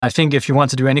I think if you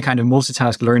want to do any kind of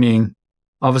multitask learning,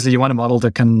 obviously you want a model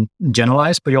that can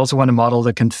generalize, but you also want a model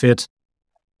that can fit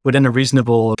within a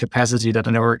reasonable capacity that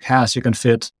a network has. You can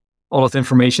fit all of the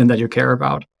information that you care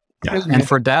about. Yeah. And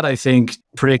for that, I think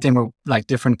predicting like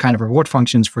different kind of reward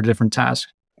functions for different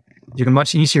tasks, you can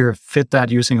much easier fit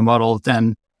that using a model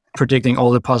than predicting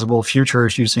all the possible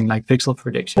futures using like pixel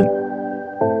prediction.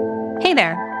 Hey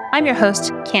there, I'm your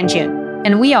host, Kan Jun,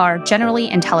 and we are Generally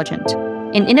Intelligent,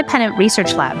 an independent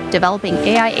research lab developing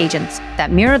AI agents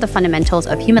that mirror the fundamentals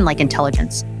of human-like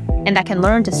intelligence and that can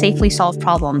learn to safely solve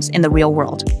problems in the real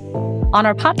world. On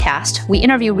our podcast, we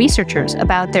interview researchers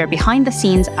about their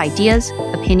behind-the-scenes ideas,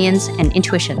 opinions, and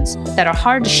intuitions that are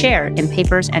hard to share in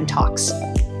papers and talks.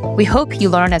 We hope you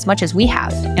learn as much as we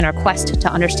have in our quest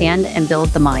to understand and build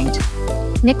the mind.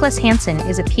 Nicholas Hansen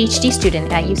is a PhD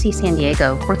student at UC San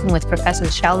Diego working with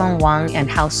Professors Xiaolong Wang and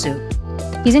Hao Su.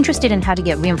 He's interested in how to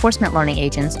get reinforcement learning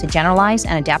agents to generalize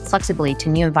and adapt flexibly to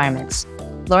new environments,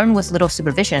 learn with little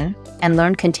supervision, and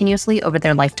learn continuously over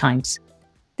their lifetimes.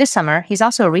 This summer, he's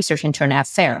also a research intern at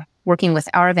FAIR, working with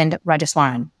Aravind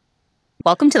Rajeswaran.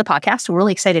 Welcome to the podcast. We're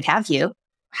really excited to have you.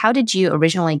 How did you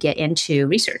originally get into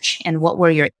research, and what were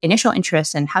your initial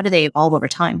interests, and how did they evolve over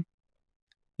time?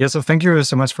 Yeah, so thank you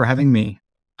so much for having me.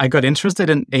 I got interested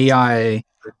in AI,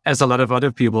 as a lot of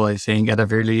other people, I think, at a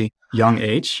really young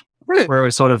age, where I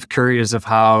was sort of curious of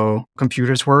how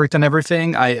computers worked and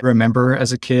everything. I remember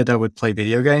as a kid, I would play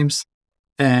video games,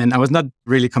 and I was not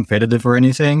really competitive or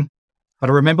anything. But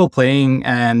I remember playing,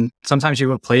 and sometimes you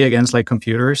would play against like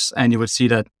computers and you would see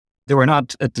that they were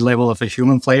not at the level of a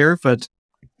human player, but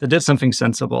they did something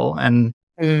sensible. And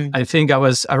I think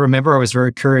I remember I was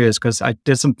very curious because I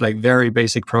did some like very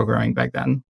basic programming back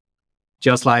then,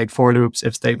 just like for loops,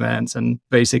 if statements and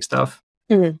basic stuff.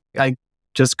 I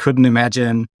just couldn't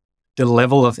imagine the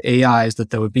level of AIs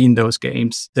that there would be in those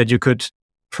games that you could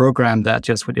program that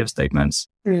just with if statements.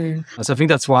 So I think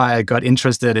that's why I got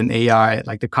interested in AI,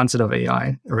 like the concept of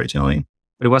AI originally.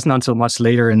 But it wasn't until much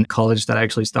later in college that I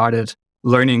actually started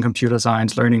learning computer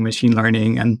science, learning machine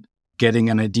learning, and getting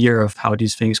an idea of how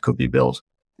these things could be built.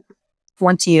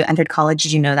 Once you entered college,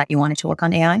 did you know that you wanted to work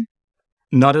on AI?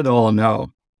 Not at all,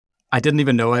 no. I didn't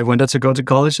even know I wanted to go to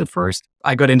college at first.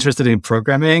 I got interested in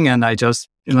programming and I just,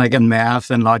 like in math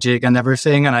and logic and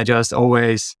everything. And I just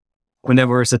always,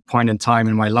 whenever there's a point in time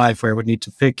in my life where I would need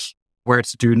to pick where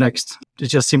to do next, it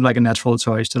just seemed like a natural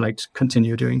choice to like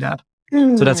continue doing that.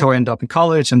 So that's how I ended up in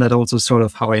college. And that also sort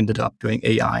of how I ended up doing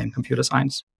AI and computer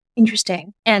science.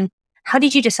 Interesting. And how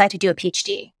did you decide to do a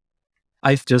PhD?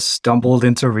 I've just stumbled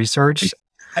into research.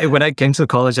 When I came to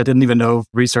college, I didn't even know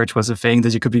research was a thing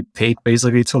that you could be paid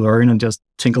basically to learn and just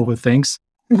tinker with things.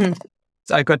 So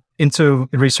I got into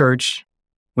research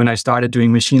when I started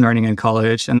doing machine learning in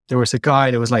college. And there was a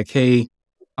guy that was like, hey,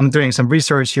 I'm doing some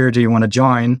research here. Do you want to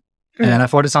join? And I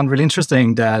thought it sounded really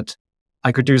interesting that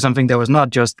I could do something that was not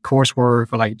just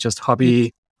coursework or like just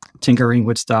hobby tinkering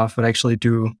with stuff, but actually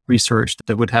do research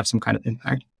that would have some kind of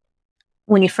impact.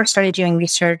 When you first started doing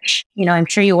research, I'm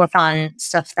sure you worked on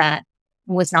stuff that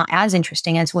was not as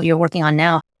interesting as what you're working on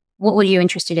now. What were you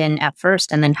interested in at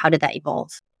first? And then how did that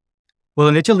evolve? Well,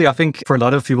 initially, I think for a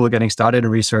lot of people getting started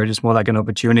in research, it's more like an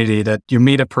opportunity that you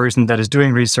meet a person that is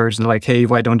doing research and like, hey,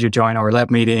 why don't you join our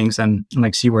lab meetings and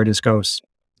like see where this goes?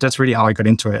 That's really how I got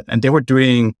into it. And they were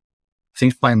doing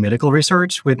things biomedical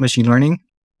research with machine learning.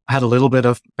 I had a little bit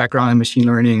of background in machine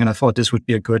learning and I thought this would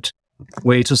be a good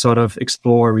way to sort of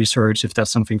explore research if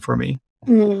that's something for me.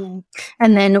 And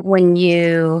then when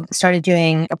you started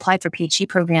applied for PhD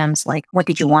programs, like what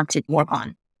did you want to work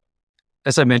on?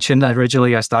 As I mentioned,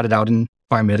 originally I started out in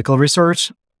biomedical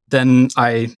research. Then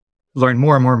I learned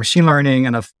more and more machine learning,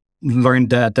 and I've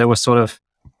learned that there was sort of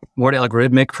more the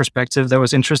algorithmic perspective that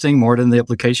was interesting more than the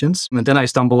applications. And then I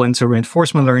stumbled into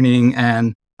reinforcement learning.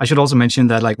 And I should also mention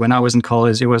that like when I was in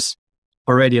college, it was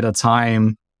already at a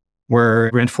time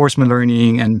where reinforcement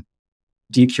learning and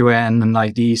DQN and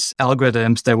like these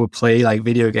algorithms that would play like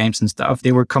video games and stuff,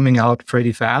 they were coming out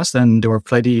pretty fast and they were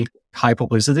pretty high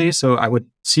publicity. So I would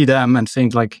see them and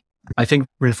think like, I think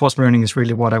reinforcement learning is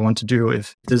really what I want to do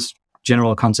if this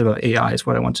general concept of AI is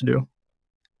what I want to do.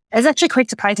 It's actually quite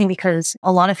surprising because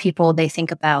a lot of people, they think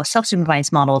about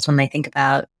self-supervised models when they think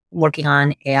about working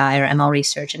on AI or ML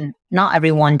research, and not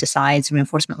everyone decides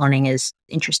reinforcement learning is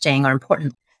interesting or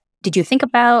important. Did you think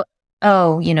about,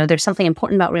 there's something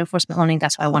important about reinforcement learning,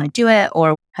 that's why I want to do it?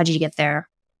 Or how did you get there?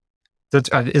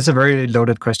 It's a very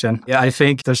loaded question. Yeah, I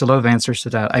think there's a lot of answers to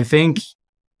that. I think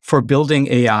for building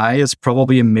AI, it's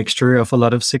probably a mixture of a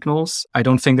lot of signals. I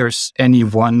don't think there's any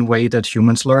one way that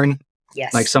humans learn.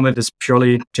 Yes. Like some of it is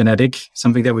purely genetic,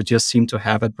 something that we just seem to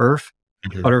have at birth.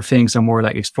 Other things are more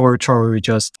like exploratory,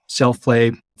 just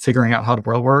self-play, figuring out how the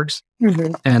world works.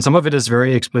 And some of it is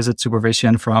very explicit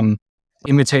supervision from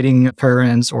imitating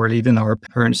parents or even our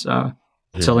parents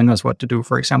telling us what to do,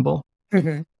 for example.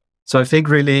 So I think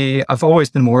really, I've always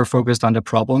been more focused on the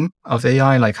problem of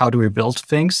AI, like how do we build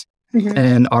things?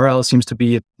 And RL seems to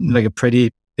be like a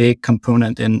pretty big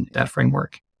component in that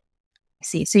framework. I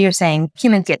see. So you're saying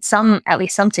humans get at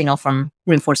least some signal from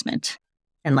reinforcement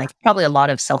and like probably a lot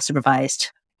of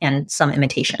self-supervised and some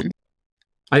imitation.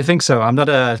 I think so. I'm not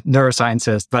a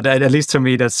neuroscientist, but at least to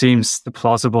me, that seems the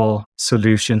plausible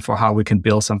solution for how we can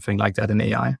build something like that in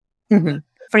AI.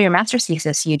 For your master's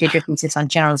thesis, you did your thesis on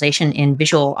generalization in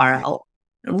visual RL.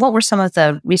 What were some of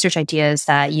the research ideas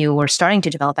that you were starting to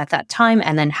develop at that time?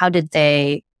 And then how did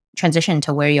they transition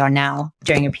to where you are now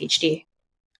during your PhD?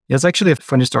 Yeah, it's actually a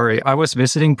funny story. I was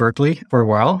visiting Berkeley for a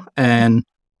while. And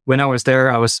when I was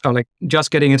there, I was like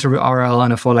just getting into RL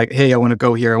and I felt like, hey, I want to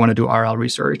go here. I want to do RL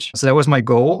research. So that was my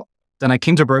goal. Then I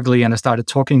came to Berkeley and I started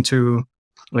talking to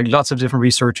like lots of different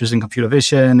researchers in computer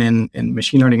vision and in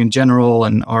machine learning in general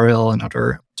and RL and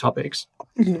other topics.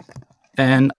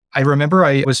 And I remember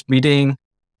I was meeting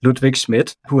Ludwig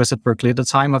Schmidt, who was at Berkeley at the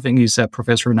time. I think he's a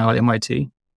professor now at MIT.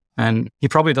 And he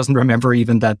probably doesn't remember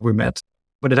even that we met.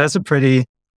 But it has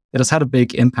had a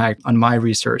big impact on my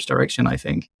research direction, I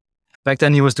think. Back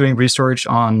then, he was doing research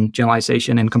on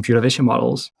generalization in computer vision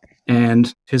models.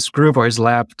 And his group or his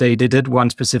lab, they did one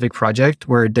specific project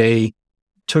where they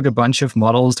took a bunch of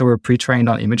models that were pre-trained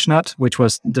on ImageNet, which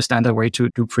was the standard way to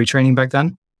do pre-training back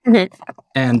then.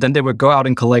 And then they would go out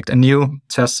and collect a new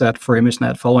test set for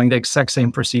ImageNet following the exact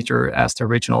same procedure as the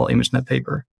original ImageNet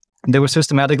paper. And they would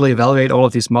systematically evaluate all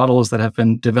of these models that have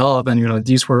been developed. And,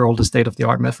 these were all the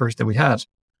state-of-the-art methods that we had.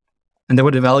 And they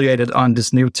would evaluate it on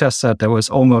this new test set that was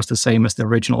almost the same as the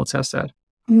original test set.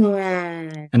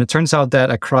 And it turns out that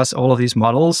across all of these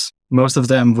models, most of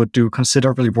them would do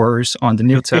considerably worse on the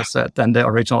new test set than the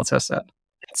original test set.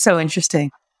 So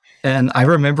interesting. And I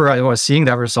remember I was seeing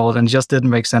that result and it just didn't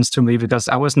make sense to me because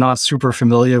I was not super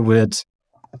familiar with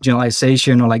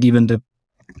generalization or like even the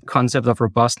concept of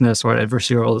robustness or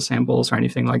adversarial samples or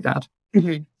anything like that.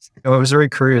 So I was very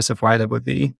curious of why that would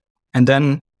be. And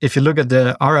then if you look at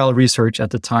the RL research at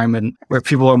the time and where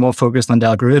people are more focused on the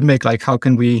algorithmic, like how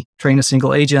can we train a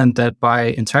single agent that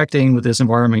by interacting with this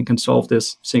environment can solve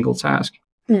this single task?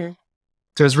 So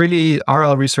it's really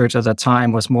RL research at that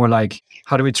time was more like,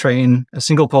 how do we train a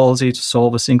single policy to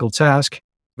solve a single task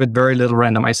with very little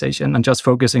randomization and just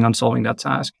focusing on solving that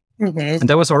task? And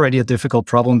that was already a difficult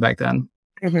problem back then.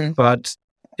 But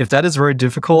if that is very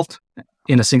difficult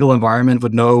in a single environment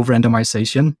with no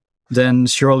randomization, then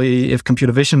surely if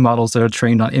computer vision models that are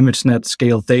trained on ImageNet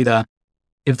scale data,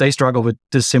 if they struggle with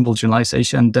this simple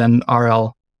generalization, then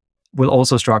RL will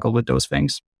also struggle with those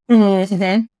things.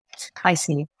 I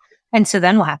see. And so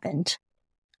then what happened?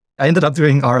 I ended up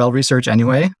doing RL research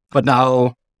anyway, but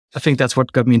now I think that's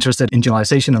what got me interested in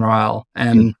generalization in RL.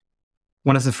 And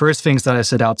one of the first things that I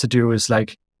set out to do is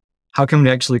like, how can we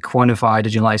actually quantify the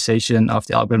generalization of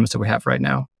the algorithms that we have right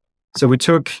now? So we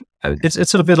took,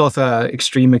 it's a bit of an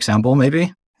extreme example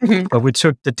maybe, but we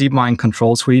took the DeepMind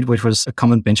control suite, which was a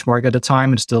common benchmark at the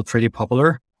time and still pretty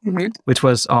popular, which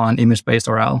was on image-based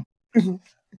RL.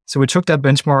 So we took that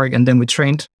benchmark and then we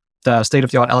trained the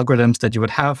state-of-the-art algorithms that you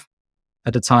would have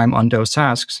at the time on those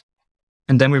tasks.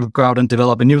 And then we would go out and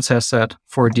develop a new test set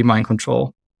for DeepMind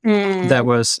control. That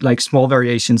was like small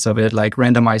variations of it, like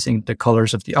randomizing the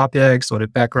colors of the objects or the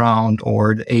background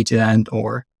or the agent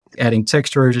or adding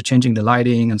textures or changing the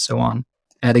lighting and so on,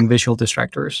 adding visual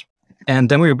distractors. And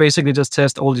then we would basically just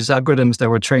test all these algorithms that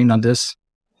were trained on this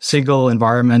single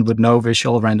environment with no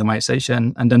visual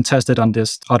randomization and then test it on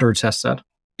this other test set.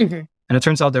 And it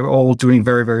turns out they were all doing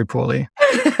very, very poorly.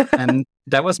 And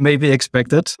that was maybe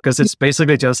expected because it's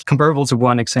basically just comparable to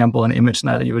one example in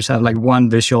ImageNet. You would have like one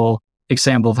visual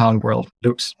example of how the world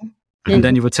looks. And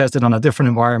then you would test it on a different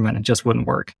environment. It just wouldn't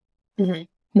work.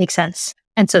 Makes sense.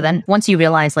 And so then once you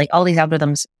realize like all these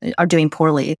algorithms are doing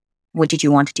poorly, what did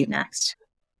you want to do next?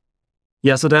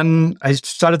 Yeah, so then I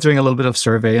started doing a little bit of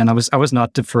survey and I was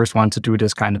not the first one to do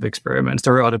this kind of experiments.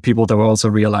 There were other people that were also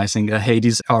realizing that, hey,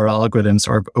 these RL algorithms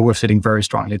are overfitting very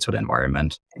strongly to the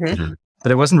environment. But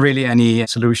there wasn't really any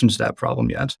solution to that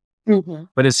problem yet.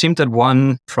 But it seemed that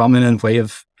one prominent way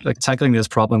of like tackling this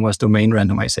problem was domain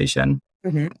randomization,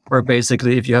 where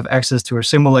basically if you have access to a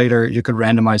simulator, you could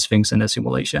randomize things in a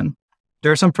simulation.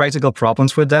 There are some practical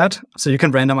problems with that. So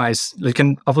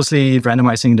obviously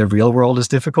randomizing the real world is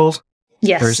difficult.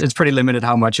 Yes. It's pretty limited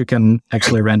how much you can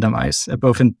actually randomize,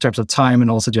 both in terms of time and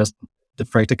also just the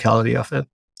practicality of it.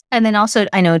 And then also,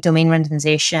 I know domain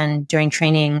randomization during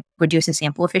training reduces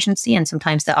sample efficiency, and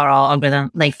sometimes the RL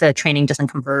algorithm, like the training doesn't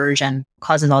converge and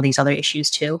causes all these other issues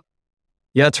too.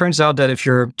 Yeah, it turns out that if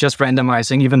you're just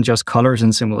randomizing even just colors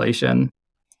in simulation,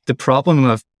 the problem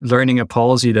of learning a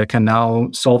policy that can now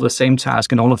solve the same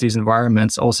task in all of these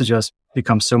environments also just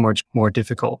becomes so much more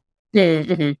difficult,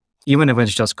 Mm-hmm. even if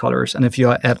it's just colors. And if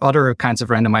you add other kinds of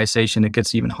randomization, it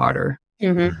gets even harder.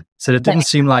 Mm-hmm. So it didn't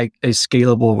seem like a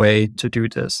scalable way to do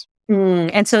this.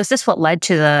 And so is this what led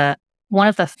to one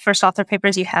of the first author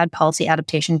papers you had, policy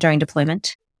adaptation during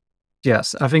deployment?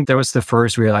 Yes, I think that was the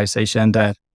first realization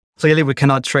that clearly we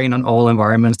cannot train on all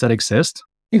environments that exist,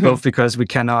 both because we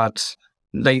cannot,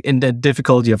 like in the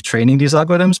difficulty of training these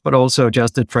algorithms, but also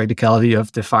just the practicality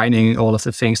of defining all of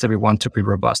the things that we want to be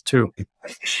robust to.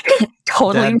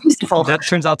 Totally reasonable. That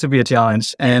turns out to be a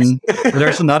challenge. And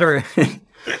there's another,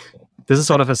 this is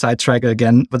sort of a sidetrack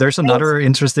again, but there's another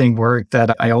interesting work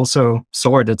that I also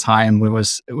saw at the time. It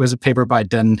was a paper by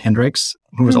Dan Hendricks,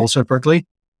 who was also at Berkeley.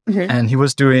 And he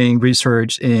was doing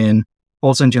research in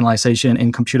generalization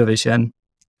in computer vision,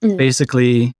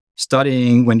 basically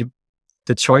studying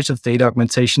the choice of data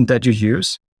augmentation that you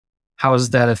use, how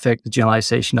does that affect the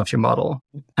generalization of your model?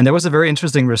 And there was a very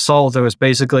interesting result that was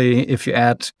basically, if you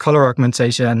add color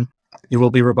augmentation, you will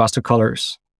be robust to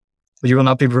colors. But you will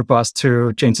not be robust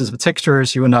to changes of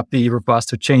textures. You will not be robust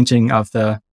to changing of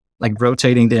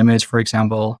rotating the image, for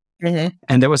example.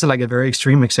 And there was a very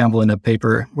extreme example in the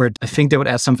paper where I think they would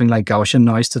add something like Gaussian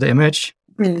noise to the image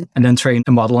and then train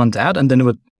a model on that. And then it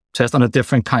would test on a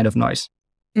different kind of noise.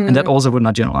 And that also would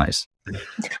not generalize.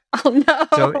 Oh, no.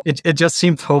 So it just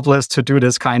seemed hopeless to do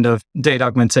this kind of data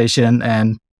augmentation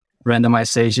and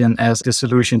randomization as the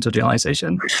solution to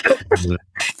generalization.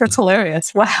 That's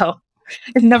hilarious. Wow.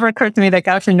 It never occurred to me that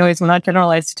Gaussian noise will not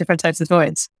generalize to different types of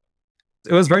noise.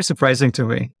 It was very surprising to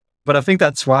me. But I think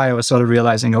that's why I was sort of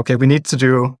realizing, okay, we need to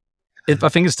do it. I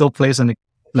think it still plays a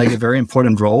very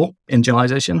important role in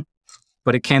generalization,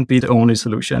 but it can't be the only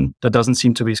solution. That doesn't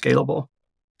seem to be scalable.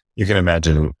 You can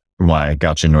imagine why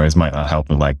Gaussian noise might not help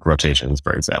with rotations,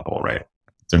 for example, right?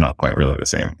 They're not quite really the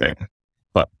same thing.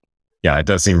 But yeah, it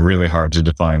does seem really hard to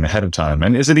define ahead of time.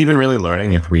 And is it even really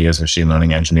learning if we as machine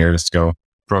learning engineers go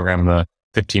program the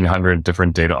 1,500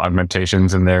 different data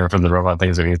augmentations in there from the robot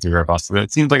things that need to be robust?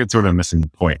 It seems like it's sort of missing the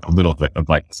point a little bit of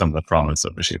some of the promise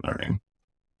of machine learning.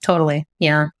 Totally.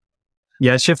 Yeah.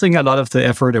 Yeah, shifting a lot of the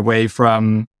effort away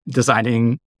from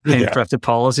designing handcrafted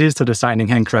policies to designing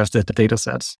handcrafted data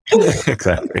sets.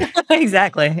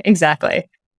 Exactly.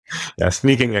 Yeah,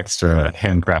 sneaking extra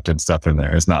handcrafted stuff in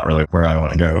there is not really where I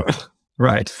want to go.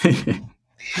 Right.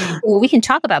 Well, we can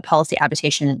talk about policy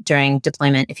adaptation during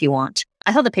deployment if you want.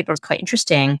 I thought the paper was quite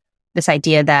interesting. This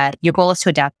idea that your goal is to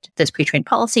adapt this pre-trained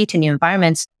policy to new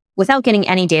environments without getting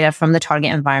any data from the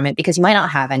target environment, because you might not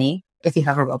have any if you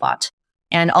have a robot,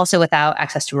 and also without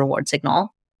access to reward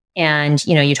signal. And,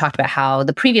 you talked about how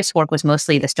the previous work was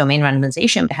mostly this domain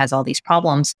randomization, but has all these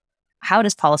problems. How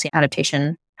does policy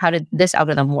adaptation, how did this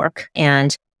algorithm work?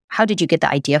 And how did you get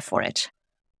the idea for it?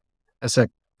 As a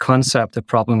concept, the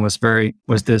problem was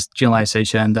this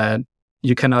generalization that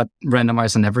you cannot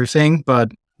randomize on everything,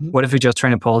 but what if we just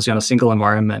train a policy on a single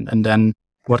environment? And then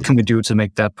what can we do to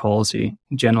make that policy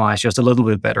generalize just a little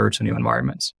bit better to new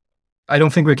environments? I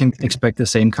don't think we can expect the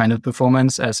same kind of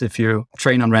performance as if you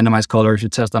train on randomized colors, you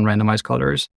test on randomized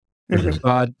colors.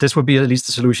 But this would be at least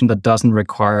a solution that doesn't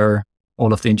require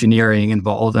all of the engineering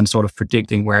involved and sort of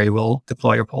predicting where you will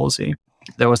deploy your policy.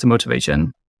 That was the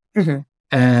motivation.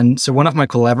 And so one of my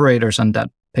collaborators on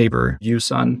that paper,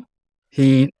 Yusun,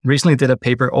 he recently did a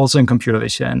paper also in computer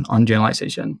vision on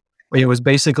generalization, where it was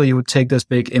basically you would take this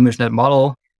big ImageNet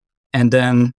model, and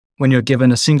then when you're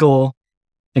given a single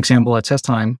example at test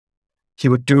time, he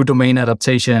would do domain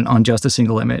adaptation on just a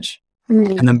single image.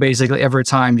 And then basically every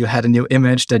time you had a new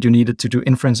image that you needed to do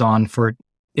inference on for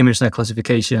ImageNet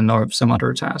classification or some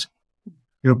other task,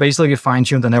 you would basically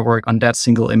fine-tune the network on that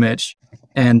single image.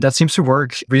 And that seems to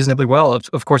work reasonably well.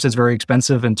 Of course, it's very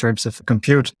expensive in terms of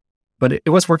compute, but it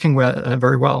was working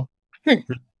very well.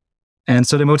 And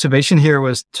so the motivation here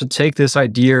was to take this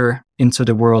idea into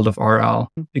the world of RL.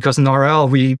 Because in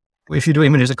RL, if you do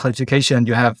image classification,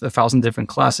 you have 1,000 different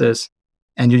classes,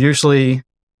 and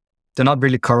they're not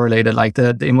really correlated. Like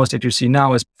the image that you see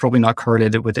now is probably not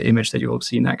correlated with the image that you will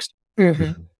see next.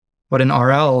 But in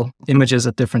RL, images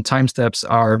at different time steps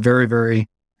are very, very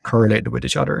correlated with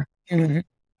each other.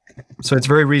 So it's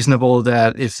very reasonable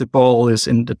that if the ball is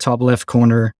in the top left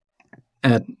corner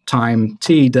at time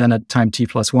t, then at time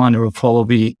t+1, it will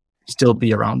probably still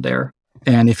be around there.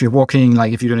 And if you're walking,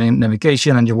 if you're doing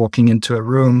navigation and you're walking into a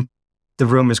room, the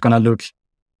room is going to look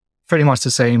pretty much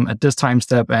the same at this time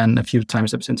step and a few time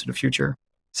steps into the future.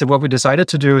 So what we decided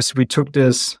to do is we took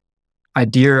this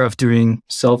idea of doing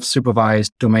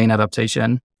self-supervised domain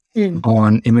adaptation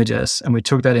on images, and we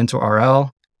took that into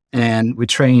RL, and we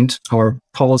trained our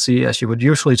policy as you would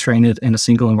usually train it in a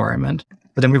single environment.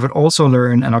 But then we would also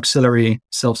learn an auxiliary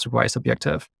self-supervised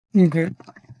objective.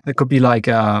 It could be like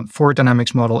a forward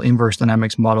dynamics model, inverse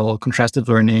dynamics model, contrastive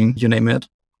learning, you name it.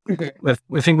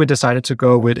 We think we decided to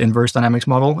go with inverse dynamics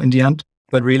model in the end,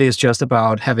 but really it's just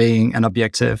about having an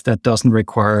objective that doesn't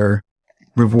require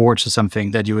rewards or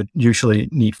something that you would usually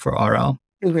need for RL.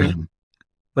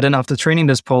 But then after training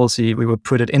this policy, we would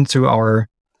put it into our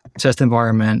test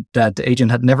environment that the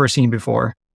agent had never seen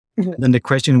before. Then the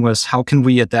question was, how can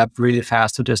we adapt really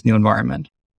fast to this new environment?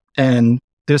 And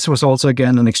this was also,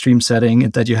 again, an extreme setting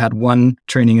in that you had one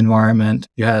training environment,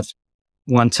 you had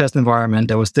one test environment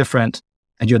that was different,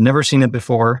 and you had never seen it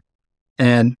before.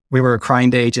 And we were requiring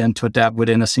the agent to adapt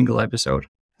within a single episode.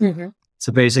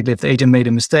 So basically, if the agent made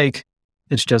a mistake,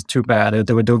 it's just too bad.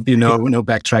 There would be no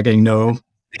backtracking, no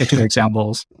extra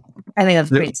examples. I think that's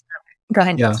great. Go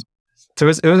ahead. Yeah. So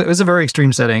it was a very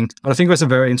extreme setting, but I think it was a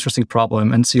very interesting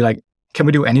problem and see, like, can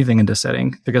we do anything in this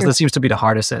setting? Because that seems to be the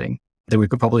hardest setting that we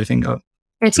could probably think of.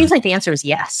 It seems like the answer is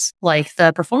yes. Like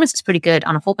the performance is pretty good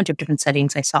on a whole bunch of different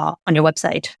settings I saw on your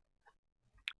website.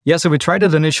 Yeah, so we tried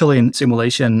it initially in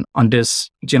simulation on this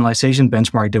generalization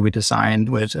benchmark that we designed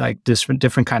with like this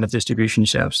different kind of distribution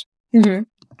shifts.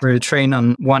 We trained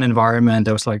on one environment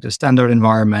that was like the standard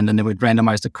environment, and then we'd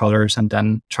randomize the colors and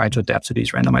then try to adapt to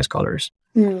these randomized colors.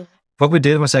 What we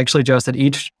did was actually just at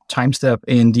each time step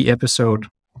in the episode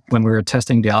when we were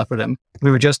testing the algorithm,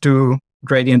 we would just do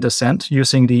gradient descent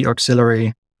using the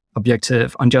auxiliary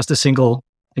objective on just a single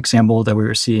example that we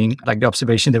were seeing, like the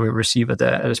observation that we receive at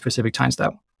a specific time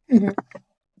step. And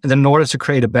then in order to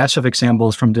create a batch of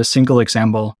examples from this single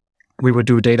example, we would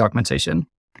do data augmentation.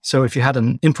 So if you had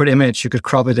an input image, you could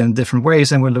crop it in different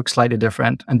ways and it would look slightly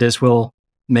different. And this will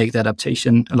make the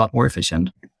adaptation a lot more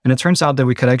efficient. And it turns out that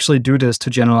we could actually do this to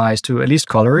generalize to at least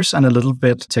colors and a little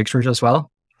bit textures as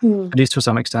well, at least to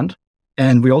some extent.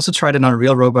 And we also tried it on a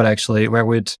real robot, actually, where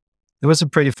it was a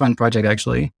pretty fun project,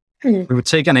 actually. We would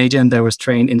take an agent that was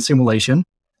trained in simulation,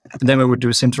 and then we would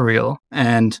do sim to real.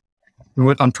 And we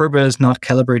would on purpose not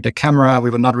calibrate the camera. We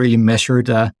would not really measure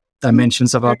the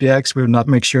dimensions of objects. We would not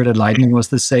make sure that lighting was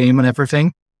the same and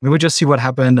everything. We would just see what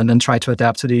happened and then try to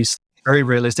adapt to these very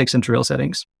realistic sim to real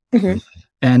settings.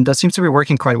 And that seems to be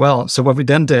working quite well. So what we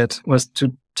then did was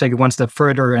to take it one step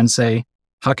further and say,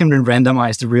 how can we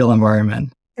randomize the real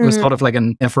environment? It was sort of like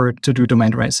an effort to do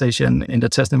domain randomization in the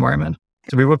test environment.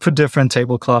 So we would put different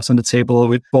tablecloths on the table.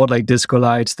 We bought like disco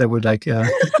lights that would like, that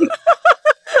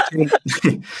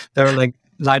would like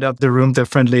light up the room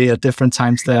differently at different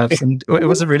time steps. And it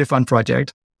was a really fun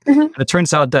project. And it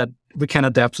turns out that we can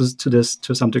adapt to this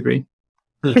to some degree.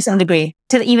 To some degree,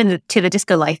 even to the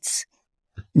disco lights.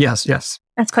 Yes.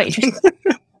 That's quite interesting.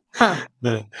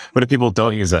 But if people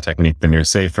don't use that technique, then you're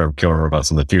safe from killer robots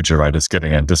in the future, right? It's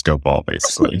getting a disco ball,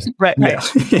 basically. Right. Yeah.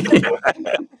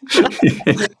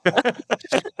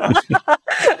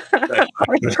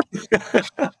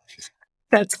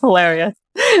 That's hilarious.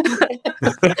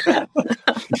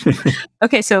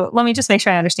 Okay, so let me just make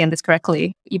sure I understand this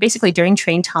correctly. You basically, during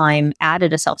train time,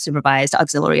 added a self-supervised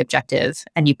auxiliary objective,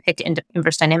 and you picked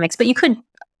inverse dynamics, but you could,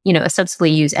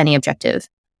 ostensibly use any objective.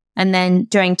 And then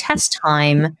during test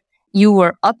time, you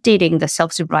were updating the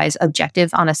self-supervised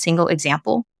objective on a single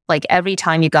example. Like every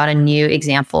time you got a new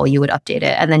example, you would update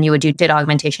it, and then you would do data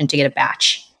augmentation to get a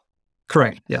batch.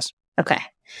 Correct. Yes. Okay.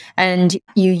 And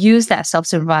you use that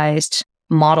self-supervised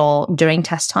model during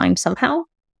test time somehow?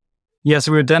 Yes,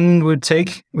 we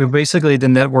basically the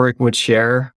network would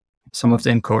share some of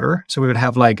the encoder. So we would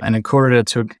have like an encoder that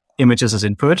took images as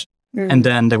input, and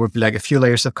then there would be like a few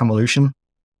layers of convolution.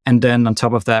 And then on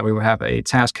top of that, we would have a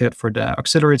task kit for the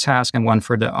auxiliary task and one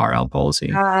for the RL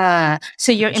policy.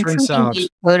 So you're improving the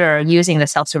encoder using the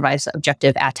self-supervised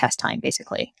objective at test time,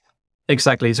 basically.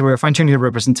 Exactly. So we're fine-tuning the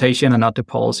representation and not the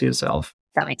policy itself.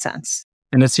 That makes sense.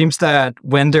 And it seems that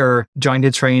when they're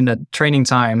jointly trained at training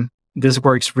time, this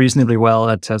works reasonably well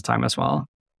at test time as well.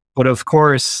 But of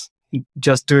course,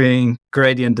 just doing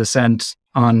gradient descent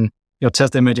on your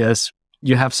test images,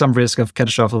 you have some risk of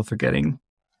catastrophic forgetting.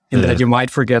 In that you might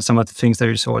forget some of the things that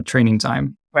you saw at training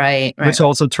time. Right. Which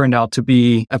also turned out to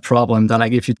be a problem that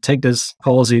like if you take this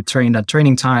policy trained at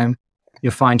training time,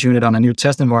 you fine-tune it on a new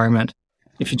test environment.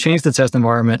 If you change the test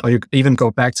environment or you even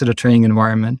go back to the training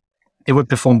environment, it would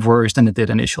perform worse than it did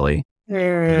initially.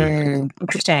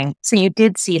 Interesting. So you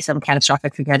did see some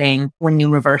catastrophic forgetting when you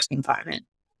reversed the environment.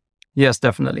 Yes,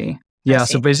 definitely. Yeah.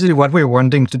 So basically what we were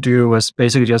wanting to do was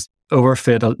basically just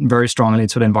overfit very strongly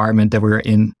to the environment that we were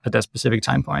in at that specific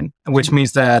time point, which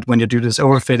means that when you do this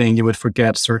overfitting, you would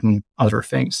forget certain other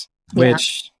things,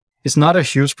 which is not a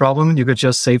huge problem. You could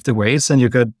just save the weights and you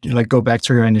could like go back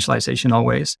to your initialization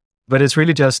always. But it's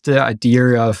really just the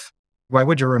idea of why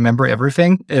would you remember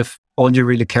everything if all you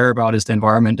really care about is the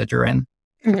environment that you're in?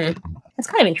 It's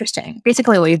kind of interesting.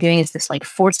 Basically, what you're doing is this like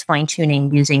forced fine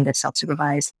tuning using the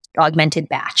self-supervised augmented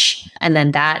batch. And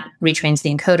then that retrains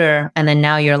the encoder. And then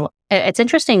now it's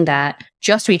interesting that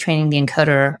just retraining the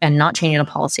encoder and not changing the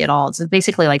policy at all. It's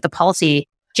basically like the policy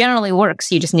generally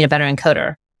works. You just need a better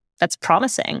encoder. That's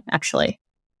promising, actually.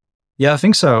 Yeah, I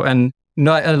think so. And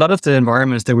a lot of the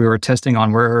environments that we were testing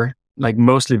on were like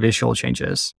mostly visual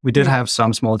changes. We did have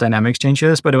some small dynamics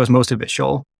changes, but it was mostly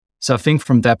visual. So I think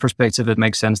from that perspective, it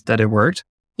makes sense that it worked.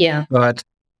 Yeah. But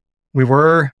we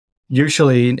were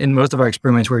usually, in most of our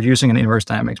experiments, we're using an inverse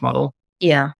dynamics model.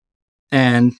 Yeah.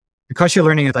 And because you're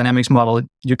learning a dynamics model,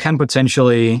 you can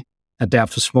potentially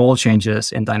adapt to small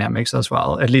changes in dynamics as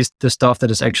well, at least the stuff that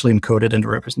is actually encoded in the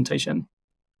representation.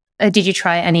 Did you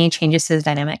try any changes to the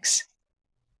dynamics?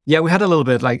 Yeah, we had a little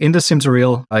bit. Like in the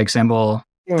sim-to-real example,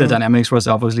 the dynamics was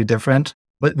obviously different,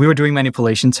 but we were doing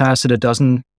manipulation tasks, so it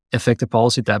doesn't affect the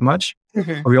policy that much.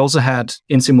 We also had,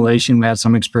 in simulation, we had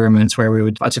some experiments where we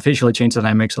would artificially change the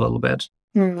dynamics a little bit.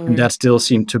 And that still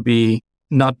seemed to be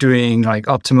not doing like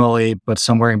optimally, but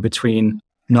somewhere in between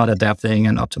not adapting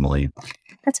and optimally.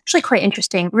 That's actually quite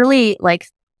interesting. Really, like,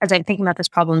 as I'm thinking about this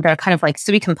problem, there are kind of like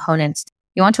three components.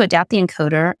 You want to adapt the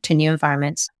encoder to new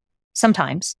environments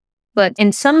sometimes, but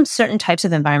in some certain types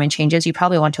of environment changes, you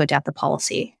probably want to adapt the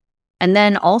policy. And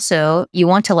then also you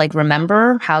want to like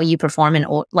remember how you perform in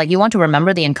old, like you want to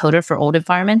remember the encoder for old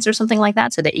environments or something like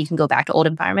that so that you can go back to old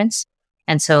environments.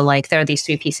 And so like there are these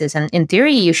three pieces. And in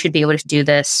theory, you should be able to do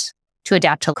this to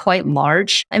adapt to quite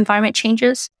large environment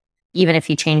changes, even if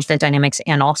you change the dynamics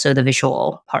and also the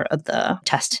visual part of the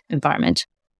test environment.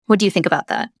 What do you think about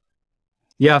that?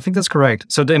 Yeah, I think that's correct.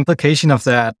 So the implication of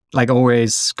that, like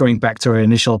always going back to our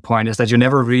initial point, is that you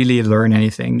never really learn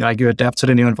anything. Like you adapt to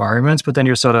the new environments, but then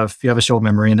you have a short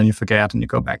memory and then you forget and you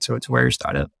go back to where you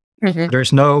started.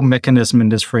 There's no mechanism in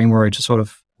this framework to sort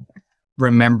of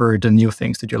remember the new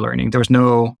things that you're learning. There's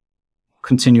no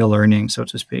continual learning, so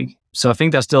to speak. So I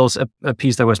think that's still a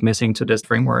piece that was missing to this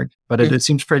framework, but it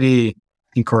seems pretty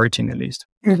encouraging at least.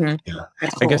 Yeah.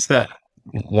 I guess that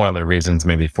one of the reasons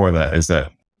maybe for that is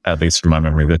that, at least from my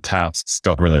memory, the tasks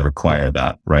don't really require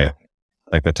that, right?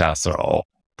 Like the tasks are all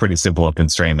pretty simple and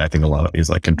constrained. I think a lot of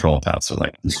these like control tasks are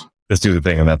like, just do the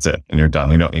thing and that's it. And you're done.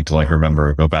 You don't need to like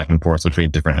remember, go back and forth between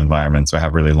different environments or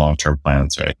have really long-term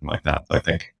plans or anything like that. So I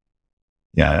think,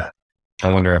 yeah,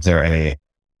 I wonder if there are any,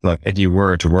 like if you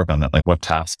were to work on that, like what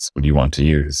tasks would you want to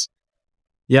use?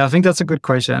 Yeah, I think that's a good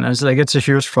question. It's a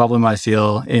huge problem I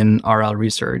feel in RL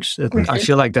research. I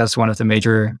feel like that's one of the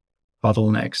major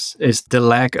bottlenecks is the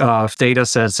lack of data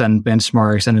sets and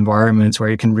benchmarks and environments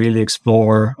where you can really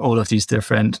explore all of these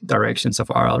different directions of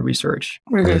RL research,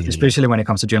 especially when it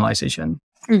comes to generalization.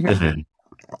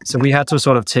 So we had to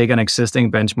sort of take an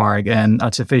existing benchmark and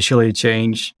artificially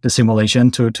change the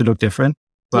simulation to look different,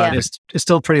 but it's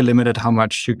still pretty limited how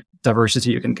much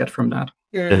diversity you can get from that.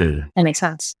 That makes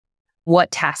sense.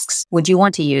 What tasks would you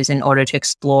want to use in order to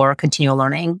explore continual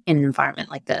learning in an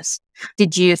environment like this?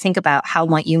 Did you think about how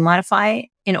might you modify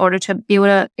in order to be able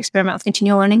to experiment with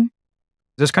continual learning?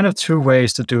 There's kind of two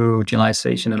ways to do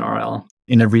generalization in RL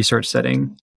in a research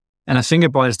setting. And I think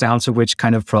it boils down to which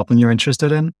kind of problem you're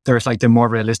interested in. There's like the more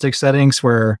realistic settings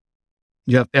where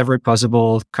you have every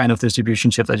possible kind of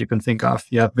distribution shift that you can think of.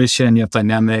 You have vision, you have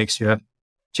dynamics, you have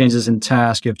changes in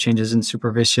task, you have changes in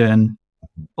supervision,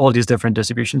 all these different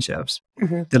distribution shifts.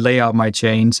 The layout might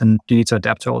change and you need to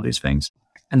adapt to all these things.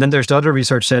 And then there's the other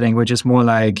research setting, which is more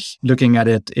like looking at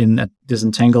it in a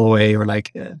disentangled way or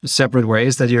like separate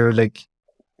ways that you're like,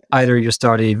 either you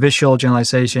study visual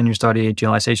generalization, you study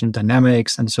generalization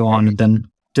dynamics and so on, and then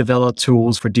develop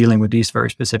tools for dealing with these very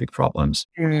specific problems.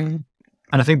 And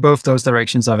I think both those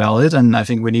directions are valid. And I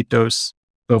think we need both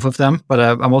of them. But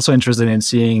I'm also interested in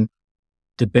seeing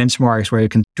the benchmarks where you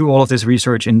can do all of this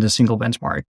research in the single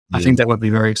benchmark. I think that would be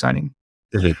very exciting.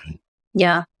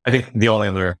 Yeah. I think the only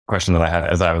other question that I had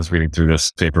as I was reading through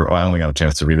this paper, I only got a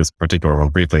chance to read this particular one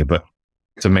briefly, but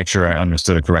to make sure I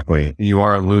understood it correctly, you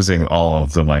are losing all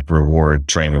of the like reward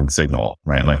training signal,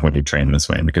 right? Like when you train this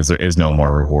way, because there is no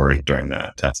more reward during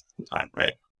the test time,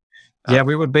 right? Yeah,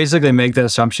 we would basically make the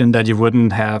assumption that you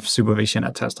wouldn't have supervision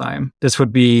at test time. This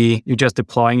would be you just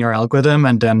deploying your algorithm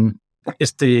and then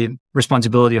it's the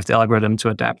responsibility of the algorithm to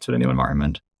adapt to the new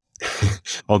environment.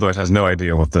 Although it has no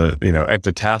idea what if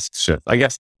the task shift. I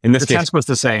guess in this The case, task was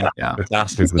the same. Yeah. the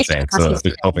task is the same. So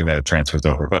it's hoping that it transfers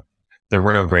over. But there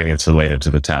were no gradients related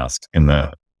to the task in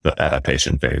the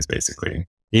adaptation phase, basically,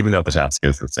 even though the task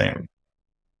is the same.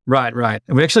 Right.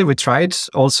 We tried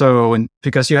also,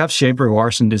 because you have shape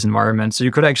rewards in this environment. So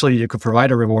you could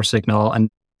provide a reward signal, and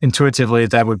intuitively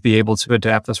that would be able to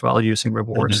adapt as well using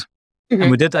rewards. Mm-hmm.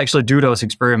 And we did actually do those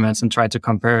experiments and try to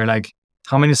compare, like,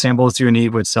 how many samples do you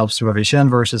need with self-supervision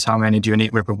versus how many do you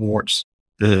need with rewards?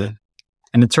 And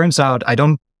it turns out, I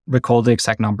don't recall the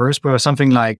exact numbers, but it was something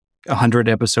like 100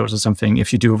 episodes or something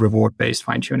if you do reward-based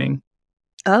fine-tuning.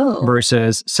 Oh.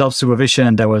 Versus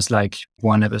self-supervision, that was like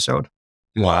 1 episode.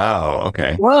 Wow.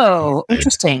 Okay. Whoa.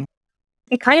 Interesting.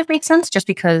 It kind of makes sense just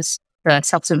because the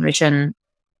self-supervision,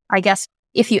 I guess,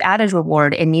 if you added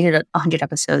reward and needed 100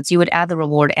 episodes, you would add the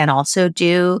reward and also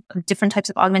do different types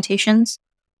of augmentations.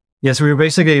 Yes, we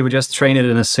would just train it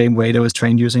in the same way that was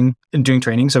trained doing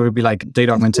training. So it would be like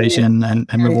data augmentation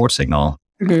and reward signal.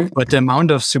 Mm-hmm. But the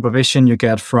amount of supervision you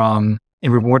get from a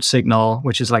reward signal,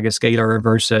 which is like a scalar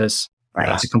versus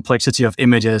the complexity of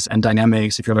images and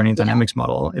dynamics, if you're learning dynamics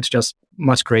model, it's just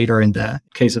much greater in the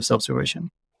case of self-supervision.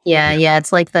 Yeah.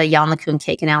 It's like the Yanmakun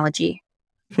cake analogy.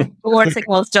 Reward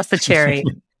signal is just a cherry.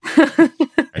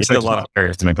 It's like a lot of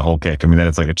cherries to make a whole cake. I mean, then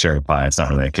it's like a cherry pie. It's not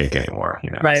really a cake anymore.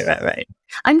 Right.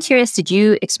 I'm curious, did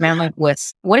you experiment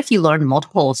with, what if you learned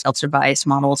multiple self-supervised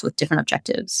models with different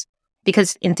objectives?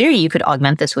 Because in theory, you could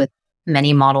augment this with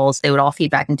many models. They would all feed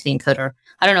back into the encoder.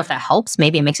 I don't know if that helps.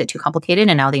 Maybe it makes it too complicated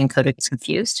and now the encoder gets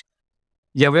confused.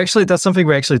 Yeah, that's something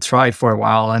we actually tried for a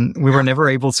while and we were never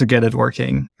able to get it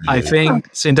working. I think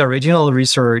in the original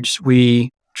research, we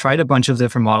tried a bunch of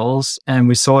different models and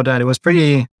we saw that it was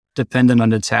pretty dependent on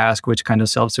the task, which kind of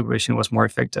self-supervision was more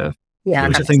effective. Yeah,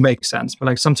 which I think makes sense. But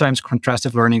like sometimes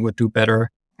contrastive learning would do better.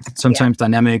 Sometimes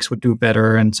dynamics would do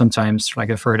better. And sometimes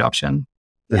like a third option.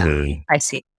 Yeah, I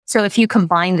see. So if you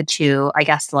combine the two, I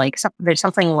guess there's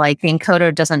something like the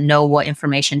encoder doesn't know what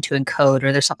information to encode,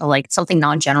 or there's something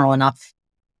not general enough.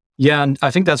 Yeah, and I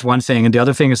think that's one thing. And the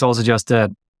other thing is also just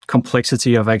the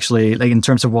complexity of actually, like in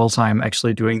terms of wall time,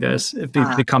 actually doing this. It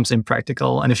becomes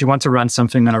impractical. And if you want to run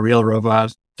something on a real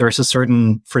robot, there's a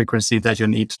certain frequency that you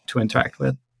need to interact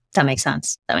with. That makes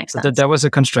sense. That was a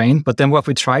constraint. But then what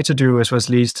we tried to do was at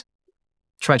least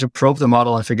try to probe the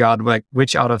model and figure out like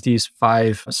which out of these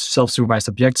 5 self-supervised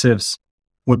objectives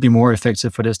would be more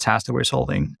effective for this task that we're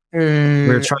solving.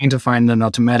 We're trying to find an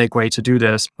automatic way to do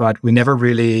this, but we never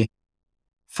really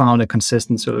found a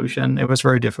consistent solution. It was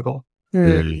very difficult.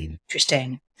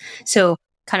 Interesting. So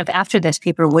kind of after this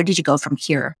paper, where did you go from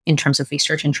here in terms of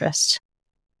research interest?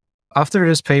 After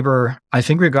this paper, I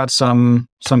think we got some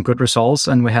good results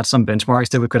and we had some benchmarks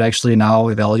that we could actually now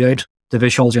evaluate the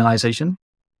visual generalization.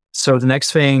 So the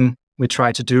next thing we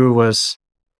tried to do was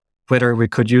whether we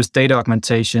could use data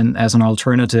augmentation as an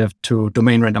alternative to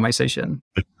domain randomization.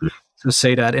 To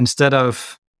say that instead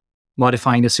of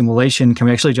modifying the simulation, can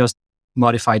we actually just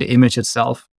modify the image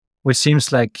itself, which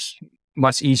seems like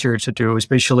much easier to do,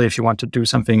 especially if you want to do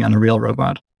something on a real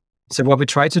robot. So what we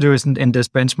tried to do is in this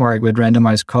benchmark with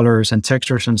randomized colors and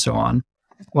textures and so on,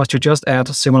 was to just add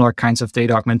similar kinds of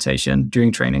data augmentation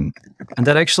during training. And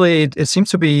that actually, it seems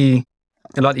to be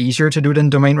a lot easier to do than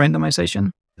domain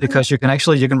randomization because you can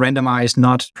randomize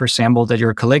not per sample that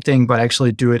you're collecting, but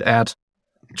actually do it at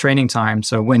training time.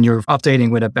 So when you're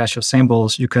updating with a batch of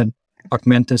samples, you can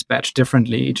augment this batch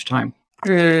differently each time.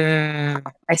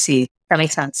 I see. That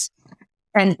makes sense.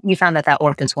 And you found that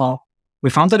worked as well. We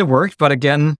found that it worked, but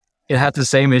again, it had the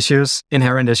same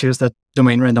inherent issues that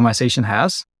domain randomization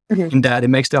has, in that it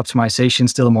makes the optimization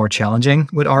still more challenging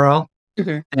with RL.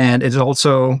 And it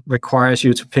also requires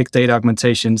you to pick data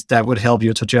augmentations that would help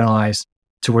you to generalize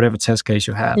to whatever test case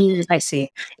you have. I see.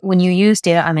 When you use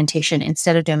data augmentation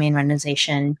instead of domain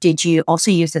randomization, did you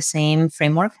also use the same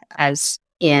framework as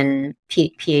in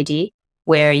PAD,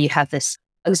 where you have this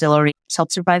auxiliary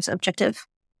self-supervised objective?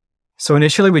 So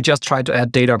initially, we just tried to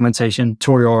add data augmentation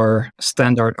to your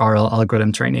standard RL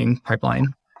algorithm training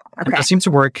pipeline. And that seems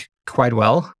to work quite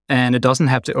well. And it doesn't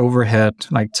have the overhead,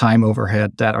 like time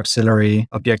overhead that auxiliary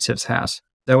objectives has.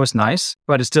 That was nice,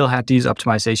 but it still had these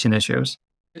optimization issues.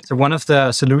 So one of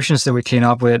the solutions that we came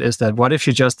up with is that what if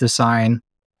you just design,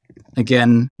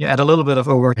 again, you add a little bit of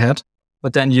overhead,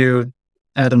 but then you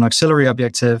add an auxiliary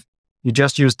objective, you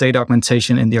just use data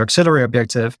augmentation in the auxiliary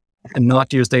objective and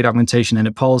not use data augmentation in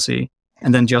the policy,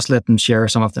 and then just let them share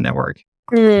some of the network.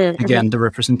 Again, the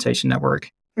representation network.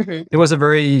 It was a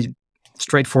very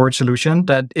straightforward solution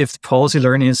that if the policy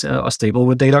learning is stable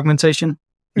with data augmentation,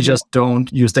 you just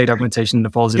don't use data augmentation in the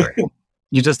policy learning.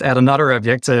 You just add another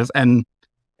objective and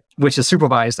which is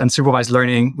supervised, and supervised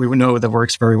learning, we know that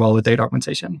works very well with data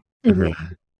augmentation.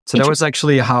 So that was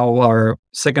actually how our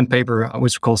second paper,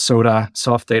 which we call SODA,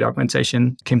 soft data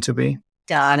augmentation, came to be.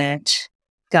 Got it.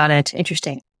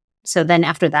 Interesting. So then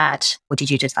after that, what did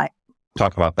you decide?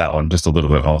 Talk about that one just a little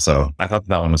bit also. I thought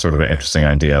that one was sort of an interesting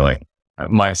idea. Like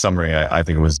my summary, I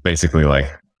think it was basically like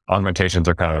augmentations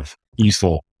are kind of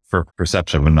useful for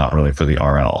perception, but not really for the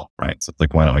RL, right? So it's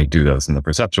like, why don't we do those in the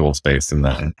perceptual space and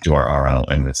then do our RL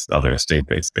in this other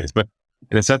state-based space? But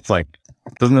in a sense, like,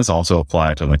 doesn't this also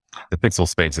apply to like the pixel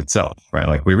space itself, right?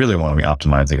 Like we really want to be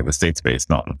optimizing in the state space,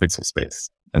 not in the pixel space.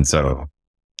 And so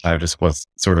I just was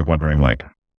sort of wondering, like,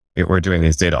 if we're doing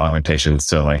these data augmentations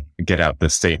to like get out the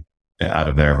state out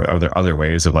of there, are there other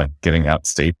ways of like getting out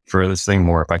state for this thing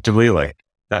more effectively? Like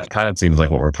that kind of seems like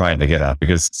what we're trying to get at,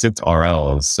 because since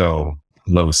RL is so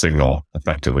low signal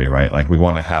effectively, right? Like we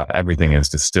want to have everything is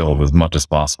distilled as much as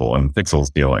possible, and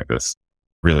pixels feel like this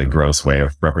really gross way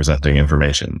of representing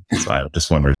information. So I just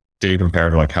wondered, do you compare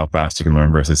to like how fast you can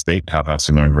learn versus state, how fast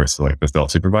you learn versus like the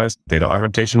self-supervised data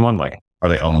augmentation one? Like, are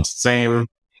they almost the same?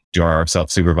 Do our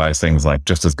self-supervised things like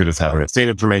just as good as having state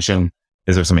information?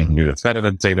 Is there something you can do that's better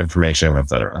than state information, et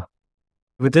cetera?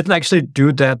 We didn't actually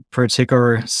do that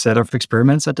particular set of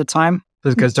experiments at the time,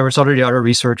 because there was already other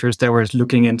researchers that were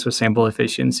looking into sample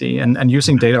efficiency and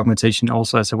using data augmentation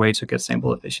also as a way to get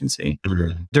sample efficiency.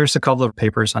 There's a couple of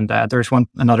papers on that. There's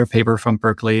another paper from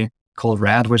Berkeley called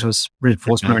RAD, which was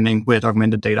reinforcement learning with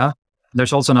augmented data.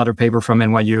 There's also another paper from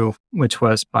NYU, which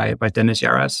was by Dennis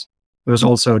Yaras, who was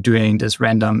also doing this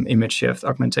random image shift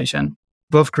augmentation.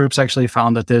 Both groups actually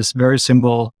found that this very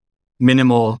simple,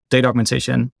 minimal data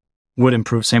augmentation would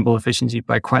improve sample efficiency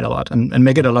by quite a lot and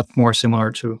make it a lot more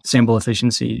similar to sample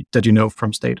efficiency that you know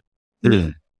from state.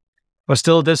 But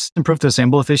still, this improved the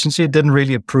sample efficiency. It didn't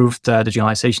really improve the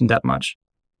generalization that much.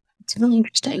 It's really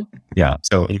interesting. Yeah.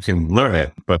 So you can learn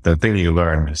it, but the thing you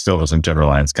learn still doesn't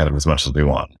generalize kind of as much as we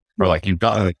want. Or like you've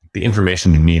got like, the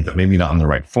information you need, but maybe not in the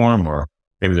right form, or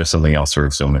maybe there's something else sort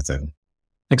of still missing.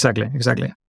 Exactly.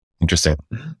 Interesting.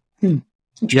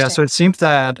 Yeah, so it seemed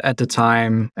that at the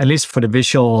time, at least for the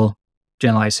visual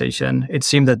generalization, it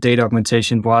seemed that data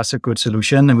augmentation was a good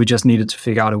solution, and we just needed to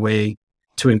figure out a way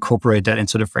to incorporate that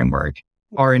into the framework.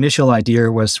 Our initial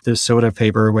idea was this SODA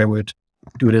paper where we would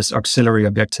do this auxiliary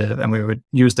objective, and we would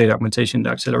use data augmentation, the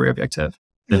auxiliary objective.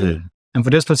 And for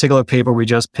this particular paper, we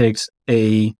just picked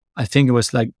I think it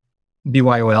was like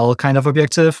BYOL kind of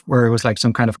objective, where it was like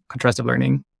some kind of contrastive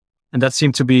learning. And that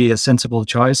seemed to be a sensible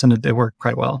choice, and it worked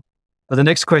quite well. But the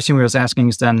next question we was asking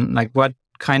is then, like, what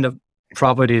kind of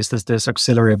properties does this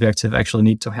auxiliary objective actually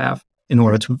need to have in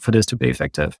order for this to be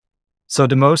effective? So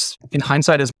the most, in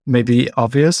hindsight, is maybe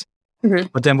obvious.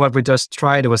 But then what we just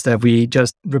tried was that we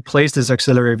just replaced this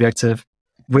auxiliary objective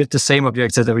with the same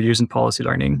objective that we use in policy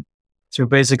learning. So we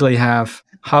basically have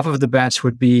half of the batch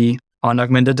would be on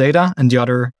augmented data, and the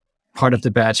other part of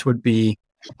the batch would be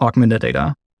augmented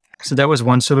data. So that was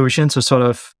one solution. So sort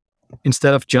of,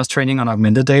 instead of just training on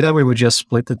augmented data, we would just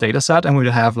split the data set, and we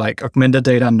would have like augmented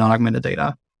data and non-augmented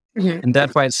data. And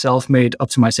that by itself made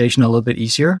optimization a little bit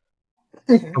easier.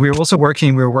 We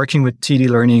were working with TD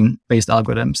learning based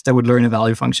algorithms that would learn a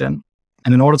value function.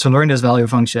 And in order to learn this value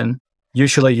function,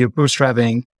 usually you're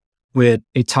bootstrapping with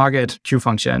a target Q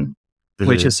function,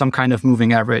 which is some kind of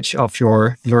moving average of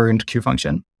your learned Q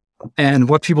function. And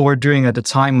what people were doing at the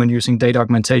time when using data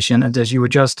augmentation is you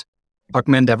would just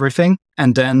augment everything,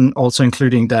 and then also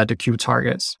including the Q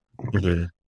targets.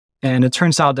 And it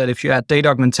turns out that if you add data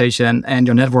augmentation and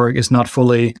your network is not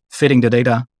fully fitting the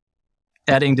data,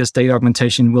 adding this data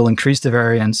augmentation will increase the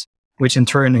variance, which in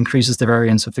turn increases the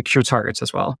variance of the Q targets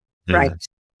as well. Right.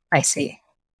 I see.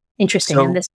 Interesting. So,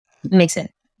 and this makes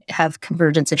it have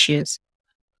convergence issues.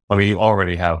 I mean, you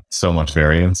already have so much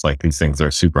variance. Like these things are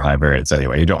super high variance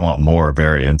anyway. You don't want more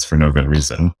variance for no good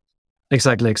reason.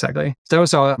 Exactly. That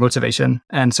was our motivation.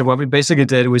 And so what we basically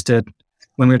did was that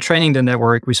when we were training the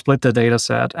network, we split the data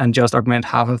set and just augment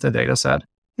half of the data set.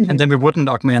 And then we wouldn't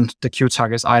augment the Q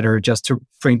targets either, just to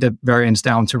bring the variance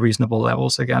down to reasonable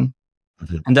levels again.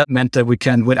 And that meant that we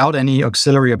can, without any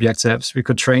auxiliary objectives, we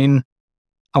could train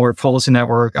our policy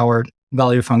network, our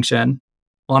value function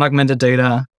on augmented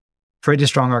data, pretty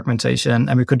strong augmentation,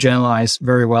 and we could generalize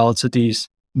very well to these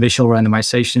visual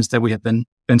randomizations that we have been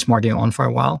benchmarking on for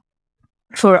a while.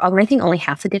 For augmenting only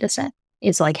half the data set,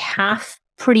 is like half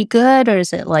pretty good, or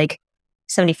is it like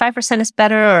 75% is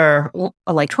better, or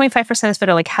like 25% is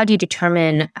better? Like, how do you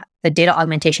determine the data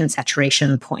augmentation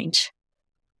saturation point?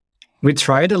 We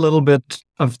tried a little bit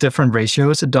of different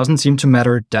ratios. It doesn't seem to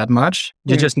matter that much.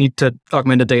 You just need to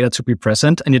augment the data to be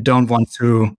present, and you don't want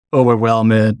to overwhelm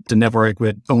the network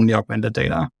with only augmented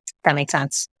data. That makes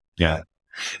sense. Yeah.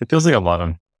 It feels like a lot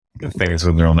of things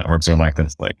with neural networks are like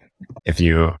this. Like if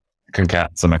you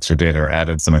concat some extra data or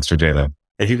added some extra data,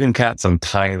 if you concat some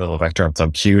tiny little vector on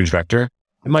some huge vector,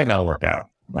 it might not work out.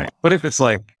 Right. But if it's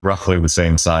like roughly the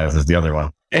same size as the other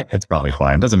one, it's probably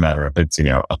fine. It doesn't matter if it's,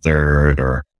 a third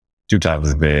or 2 times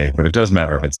as big, but it does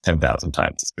matter if it's 10,000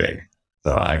 times as big.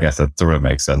 So I guess that sort of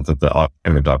makes sense that the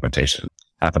image augmentation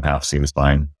half and half seems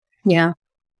fine. Yeah.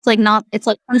 It's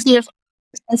like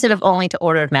sensitive only to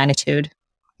order of magnitude.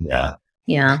 Yeah.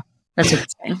 Yeah. That's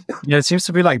interesting. Yeah, it seems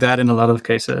to be like that in a lot of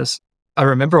cases. I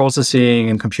remember also seeing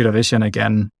in computer vision,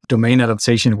 again, domain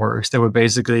adaptation works. They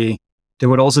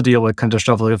would also deal with kind of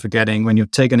stuff like forgetting. When you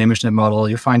take an ImageNet model,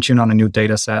 you fine tune on a new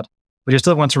data set, but you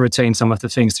still want to retain some of the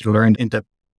things that you learned in the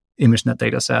ImageNet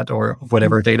data set or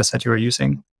whatever data set you were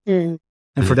using. And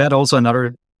for that, also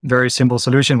another very simple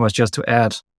solution was just to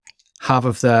add half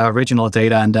of the original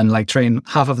data and then like train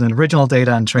half of the original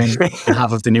data and train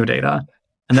half of the new data.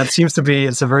 And that seems to be,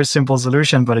 it's a very simple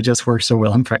solution, but it just works so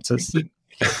well in practice.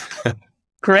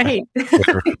 Great.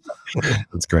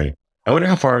 That's great. I wonder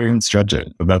how far you can stretch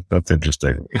it, but that's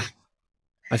interesting.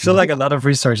 I feel like a lot of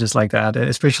research is like that,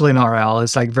 especially in RL.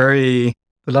 It's like a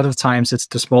lot of times it's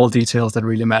the small details that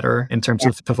really matter in terms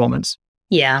of performance.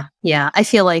 Yeah. I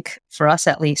feel like for us,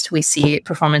 at least, we see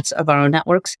performance of our own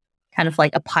networks kind of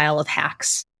like a pile of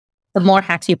hacks. The more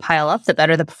hacks you pile up, the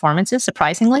better the performance is,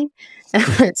 surprisingly.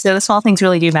 So the small things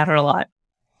really do matter a lot.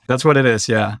 That's what it is.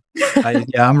 Yeah.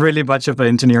 I'm really much of an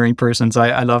engineering person. So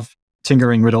I love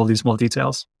tinkering with all these small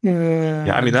details.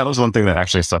 Yeah. I mean, that was one thing that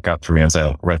actually stuck out for me as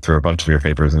I read through a bunch of your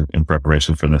papers in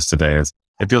preparation for this today is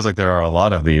it feels like there are a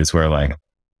lot of these where like,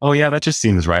 oh yeah, that just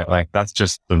seems right. Like that's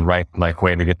just the right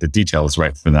way to get the details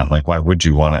right for that. Like, why would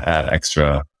you want to add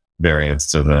extra variance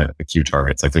to the Q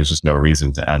targets? Like there's just no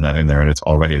reason to add that in there and it's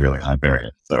already really high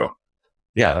variance. So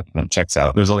yeah, that checks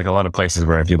out. There's like a lot of places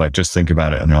where if you like just think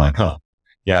about it and they're like,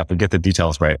 yeah, if we get the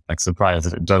details right, like surprise,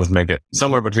 it does make it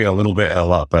somewhere between a little bit and a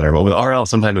lot better. But with RL,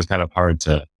 sometimes it's kind of hard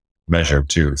to measure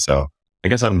too. So I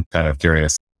guess I'm kind of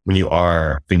curious when you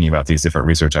are thinking about these different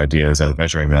research ideas and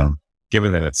measuring them,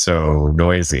 given that it's so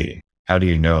noisy, how do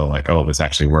you know like, oh, this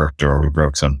actually worked or we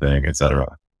broke something, et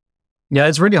cetera? Yeah,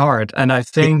 it's really hard. And I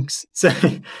think, so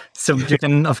you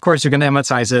can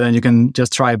amortize it and you can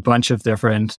just try a bunch of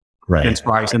different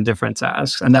benchmarks and different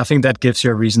tasks. And I think that gives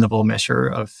you a reasonable measure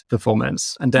of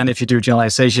performance. And then if you do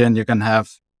generalization, you can have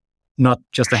not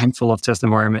just a handful of test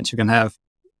environments, you can have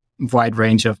a wide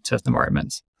range of test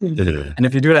environments. And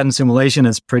if you do that in simulation,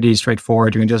 it's pretty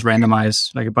straightforward. You can just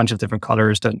randomize like a bunch of different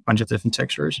colors, a bunch of different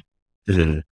textures.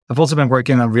 I've also been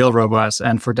working on real robots,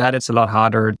 and for that, it's a lot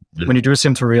harder. When you do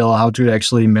sim to real, how to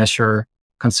actually measure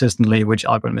consistently which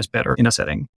algorithm is better in a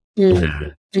setting.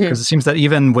 Because it seems that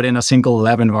even within a single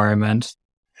lab environment,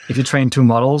 if you train 2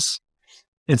 models,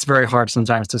 it's very hard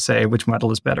sometimes to say which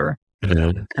model is better.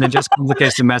 And it just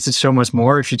complicates the message so much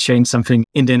more if you change something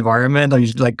in the environment or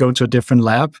you like go to a different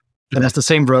lab. And it's the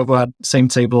same robot, same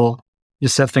table, you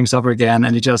set things up again,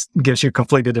 and it just gives you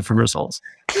completely different results.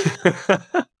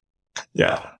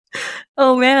 Yeah.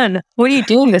 Oh man, what do you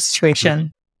do in this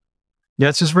situation? Yeah,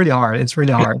 it's just really hard. It's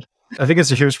really hard. I think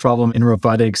it's a huge problem in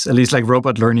robotics, at least like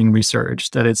robot learning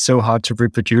research, that it's so hard to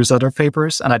reproduce other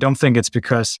papers. And I don't think it's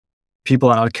because people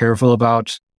are not careful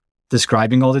about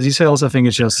describing all the details. I think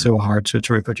it's just so hard to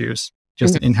reproduce,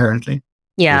 just inherently.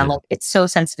 Yeah, like it's so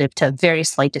sensitive to very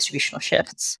slight distributional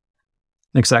shifts.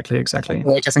 Exactly.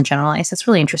 It doesn't generalize. It's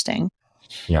really interesting.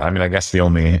 Yeah, I mean, I guess the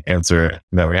only answer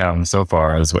that we have so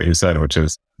far is what you said, which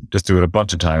is just do it a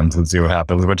bunch of times and see what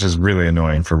happens, which is really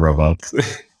annoying for robots.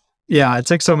 Yeah, it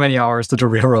takes so many hours to do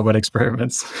real robot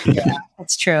experiments. Yeah,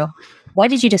 that's true. Why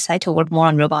did you decide to work more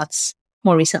on robots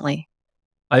more recently?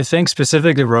 I think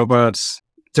specifically robots,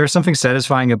 there's something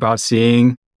satisfying about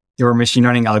seeing your machine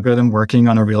learning algorithm working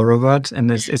on a real robot, and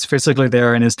it's physically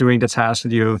there and it's doing the task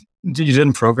that you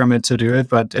didn't program it to do it,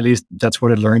 but at least that's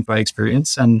what it learned by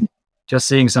experience. And just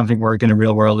seeing something work in the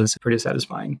real world is pretty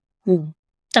satisfying.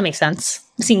 That makes sense.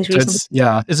 It seems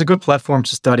reasonable. It's a good platform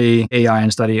to study AI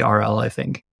and study RL, I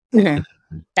think.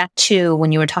 That too,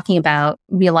 when you were talking about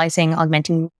realizing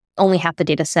augmenting only half the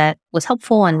data set was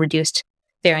helpful and reduced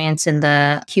variance in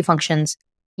the Q functions,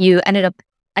 you ended up,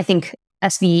 I think,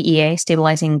 SVEA,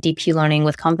 stabilizing deep Q learning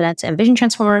with confidence and vision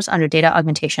transformers under data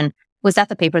augmentation. Was that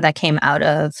the paper that came out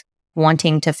of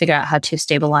wanting to figure out how to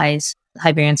stabilize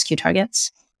high variance Q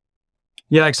targets?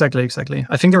 Yeah, exactly.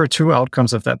 I think there were 2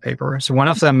 outcomes of that paper. So one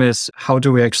of them is how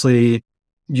do we actually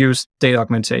use data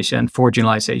augmentation for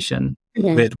generalization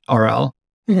with RL?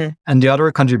 And the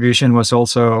other contribution was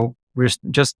also we're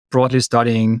just broadly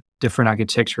studying different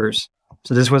architectures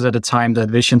So this was at a time that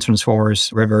vision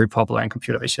transformers were very popular in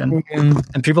computer vision,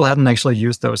 and people hadn't actually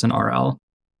used those in RL.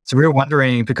 So we were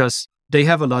wondering, because they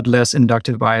have a lot less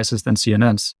inductive biases than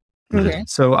CNNs.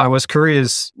 So I was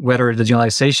curious whether the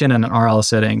generalization in an RL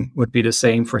setting would be the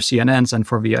same for CNNs and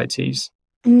for VITs.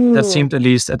 That seemed, at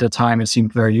least at the time, it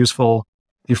seemed very useful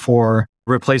before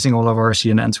replacing all of our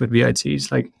CNNs with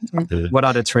VITs. Like, what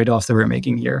are the trade-offs that we're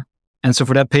making here? And so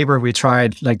for that paper, we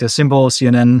tried like the simple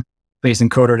CNN-based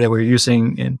encoder that we were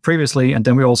using previously, and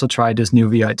then we also tried this new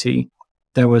VIT.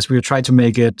 We tried to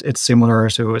make it's similar,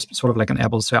 so it was sort of like an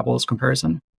apples to apples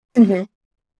comparison. And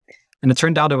it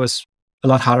turned out it was a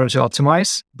lot harder to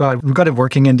optimize, but we got it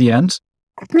working in the end.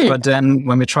 But then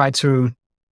when we tried to,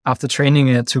 after training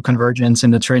it to convergence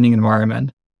in the training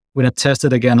environment, we then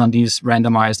tested again on these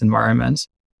randomized environments.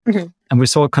 And we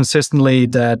saw consistently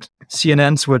that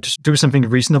CNNs would do something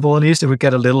reasonable, at least. It would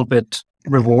get a little bit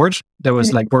reward that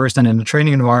was like worse than in the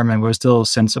training environment, was still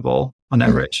sensible on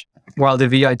average. While the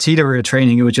VIT that we were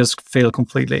training, it would just fail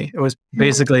completely. It was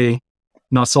basically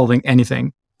not solving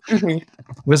anything. It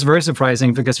was very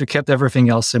surprising because we kept everything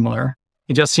else similar.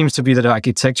 It just seems to be that the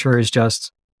architecture is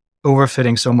just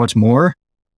overfitting so much more.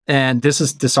 And this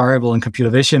is desirable in computer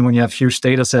vision when you have huge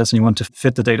data sets and you want to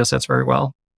fit the data sets very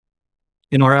well.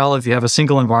 In RL, if you have a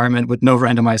single environment with no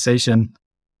randomization,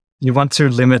 you want to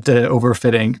limit the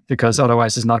overfitting because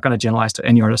otherwise it's not going to generalize to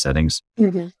any other settings.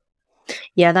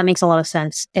 Yeah, that makes a lot of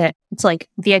sense. It's like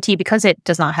VIT, because it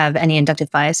does not have any inductive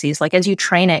biases, like as you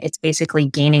train it, it's basically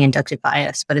gaining inductive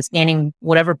bias, but it's gaining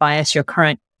whatever bias your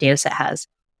current data set has.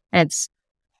 And it's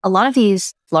a lot of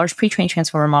these large pre-trained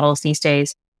transformer models these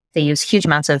days, they use huge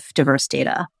amounts of diverse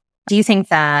data. Do you think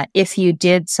that if you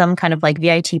did some kind of like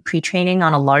VIT pre-training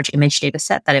on a large image data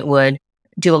set, that it would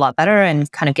do a lot better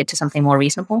and kind of get to something more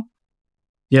reasonable?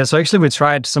 Yeah, so actually we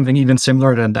tried something even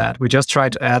similar than that. We just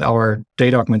tried to add our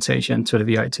data augmentation to the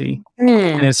VIT.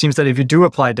 And it seems that if you do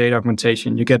apply data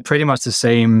augmentation, you get pretty much the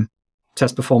same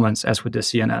test performance as with the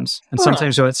CNNs. And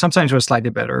sometimes it was slightly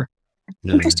better.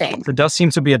 Interesting. There does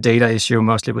seem to be a data issue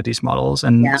mostly with these models.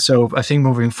 And so I think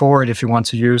moving forward, if you want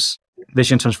to use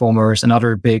vision transformers and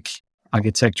other big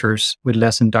architectures with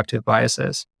less inductive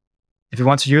biases, if you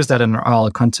want to use that in an RL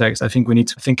context, I think we need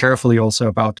to think carefully also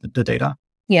about the data.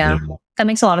 Yeah, that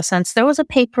makes a lot of sense. There was a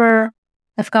paper,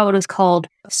 I forgot what it was called,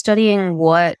 studying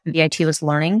what VIT was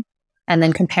learning and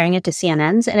then comparing it to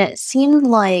CNNs. And it seemed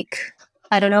like,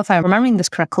 I don't know if I'm remembering this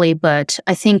correctly, but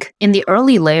I think in the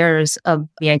early layers of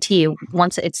VIT,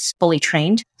 once it's fully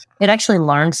trained, it actually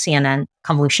learned CNN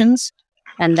convolutions.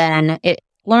 And then it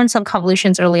learned some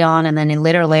convolutions early on. And then in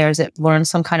later layers, it learned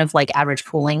some kind of like average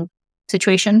pooling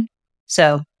situation.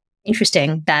 So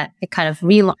interesting that it kind of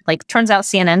turns out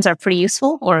CNNs are pretty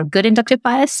useful, or good inductive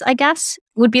bias, I guess,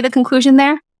 would be the conclusion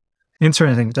there.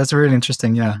 Interesting. That's really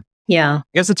interesting. Yeah. Yeah. I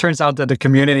guess it turns out that the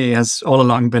community has all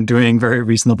along been doing very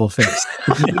reasonable things.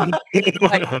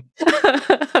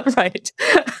 Right.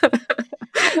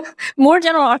 More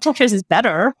general architectures is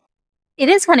better. It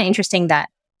is kind of interesting that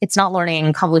it's not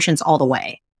learning convolutions all the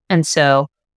way. And so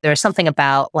there's something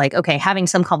about like, okay, having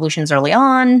some convolutions early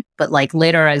on, but like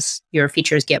later as your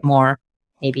features get more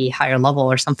maybe higher level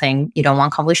or something, you don't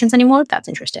want convolutions anymore. That's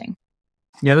interesting.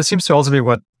 Yeah, that seems to also be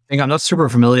what, I think I'm not super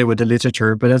familiar with the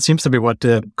literature, but that seems to be what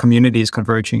the community is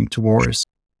converging towards.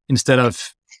 Instead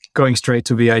of going straight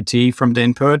to VIT from the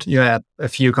input, you add a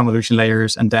few convolution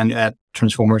layers and then you add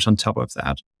transformers on top of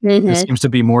that. It seems to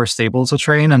be more stable to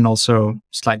train and also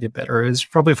slightly better. It's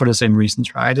probably for the same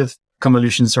reasons, right? If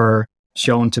convolutions are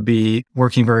shown to be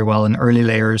working very well in early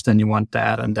layers, then you want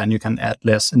that, and then you can add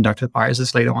less inductive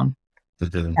biases later on.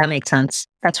 That makes sense.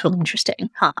 That's really interesting.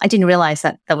 I didn't realize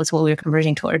that was what we were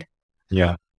converging toward.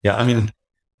 Yeah. I mean,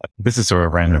 this is sort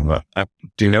of random, but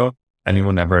do you know if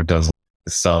anyone ever does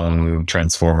some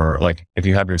transformer, like if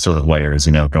you have your sort of layers,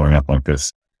 going up like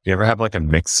this, do you ever have like a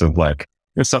mix of like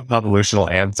there's some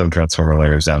convolutional and some transformer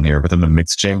layers down here, but then the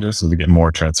mix changes so you get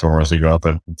more transformers, you go up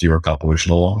and fewer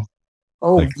convolutional ones?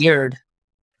 Oh, weird.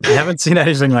 I haven't seen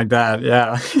anything like that.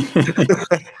 Yeah.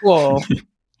 Whoa.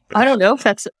 I don't know if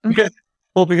that's...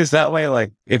 Because that way,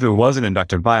 like, if it was an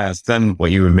inductive bias, then what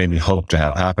you would maybe hope to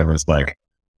have happen was like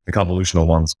the convolutional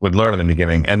ones would learn in the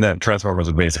beginning, and then transformers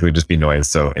would basically just be noise.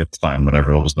 So it's fine,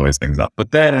 whatever, it'll just noise things up. But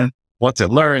then once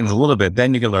it learns a little bit,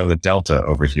 then you can learn the delta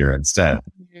over here instead.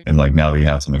 And like now you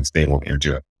have something stable here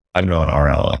to it. I don't know on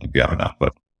RL, like if you have enough,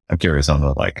 but I'm curious on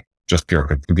the like just pure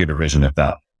computer vision, if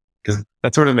that, because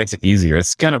that sort of makes it easier.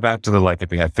 It's kind of back to the, like, if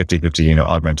we had 50-50,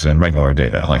 augmented and regular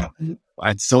data, like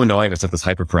it's so annoying to set this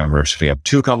hyperparameter. If we have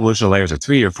 2 convolutional layers or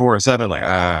 3 or 4 or 7, like,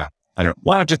 I don't,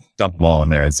 why not just dump them all in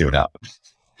there and see what happens?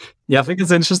 Yeah, I think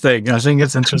it's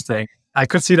interesting. I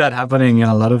could see that happening in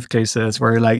a lot of cases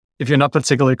where, like, if you're not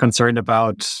particularly concerned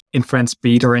about inference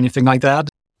speed or anything like that,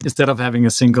 instead of having a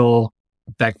single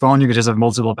backbone, you could just have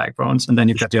multiple backbones, and then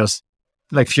you could just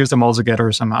like fuse them all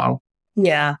together somehow.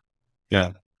 Yeah.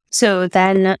 Yeah. So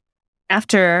then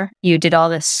after you did all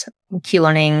this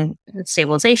Q-learning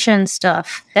stabilization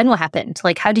stuff, then what happened?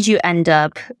 Like, how did you end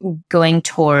up going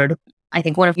toward, I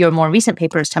think one of your more recent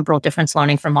papers, temporal difference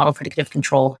learning for model predictive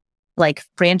control, like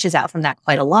branches out from that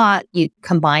quite a lot. You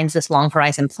combines this long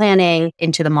horizon planning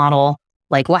into the model.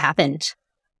 Like, what happened?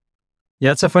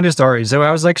 Yeah, it's a funny story. So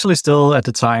I was actually still at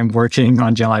the time working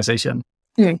on generalization.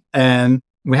 And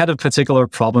we had a particular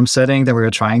problem setting that we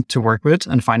were trying to work with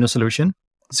and find a solution.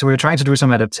 So we were trying to do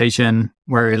some adaptation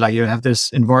where, like, you have this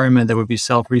environment that would be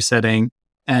self-resetting,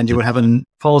 and you would have a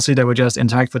policy that would just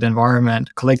interact with the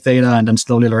environment, collect data, and then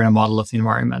slowly learn a model of the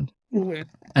environment.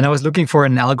 And I was looking for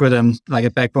an algorithm, like a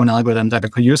backbone algorithm that I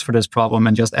could use for this problem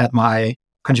and just add my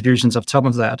contributions on top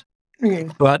of that.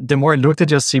 But the more I looked, it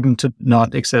just seemed to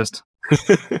not exist.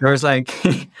 There was like,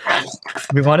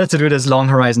 we wanted to do this long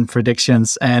horizon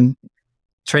predictions, and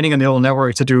training a neural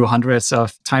network to do hundreds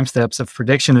of time steps of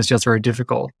prediction is just very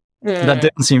difficult. That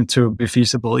didn't seem to be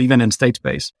feasible, even in state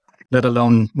space, let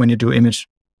alone when you do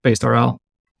image-based RL.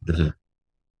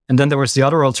 And then there was the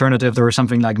other alternative. There was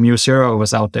something like Mu0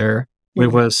 was out there.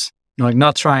 It was, you know, like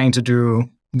not trying to do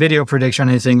video prediction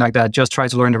or anything like that, just try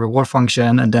to learn the reward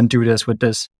function and then do this with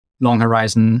this long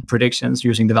horizon predictions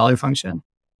using the value function.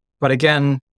 But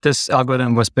again, this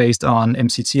algorithm was based on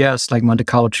MCTS, like Monte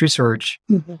Carlo tree search,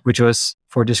 which was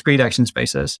for discrete action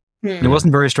spaces. It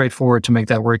wasn't very straightforward to make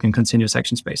that work in continuous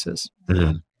action spaces.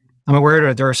 I'm aware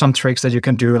that there are some tricks that you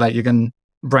can do, like you can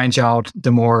branch out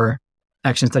the more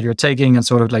actions that you're taking and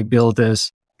sort of like build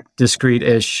this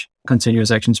discrete-ish continuous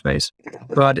action space.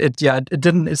 But it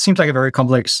seemed like a very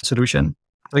complex solution.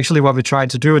 Actually, what we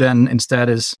tried to do then instead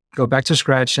is go back to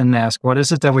scratch and ask, what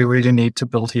is it that we really need to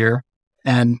build here?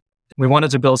 And we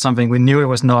wanted to build something. We knew it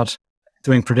was not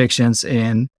doing predictions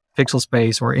in pixel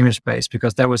space or image space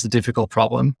because that was the difficult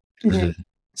problem.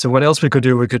 So what else we could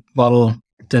do? We could model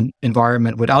the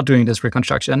environment without doing this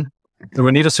reconstruction. So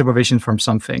we need a supervision from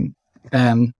something.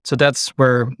 So that's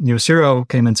where Mu0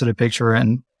 came into the picture,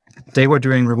 and they were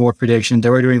doing reward prediction. They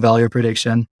were doing value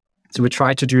prediction. So we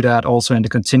tried to do that also in the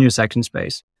continuous action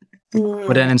space.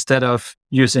 But then instead of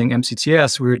using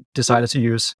MCTS, we decided to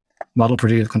use model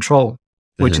predictive control,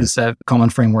 which is a common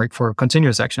framework for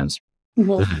continuous actions.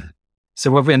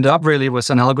 So what we ended up really was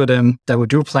an algorithm that would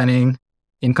do planning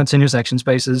in continuous action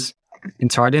spaces,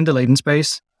 entirely in the latent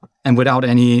space, and without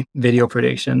any video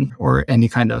prediction or any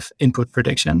kind of input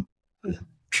prediction,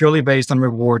 purely based on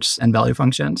rewards and value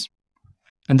functions.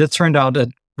 And it turned out that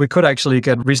we could actually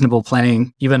get reasonable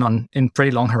planning even in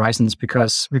pretty long horizons,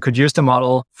 because we could use the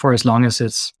model for as long as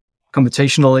it's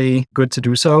computationally good to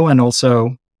do so, and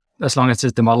also as long as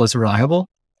the model is reliable.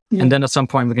 And then at some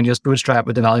point we can just bootstrap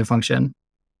with the value function.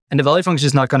 And the value function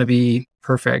is not going to be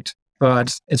perfect,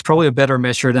 but it's probably a better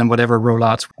measure than whatever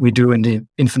rollouts we do in the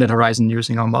infinite horizon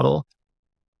using our model.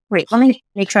 Great. Let me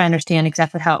make sure I understand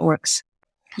exactly how it works.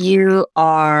 You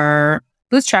are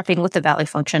bootstrapping with the value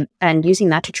function and using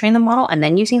that to train the model, and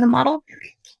then using the model?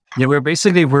 Yeah,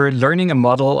 we're learning a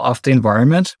model of the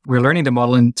environment. We're learning the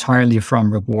model entirely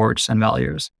from rewards and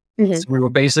values. So we were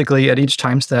basically at each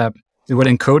time step, we would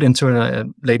encode into a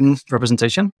latent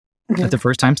representation at the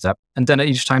first time step. And then at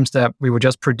each time step, we would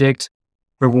just predict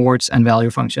rewards and value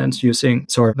functions using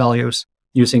values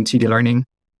using TD learning.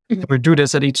 We do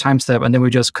this at each time step, and then we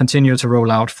just continue to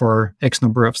roll out for X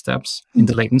number of steps in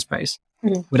the latent space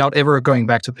without ever going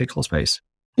back to pixel space.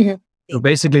 So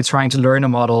basically trying to learn a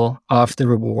model of the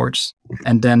rewards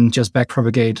and then just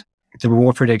backpropagate the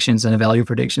reward predictions and the value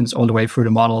predictions all the way through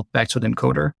the model back to the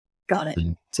encoder. Got it.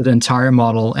 So the entire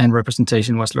model and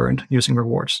representation was learned using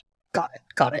rewards. Got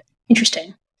it.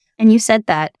 Interesting. And you said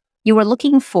that you were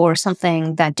looking for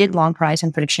something that did long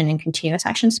horizon prediction in continuous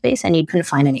action space, and you couldn't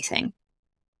find anything.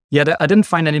 Yeah, I didn't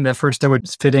find any methods that were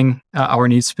fitting our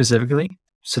needs specifically.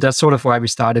 So that's sort of why we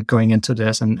started going into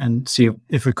this and see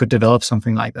if we could develop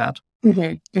something like that.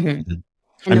 I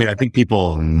mean, I think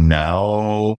people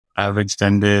now have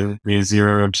extended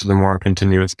Mu0 to the more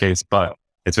continuous case, but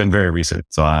it's been very recent.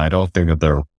 So I don't think that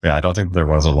there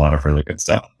was a lot of really good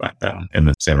stuff back then in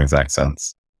the same exact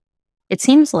sense. It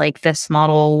seems like this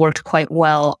model worked quite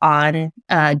well on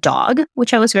dog,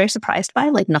 which I was very surprised by.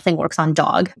 Like, nothing works on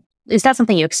dog. Is that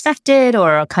something you expected,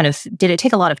 or kind of did it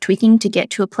take a lot of tweaking to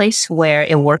get to a place where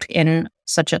it worked in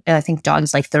such a, I think dog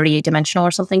is like 38 dimensional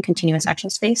or something, continuous action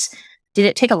space? Did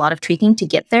it take a lot of tweaking to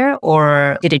get there,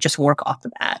 or did it just work off the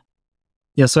bat?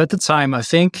 Yeah. So at the time, I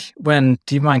think when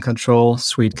DeepMind Control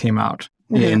Suite came out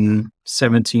in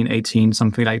 17, 18,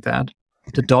 something like that,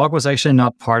 the dog was actually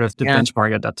not part of the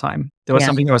benchmark at that time. There was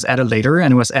something that was added later,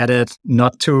 and it was added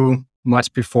not too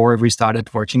much before we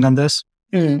started working on this.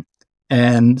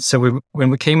 And so when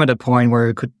we came at a point where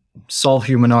we could solve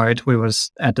humanoid, which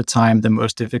was at the time the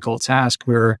most difficult task,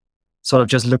 we were sort of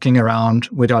just looking around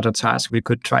with other tasks we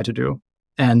could try to do.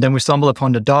 And then we stumbled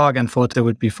upon the dog and thought it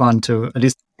would be fun to at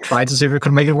least try to see if we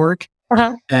could make it work.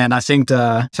 And I think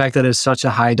the fact that it's such a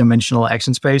high dimensional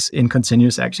action space in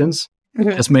continuous actions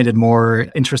just made it more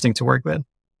interesting to work with. And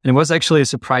it was actually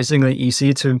surprisingly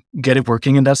easy to get it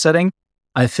working in that setting.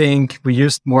 I think we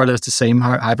used more or less the same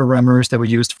hyperparameters that we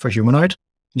used for humanoid,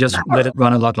 just let it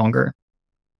run a lot longer.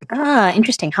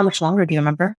 Interesting. How much longer do you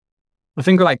remember? I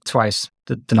think like twice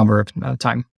the number of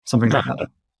time, something like that.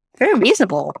 Very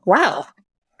reasonable. Wow.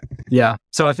 Yeah.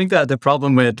 So I think that the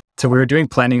problem so we were doing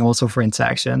planning also for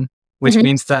interaction, which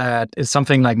means that it's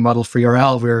something like Model 3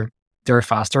 RL where they're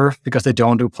faster because they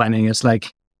don't do planning. It's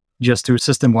like just do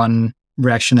system one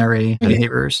reactionary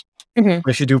behaviors. But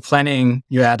if you do planning,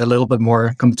 you add a little bit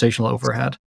more computational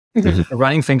overhead.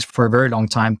 Running things for a very long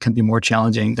time can be more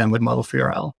challenging than with Model 3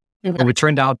 RL. But it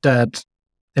turned out that,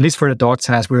 at least for the dog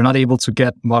task, we were not able to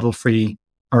get Model 3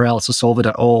 RL to solve it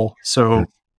at all. So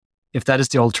if that is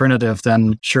the alternative,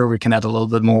 then sure, we can add a little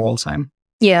bit more wall time.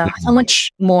 Yeah. How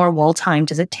much more wall time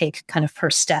does it take kind of per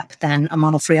step than a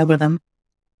Model 3 algorithm?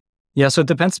 Yeah, so it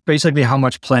depends basically how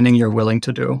much planning you're willing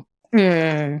to do.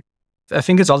 I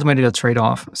think it's ultimately a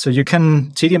trade-off. So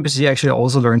TDMPC actually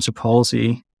also learns the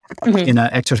policy in an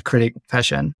actor-critic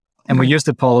fashion. And we use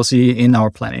the policy in our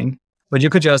planning. But you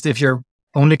could just, if you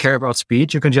only care about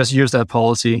speed, you can just use that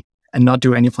policy and not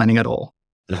do any planning at all.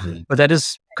 But that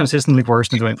is consistently worse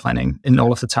than doing planning in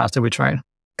all of the tasks that we tried.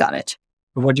 Got it.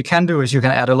 But what you can do is you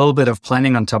can add a little bit of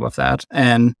planning on top of that.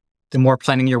 And the more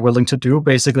planning you're willing to do,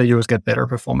 basically you will get better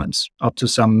performance up to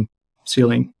some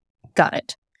ceiling. Got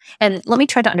it. And let me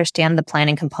try to understand the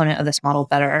planning component of this model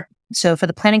better. So for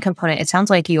the planning component, it sounds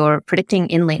like you're predicting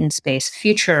in latent space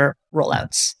future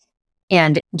rollouts.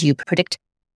 And do you predict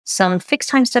some fixed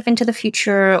time stuff into the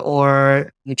future,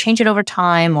 or you change it over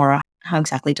time, or how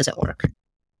exactly does it work?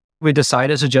 We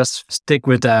decided to just stick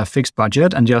with a fixed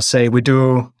budget and just say we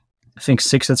do, I think,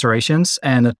 6 iterations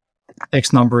and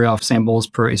X number of samples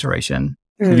per iteration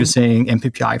using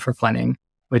MPPI for planning,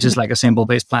 which is like a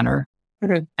sample-based planner.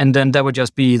 And then that would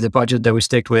just be the budget that we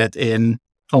stick with in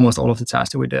almost all of the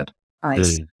tasks that we did.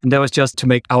 Nice. And that was just to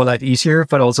make our life easier,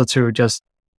 but also to just,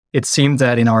 it seemed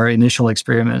that in our initial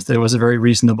experiments, there was a very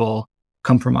reasonable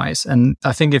compromise. And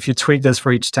I think if you tweak this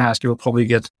for each task, you will probably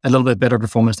get a little bit better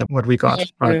performance than what we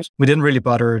got. But we didn't really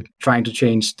bother trying to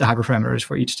change the hyperparameters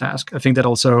for each task. I think that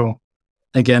also,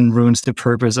 again, ruins the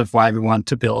purpose of why we want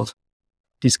to build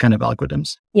these kind of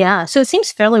algorithms. Yeah. So it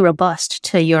seems fairly robust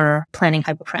to your planning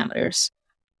hyperparameters.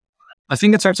 I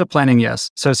think in terms of planning, yes.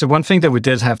 So one thing that we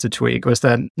did have to tweak was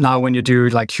that now when you do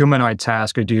like humanoid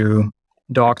task or do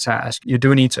dog task, you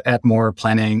do need to add more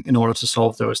planning in order to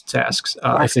solve those tasks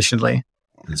efficiently.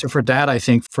 So for that, I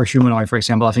think for humanoid, for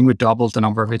example, I think we doubled the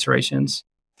number of iterations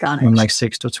from like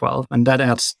 6 to 12. And that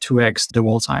adds 2x the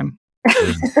wall time.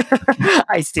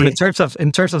 I see. But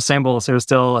in terms of samples, it was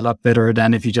still a lot better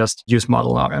than if you just use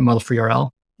Model 3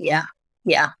 RL. Yeah.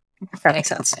 That makes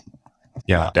sense.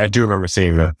 Yeah, I do remember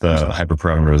seeing that the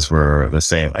hyperparameters were the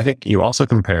same. I think you also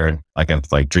compared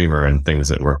against like Dreamer and things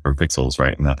that work for pixels,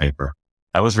 right, in that paper.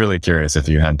 I was really curious if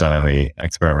you had done any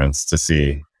experiments to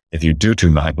see if you do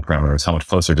tune the hyperparameters, how much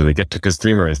closer do they get to? Because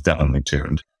Dreamer is definitely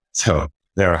tuned. So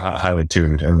they're highly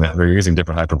tuned and they're using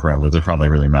different hyperparameters. It probably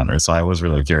really matters. So I was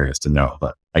really curious to know,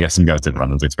 but I guess you guys didn't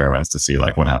run those experiments to see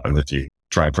like what happens if you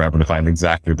try forever to find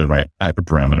exactly the right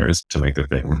hyperparameters to make the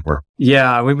thing work.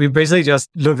 Yeah, we basically just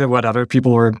looked at what other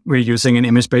people were using in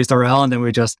image-based RL, and then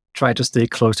we just try to stay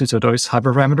closer to those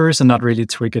hyperparameters and not really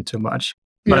tweak it too much.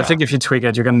 But I think if you tweak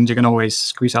it, you can always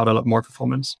squeeze out a lot more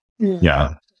performance.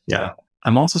 Yeah.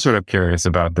 I'm also sort of curious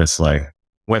about this, like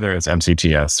whether it's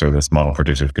MCTS or this model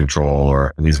predictive control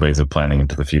or these ways of planning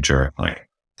into the future. Like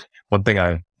one thing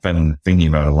I've been thinking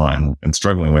about a lot and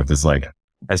struggling with is like,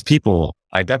 as people,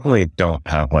 I definitely don't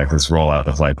have like this rollout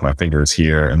of like my fingers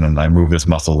here and then I move this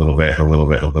muscle a little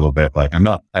bit. Like I'm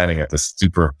not planning at this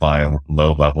super fine,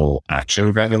 low level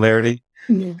action granularity.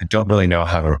 I don't really know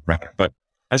how to, but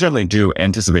I certainly do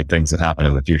anticipate things that happen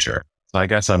in the future. So I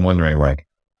guess I'm wondering like,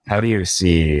 how do you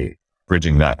see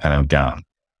bridging that kind of gap?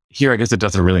 Here, I guess it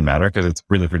doesn't really matter because it's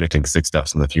really predicting 6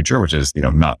 steps in the future, which is,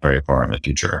 not very far in the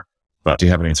future. But do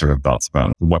you have any sort of thoughts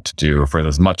about what to do for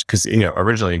those much? Because,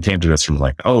 originally it came to this from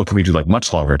like, oh, can we do like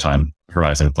much longer time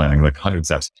horizon planning, like 100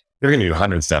 steps? you're going to do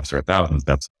 100 steps or 1,000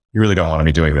 steps. You really don't want to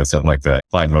be doing this at like the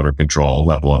applied motor control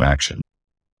level of action.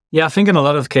 Yeah, I think in a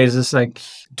lot of cases, like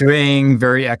doing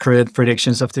very accurate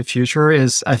predictions of the future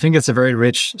I think it's a very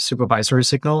rich supervisory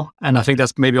signal. And I think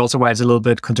that's maybe also why it's a little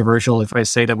bit controversial if I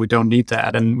say that we don't need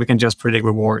that and we can just predict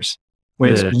rewards.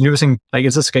 Whereas using, like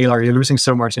it's a scalar, you're losing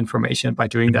so much information by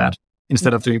doing that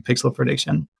instead of doing pixel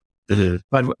prediction.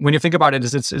 But when you think about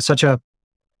it, it's such a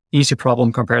easy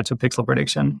problem compared to pixel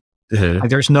prediction. Like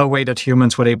there's no way that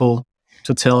humans would able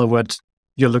to tell what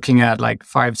you're looking at like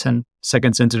 5-10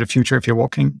 seconds into the future if you're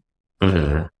walking.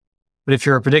 But if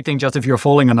you're predicting just if you're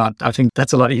falling or not, I think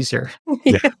that's a lot easier.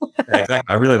 Yeah, exactly.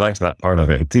 I really liked that part of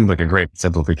it. It seemed like a great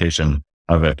simplification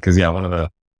of it. Because one of the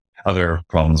other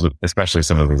problems with especially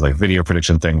some of these like video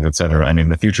prediction things, et cetera, I mean,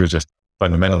 the future is just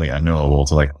fundamentally unknowable.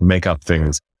 To like make up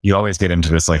things, you always get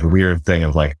into this like weird thing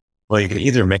of like, well, you can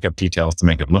either make up details to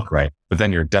make it look right, but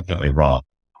then you're definitely wrong.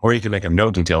 Or you can make up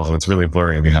no details and it's really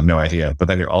blurry and you have no idea, but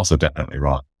then you're also definitely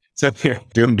wrong. So you're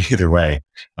doomed either way.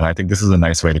 And I think this is a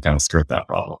nice way to kind of skirt that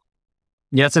problem.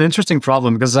 Yeah, it's an interesting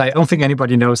problem because I don't think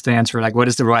anybody knows the answer. Like, what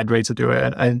is the right way to do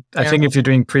it? I think if you're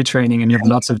doing pre-training and you have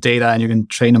lots of data and you can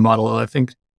train a model, I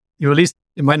think you at least,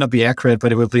 it might not be accurate,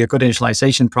 but it will be a good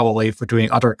initialization probably for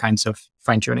doing other kinds of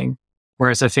fine-tuning.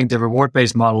 Whereas I think the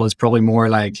reward-based model is probably more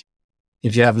like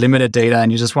if you have limited data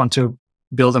and you just want to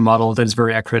build a model that is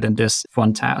very accurate in this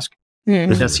one task.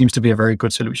 That seems to be a very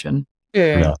good solution.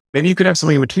 Yeah. Maybe you could have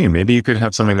something in between. Maybe you could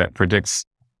have something that predicts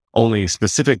only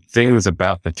specific things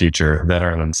about the future that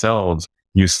are themselves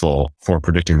useful for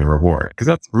predicting the reward. Because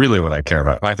that's really what I care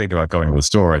about. If I think about going to the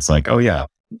store, it's like, oh yeah,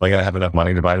 like I have enough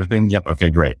money to buy the thing. Yep. Okay,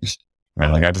 great.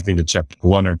 Right. Like I just need to check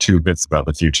 1 or 2 bits about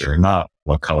the future, not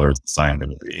what color the sign going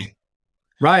to be.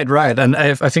 Right. And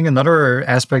I think another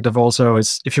aspect of also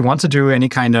is if you want to do any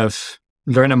kind of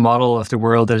learn a model of the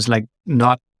world that is like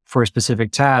not for a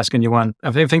specific task and you want,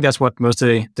 I think that's what most of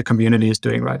the community is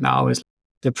doing right now is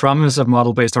the promise of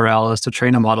model-based RL is to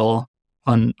train a model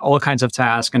on all kinds of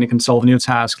tasks and it can solve a new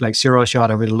task like zero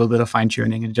shot or with a little bit of fine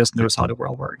tuning and it just knows how the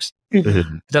world works.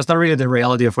 That's not really the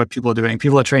reality of what people are doing.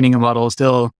 People are training a model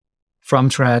still from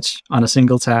scratch on a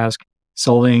single task,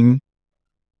 solving.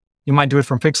 You might do it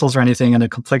from pixels or anything and the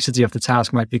complexity of the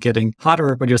task might be getting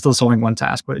hotter, but you're still solving one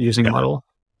task but using a model.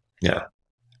 Yeah.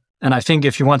 And I think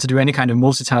if you want to do any kind of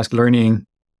multitask learning,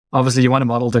 obviously you want a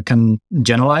model that can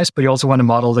generalize, but you also want a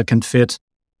model that can fit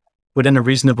within a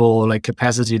reasonable like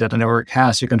capacity that a network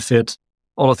has. You can fit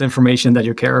all of the information that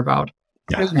you care about.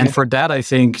 Yeah. And for that, I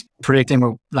think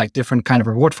predicting like different kind of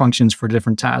reward functions for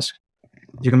different tasks,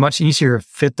 you can much easier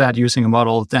fit that using a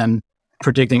model than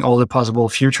predicting all the possible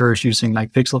futures using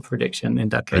like pixel prediction in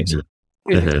that case.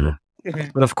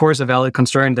 But of course, a valid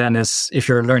concern then is if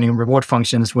you're learning reward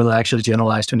functions, will it actually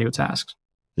generalize to new tasks?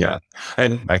 Yeah.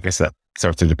 And like I said, it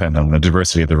starts to depend on the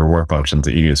diversity of the reward functions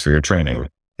that you use for your training.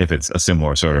 If it's a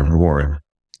similar sort of reward,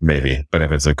 maybe. But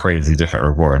if it's a crazy different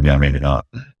reward, yeah, maybe not.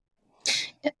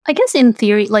 I guess in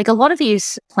theory, like a lot of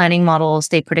these planning models,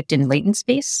 they predict in latent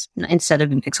space instead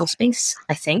of in pixel space,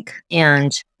 I think.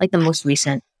 And like the most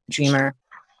recent Dreamer,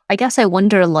 I guess I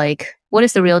wonder like, what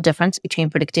is the real difference between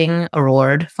predicting a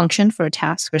reward function for a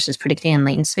task versus predicting in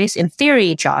latent space? In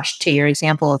theory, Josh, to your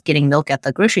example of getting milk at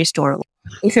the grocery store,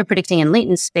 if you're predicting in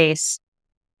latent space,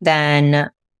 then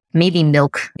maybe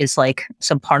milk is like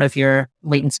some part of your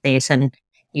latent space and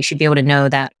you should be able to know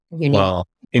that you need. Well,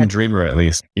 in Dreamer, at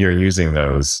least, you're using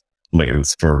those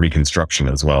latents for reconstruction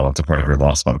as well. It's a part of your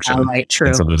loss function. Oh, right, true.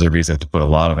 And so there's a reason to put a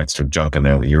lot of extra junk in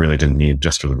there that you really didn't need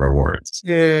just for the rewards.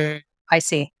 I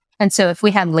see. And so if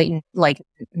we have latent, like,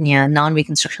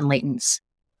 non-reconstruction latents.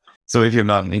 So if you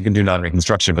can do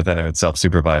non-reconstruction, but then it's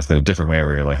self-supervised in a different way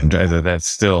where you're like, that's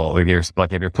still, like,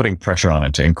 if you're putting pressure on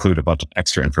it to include a bunch of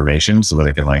extra information so that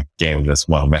it can like game this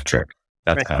one metric,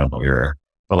 that's right. Kind of what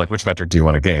but like, which metric do you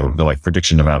want to game? The like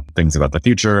prediction about things about the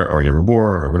future or your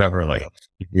reward or whatever. Like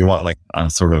you want like a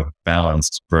sort of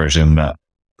balanced version that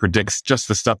predicts just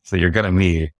the stuff that you're going to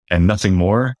need and nothing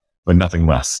more, but nothing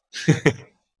less.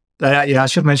 Yeah, I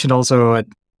should mention also,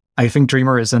 I think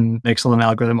Dreamer is an excellent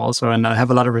algorithm also, and I have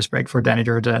a lot of respect for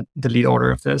Daniger, the lead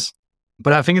author of this.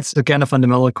 But I think it's again a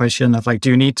fundamental question of like, do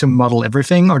you need to model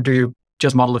everything or do you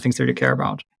just model the things that you care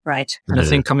about? Right. And I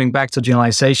think coming back to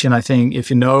generalization, I think if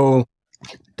you know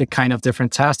the kind of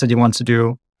different tasks that you want to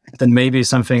do, then maybe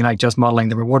something like just modeling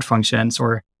the reward functions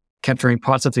or capturing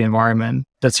parts of the environment,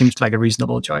 that seems like a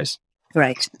reasonable choice.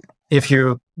 Right. If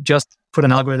you just put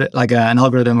an algorithm, like an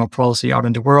algorithm or policy out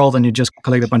in the world and you just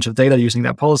collect a bunch of data using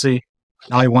that policy,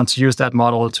 now you want to use that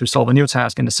model to solve a new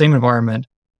task in the same environment,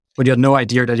 but you had no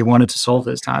idea that you wanted to solve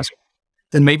this task,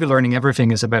 then maybe learning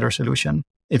everything is a better solution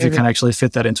if you can actually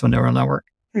fit that into a neural network.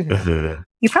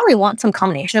 You probably want some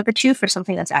combination of the two for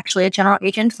something that's actually a general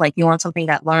agent. Like you want something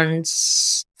that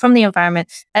learns from the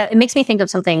environment. It makes me think of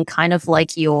something kind of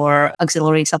like your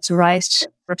auxiliary self-supervised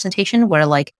representation, where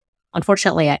like,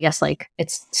 unfortunately, I guess like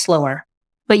it's slower.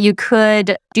 But you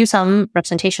could do some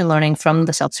representation learning from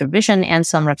the self-supervision and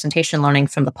some representation learning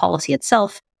from the policy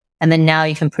itself. And then now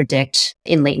you can predict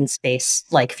in latent space,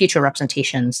 like future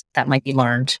representations that might be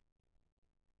learned.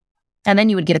 And then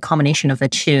you would get a combination of the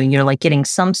two. You're like getting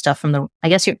some stuff from I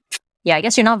guess you're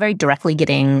not very directly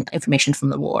getting information from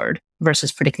the reward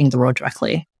versus predicting the reward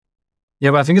directly.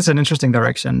 Yeah, but I think it's an interesting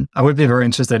direction. I would be very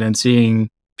interested in seeing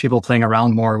people playing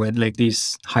around more with like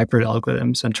these hybrid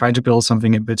algorithms and trying to build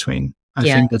something in between. I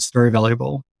think that's very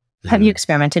valuable. Have you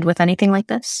experimented with anything like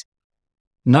this?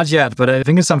 Not yet, but I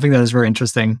think it's something that is very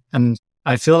interesting. And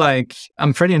I feel like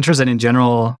I'm pretty interested in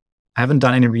general. I haven't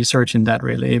done any research in that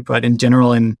really, but in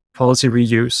general in policy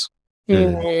reuse.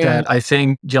 That I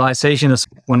think generalization is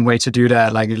one way to do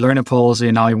that. Like you learn a policy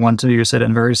and now you want to use it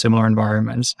in very similar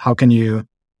environments. How can you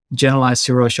generalize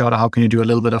zero shot? Or how can you do a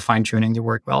little bit of fine tuning to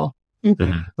work well?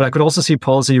 But I could also see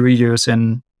policy reuse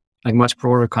in like much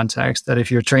broader context, that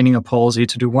if you're training a policy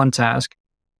to do one task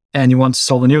and you want to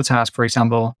solve a new task, for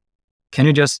example, can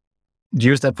you just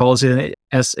use that policy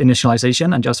as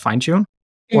initialization and just fine tune?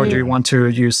 Or do you want to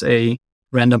use a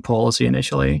random policy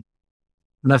initially?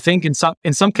 And I think in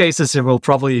some cases it will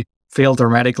probably fail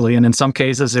dramatically, and in some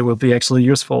cases it will be actually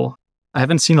useful. I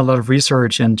haven't seen a lot of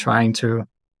research in trying to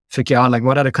figure out like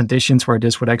what are the conditions where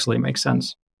this would actually make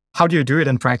sense. How do you do it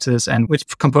in practice, and which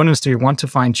components do you want to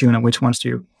fine tune and which ones do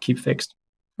you keep fixed?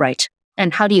 Right.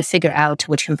 And how do you figure out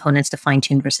which components to fine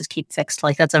tune versus keep fixed?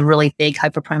 Like that's a really big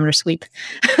hyperparameter sweep.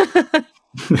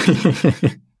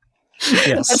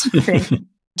 Yes.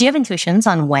 Do you have intuitions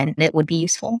on when it would be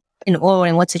useful or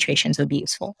in what situations it would be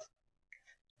useful?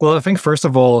 Well, I think first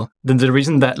of all, the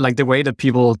reason that like the way that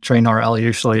people train RL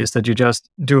usually is that you just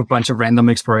do a bunch of random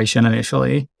exploration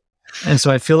initially. And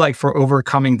so I feel like for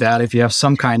overcoming that, if you have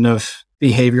some kind of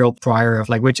behavioral prior of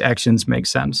like which actions make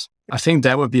sense, I think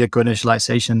that would be a good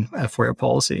initialization for your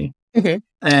policy.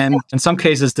 And in some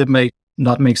cases that may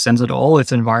not make sense at all if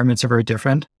the environments are very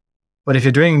different. But if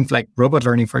you're doing like robot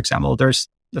learning, for example, there's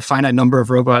a finite number of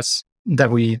robots that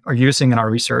we are using in our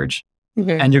research.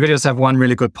 And you could just have one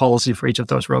really good policy for each of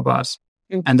those robots.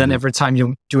 And then every time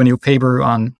you do a new paper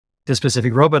on the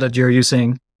specific robot that you're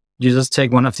using, you just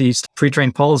take one of these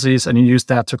pre-trained policies and you use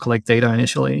that to collect data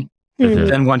initially.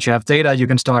 Then once you have data, you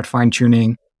can start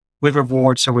fine-tuning with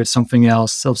rewards or with something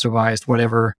else, self-supervised,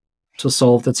 whatever, to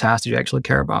solve the task that you actually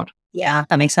care about. Yeah,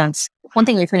 that makes sense. One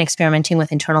thing we've been experimenting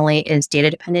with internally is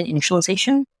data-dependent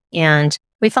initialization. And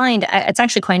we find it's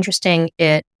actually quite interesting.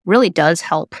 It really does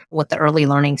help with the early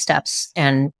learning steps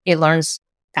and it learns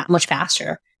that much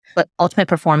faster. But ultimate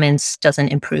performance doesn't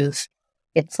improve.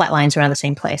 It flatlines around the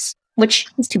same place, which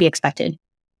is to be expected.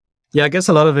 Yeah, I guess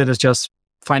a lot of it is just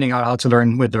finding out how to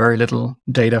learn with very little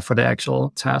data for the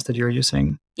actual task that you're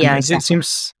using. Yeah, exactly. It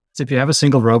seems as if you have a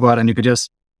single robot and you could just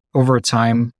over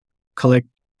time collect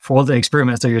for all the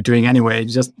experiments that you're doing anyway, you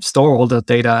just store all the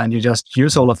data and you just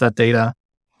use all of that data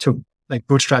to like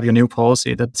bootstrap your new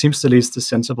policy. That seems at least a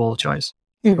sensible choice.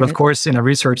 But of course, in a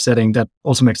research setting, that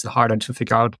also makes it harder to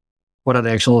figure out what are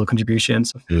the actual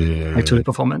contributions of, like, to the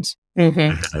performance.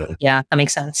 Yeah, that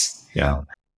makes sense. Yeah.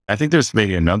 I think there's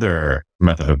maybe another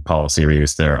method of policy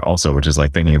reuse there also, which is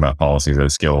like thinking about policies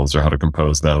as skills or how to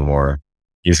compose them or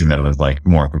using them as like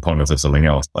more components of something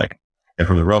else. Like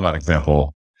from the robot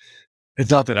example, it's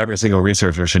not that every single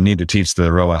researcher should need to teach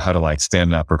the robot how to like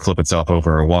stand up or flip itself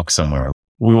over or walk somewhere.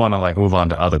 We want to like move on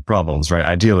to other problems, right?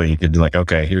 Ideally, you could be like,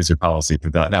 okay, here's your policy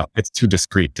for that. Now, it's too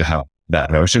discrete to have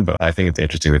that notion, but I think it's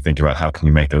interesting to think about how can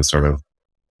you make those sort of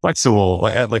flexible,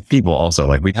 like people also,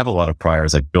 like we have a lot of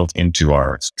priors like built into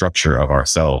our structure of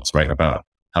ourselves, right? About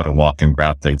how to walk and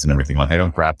grab things and everything. Like I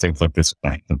don't grab things like this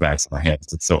with the backs of my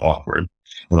hands. It's so awkward.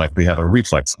 Like we have a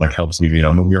reflex like helps you,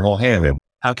 move your whole hand. And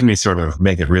how can we sort of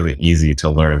make it really easy to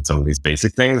learn some of these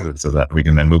basic things so that we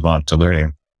can then move on to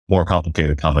learning more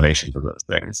complicated combinations of those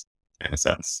things in a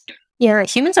sense? Yeah,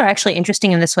 humans are actually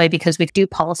interesting in this way because we do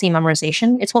policy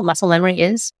memorization. It's what muscle memory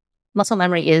is. Muscle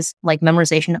memory is like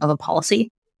memorization of a policy.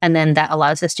 And then that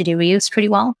allows us to do reuse pretty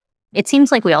well. It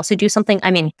seems like we also do something,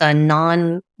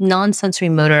 the non-sensory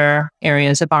motor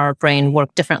areas of our brain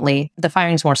work differently. The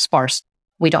firing is more sparse.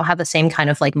 We don't have the same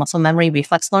kind of like muscle memory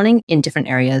reflex learning in different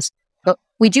areas. But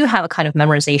we do have a kind of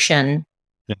memorization.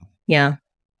 Yeah.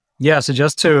 So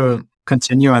just to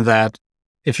continue on that,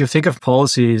 if you think of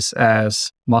policies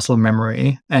as muscle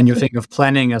memory and you think of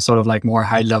planning as sort of like more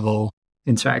high level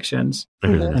interactions.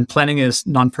 Mhm. And planning is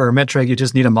non-parametric. You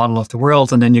just need a model of the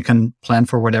world, and then you can plan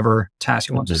for whatever task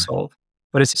you want to solve.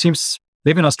 But it seems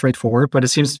maybe not straightforward, but it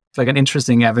seems like an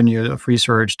interesting avenue of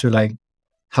research to like,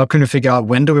 how can we figure out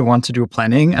when do we want to do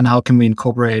planning, and how can we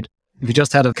incorporate, if you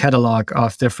just had a catalog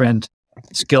of different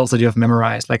skills that you have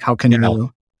memorized, like how can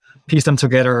you piece them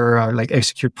together or like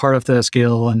execute part of the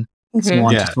skill and so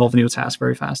on to solve a new task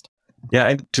very fast. Yeah.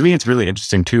 And to me, it's really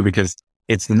interesting too, because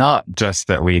it's not just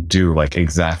that we do like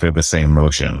exactly the same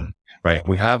motion, right?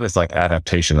 We have this like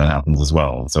adaptation that happens as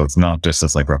well. So it's not just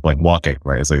this like walking,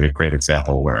 right? It's like a great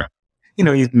example where,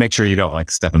 you make sure you don't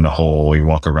like step in the hole, you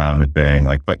walk around and bang,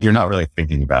 like, but you're not really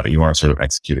thinking about it. You aren't sort of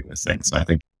executing this thing. So I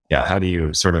think, how do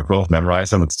you sort of both memorize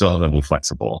them and still have them be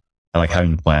flexible? And like how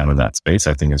you plan in that space,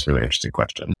 I think is a really interesting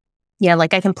question. Yeah,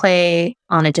 like I can play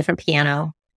on a different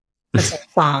piano. It's a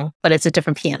song, but it's a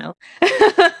different piano.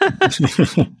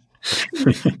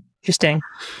 Interesting.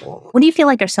 What do you feel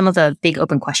like are some of the big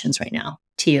open questions right now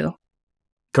to you?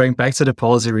 Going back to the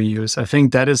policy reuse, I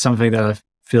think that is something that I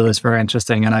feel is very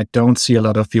interesting, and I don't see a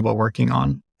lot of people working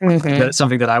on. That's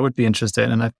something that I would be interested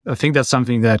in. And I think that's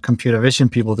something that computer vision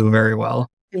people do very well.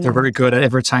 They're very good at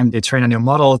every time they train a new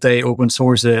model, they open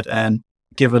source it and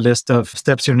give a list of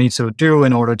steps you need to do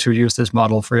in order to use this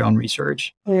model for your own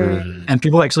research. And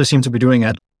people actually seem to be doing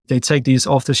it. They take these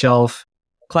off-the-shelf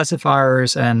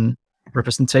classifiers and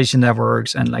representation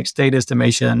networks and like state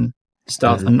estimation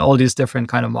stuff and all these different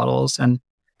kind of models and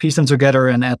piece them together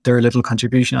and add their little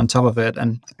contribution on top of it.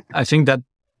 And I think that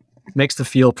makes the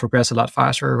field progress a lot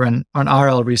faster. When on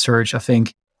RL research, I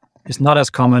think it's not as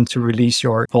common to release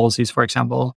your policies, for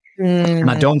example. And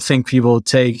I don't think people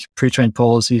take pre-trained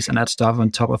policies and add stuff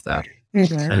on top of that.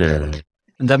 And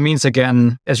that means,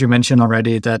 again, as you mentioned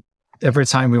already, that every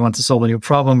time we want to solve a new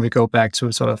problem, we go back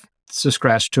to sort of to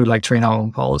scratch to like train our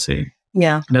own policy.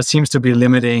 Yeah. And that seems to be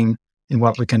limiting in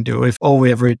what we can do. If all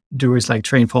we ever do is like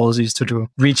train policies to do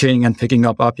reaching and picking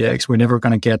up objects, we're never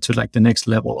going to get to like the next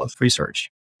level of research.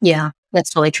 Yeah,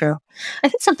 that's totally true. I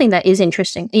think something that is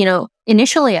interesting,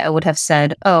 initially I would have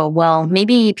said, oh, well,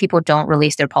 maybe people don't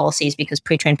release their policies because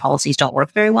pre-trained policies don't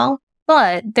work very well.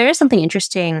 But there is something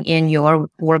interesting in your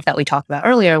work that we talked about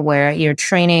earlier, where you're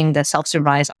training the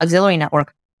self-supervised auxiliary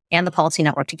network and the policy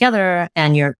network together,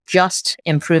 and you're just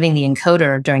improving the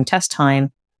encoder during test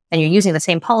time, and you're using the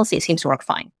same policy. It seems to work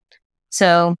fine.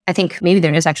 So I think maybe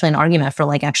there is actually an argument for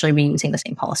like actually reusing the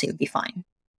same policy would be fine.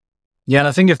 Yeah, and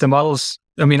I think if the models,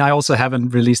 I also haven't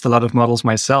released a lot of models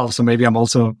myself, so maybe I'm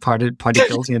also party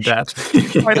guilty in that.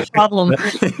 Part of the problem.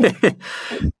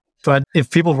 But if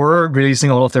people were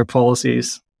releasing all of their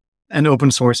policies and open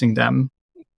sourcing them,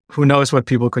 who knows what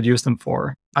people could use them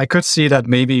for? I could see that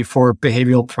maybe for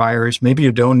behavioral priors, maybe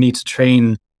you don't need to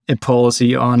train a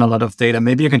policy on a lot of data.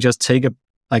 Maybe you can just take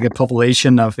a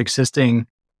population of existing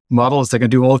models that can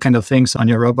do all kind of things on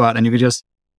your robot, and you could just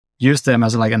use them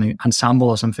as like an ensemble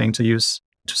or something to use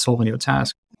to solve a new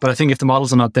task. But I think if the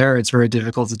models are not there, it's very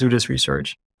difficult to do this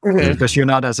research because you're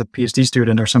not, as a PhD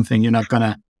student or something, you're not going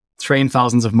to train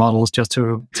thousands of models just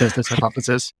to test this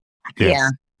hypothesis. Yeah.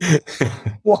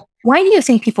 Well, why do you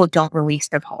think people don't release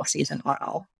their policies in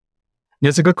RL? Yeah,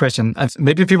 it's a good question.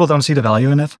 Maybe people don't see the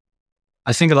value in it.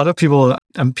 I think a lot of people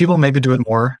maybe do it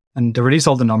more, and they release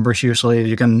all the numbers. Usually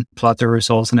you can plot the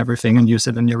results and everything and use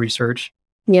it in your research.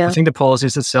 Yeah. I think the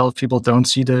policies itself, people don't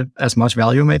see as much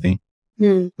value maybe.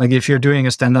 Like if you're doing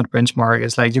a standard benchmark,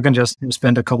 it's like you can just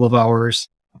spend a couple of hours,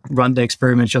 run the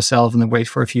experiment yourself, and then wait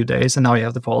for a few days, and now you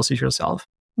have the policies yourself.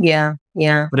 Yeah.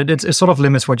 But it sort of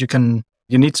limits what you can.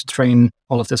 You need to train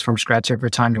all of this from scratch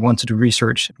every time you want to do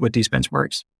research with these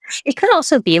benchmarks. It could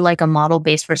also be like a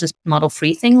model-based versus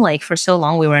model-free thing. Like for so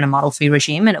long, we were in a model-free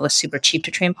regime and it was super cheap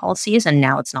to train policies, and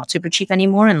now it's not super cheap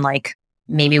anymore. And like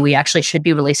maybe we actually should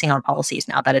be releasing our policies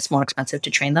now that it's more expensive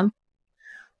to train them.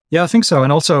 Yeah, I think so.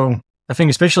 And also, I think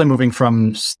especially moving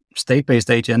from state-based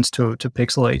agents to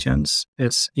pixel agents,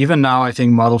 it's even now, I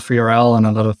think model-free RL and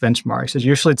a lot of benchmarks, it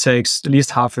usually takes at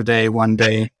least half a day, 1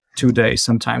 day, 2 days,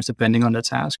 sometimes depending on the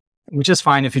task, which is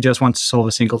fine if you just want to solve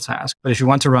a single task. But if you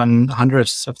want to run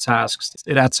hundreds of tasks,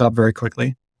 it adds up very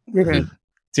quickly.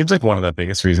 Seems like one of the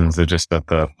biggest reasons is just that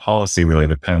the policy really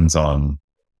depends on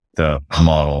the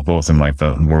model, both in like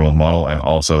the world model and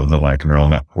also the like neural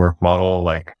network model,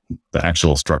 like the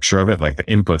actual structure of it, like the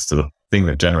inputs to the thing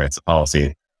that generates the policy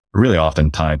are really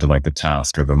often tied to like the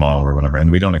task or the model or whatever.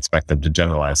 And we don't expect them to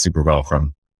generalize super well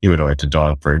from humanoid to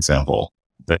dog, for example.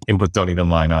 The inputs don't even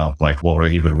line up. Like, well,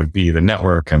 even would be the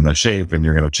network and the shape, and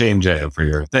you're going to change it for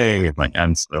your thing. It like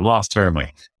ends the lost term.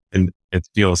 Like, and it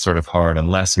feels sort of hard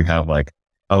unless you have like,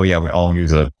 oh yeah, we all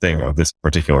use a thing of this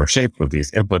particular shape with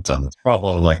these inputs on this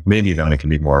problem. Like maybe then it can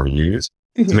be more reused.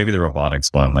 So maybe the robotics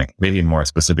one, like maybe in more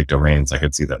specific domains, I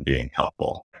could see that being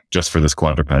helpful just for this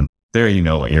quadruped. There, you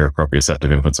know what your appropriate set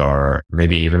of inputs are,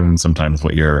 maybe even sometimes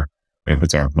what your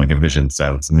inputs are from like a vision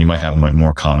sense. And you might have like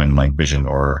more common like vision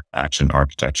or action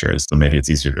architectures. So maybe it's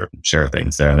easier to share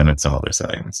things there than in some other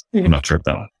settings. I'm not sure if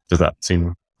does that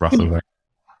seem roughly right?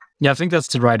 Yeah, I think that's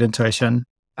the right intuition.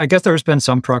 I guess there's been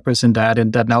some progress in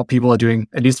that now people are doing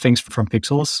at least things from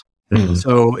pixels.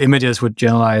 So images would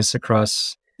generalize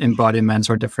across embodiments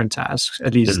or different tasks,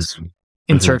 at least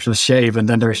in terms of shape. And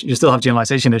then you still have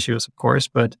generalization issues, of course,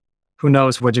 but who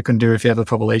knows what you can do if you have a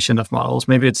population of models.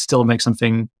 Maybe it still makes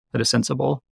something that is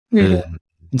sensible. In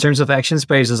terms of action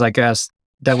spaces, I guess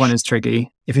that one is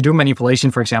tricky. If you do manipulation,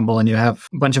 for example, and you have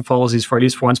a bunch of policies for at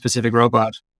least one specific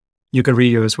robot, you can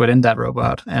reuse within that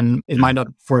robot. And it might not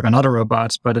work on other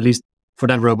robots, but at least for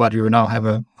that robot, you will now have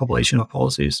a population of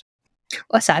policies.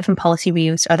 Aside from policy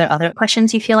reuse, are there other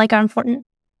questions you feel like are important?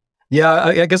 Yeah,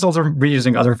 I guess also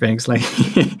reusing other things. Like,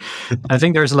 I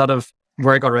think there's a lot of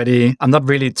work already. I'm not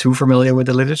really too familiar with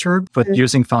the literature, but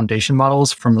using foundation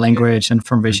models from language and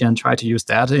from vision, try to use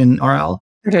that in RL.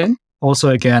 Also,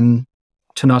 again,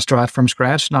 to not start from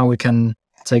scratch. Now we can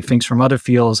take things from other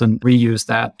fields and reuse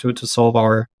that to solve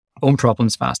our own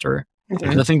problems faster.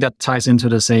 And I think that ties into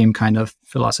the same kind of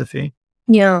philosophy.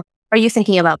 Yeah. Are you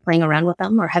thinking about playing around with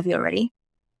them, or have you already?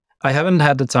 I haven't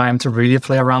had the time to really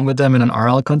play around with them in an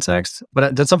RL context,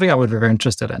 but that's something I would be very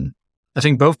interested in. I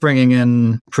think both bringing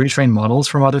in pre-trained models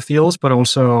from other fields, but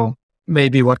also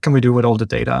maybe what can we do with all the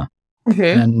data?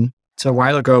 And so a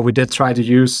while ago, we did try to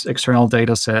use external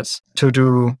data sets to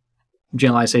do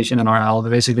generalization in RL, but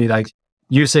basically like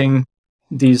using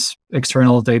these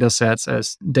external data sets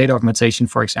as data augmentation,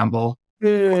 for example,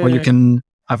 or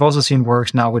I've also seen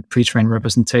works now with pre-trained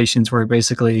representations where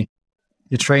basically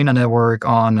you train a network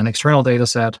on an external data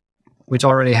set, which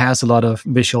already has a lot of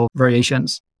visual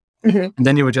variations. And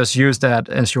then you would just use that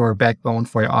as your backbone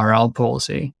for your RL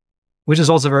policy, which is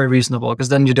also very reasonable because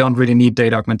then you don't really need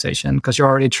data augmentation because you're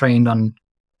already trained on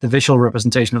the visual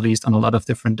representation, at least on a lot of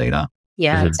different data.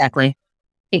 Yeah, exactly.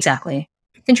 It's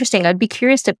interesting. I'd be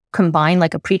curious to combine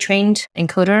like a pre-trained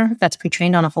encoder that's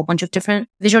pre-trained on a whole bunch of different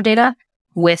visual data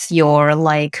with your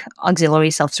like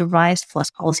auxiliary self-supervised plus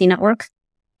policy network.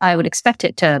 I would expect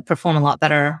it to perform a lot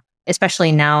better,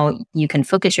 especially now you can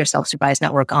focus your self-supervised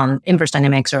network on inverse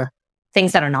dynamics or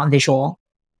things that are not visual.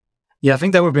 Yeah, I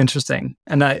think that would be interesting.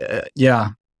 And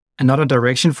another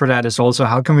direction for that is also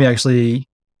how can we actually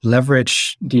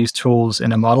leverage these tools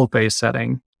in a model-based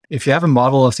setting? If you have a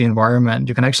model of the environment,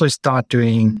 you can actually start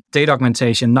doing data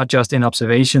augmentation, not just in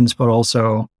observations, but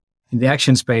also in the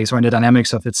action space or in the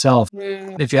dynamics of itself.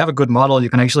 If you have a good model, you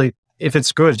can actually, if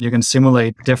it's good, you can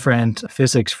simulate different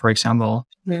physics, for example.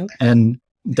 And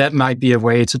that might be a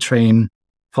way to train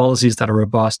policies that are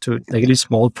robust to like, at least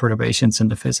small perturbations in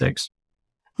the physics.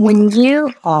 When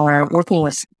you are working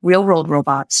with real-world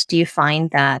robots, do you find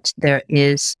that there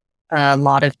is a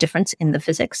lot of difference in the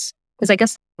physics? Because I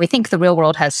guess we think the real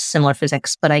world has similar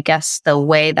physics, but I guess the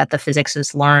way that the physics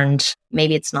is learned,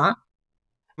 maybe it's not.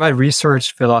 My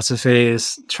research philosophy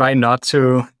is try not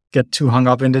to get too hung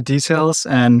up in the details.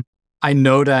 And I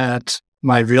know that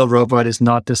my real robot is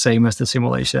not the same as the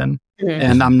simulation.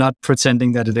 And I'm not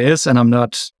pretending that it is. And I'm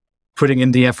not putting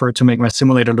in the effort to make my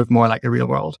simulator look more like a real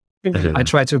world. I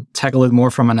try to tackle it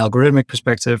more from an algorithmic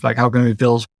perspective, like how can we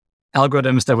build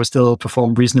algorithms that will still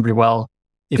perform reasonably well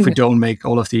if we don't make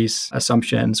all of these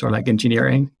assumptions or like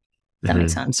engineering. That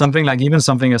makes sense. Something like even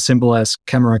something as simple as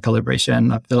camera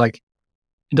calibration. I feel like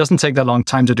it doesn't take that long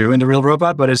time to do in the real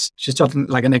robot, but it's just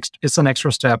like it's an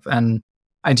extra step. And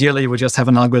ideally, we just have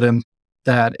an algorithm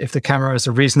that if the cameras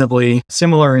are reasonably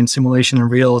similar in simulation and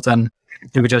real, then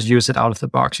you could just use it out of the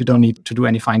box. You don't need to do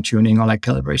any fine tuning or like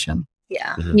calibration.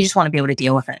 Yeah. You just want to be able to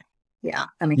deal with it. Yeah.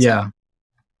 That makes sense.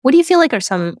 What do you feel like are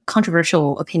some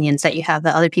controversial opinions that you have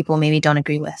that other people maybe don't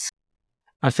agree with?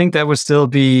 I think that would still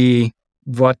be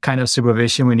what kind of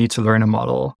supervision we need to learn a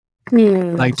model.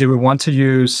 Like, do we want to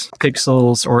use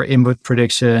pixels or input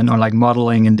prediction or like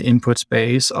modeling in the input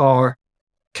space? Or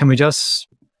can we just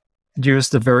use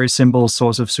the very simple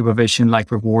source of supervision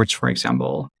like rewards, for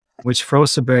example, which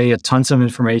throws away a tons of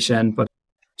information, but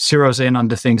zeroes in on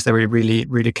the things that we really,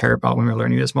 really care about when we're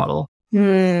learning this model.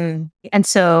 And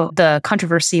so the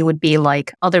controversy would be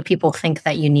like other people think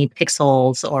that you need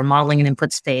pixels or modeling in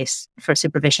input space for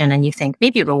supervision, and you think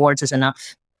maybe rewards is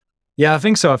enough. Yeah, I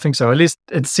think so. At least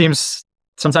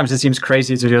sometimes it seems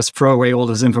crazy to just throw away all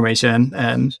this information.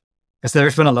 And because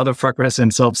there's been a lot of progress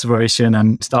in self-supervision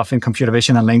and stuff in computer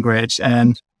vision and language.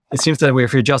 And it seems that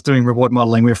if you're just doing reward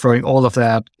modeling, we're throwing all of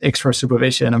that extra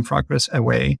supervision and progress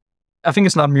away. I think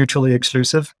it's not mutually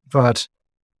exclusive, but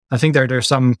I think there's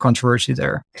some controversy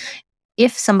there.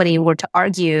 If somebody were to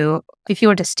argue, if you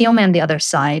were to steelman the other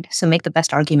side, so make the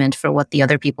best argument for what the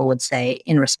other people would say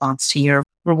in response to your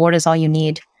reward is all you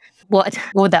need, what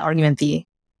would that argument be?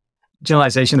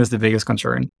 Generalization is the biggest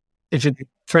concern. If you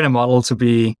train a model to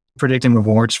be predicting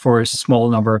rewards for a small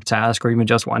number of tasks or even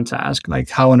just one task, like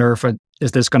how on earth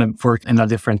is this going to work in a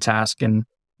different task? And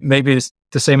maybe it's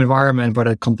the same environment, but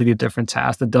a completely different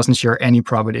task that doesn't share any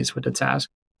properties with the task.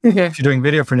 Mm-hmm. If you're doing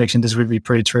video prediction, this would be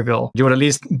pretty trivial. You would at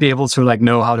least be able to like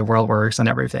know how the world works and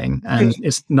everything. And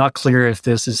it's not clear if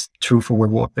this is true for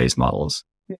reward-based models.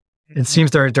 It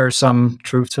seems there's some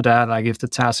truth to that. Like if the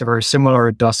tasks are very similar,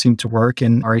 it does seem to work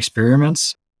in our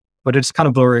experiments, but it's kind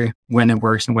of blurry when it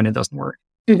works and when it doesn't work.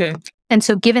 Mm-hmm. And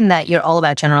so given that you're all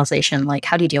about generalization, like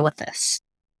how do you deal with this?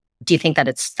 Do you think that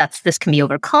this can be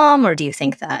overcome, or do you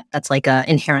think that that's like an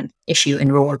inherent issue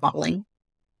in reward modeling?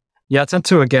 Yeah, I tend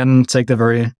to, again, take the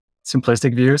very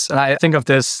simplistic views. And I think of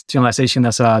this generalization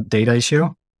as a data issue.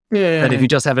 Yeah. That if you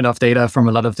just have enough data from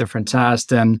a lot of different tasks,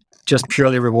 then just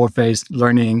purely reward-based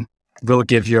learning will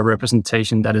give you a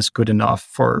representation that is good enough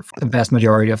for the vast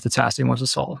majority of the tasks you want to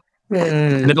solve.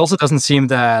 And it also doesn't seem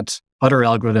that other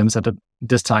algorithms at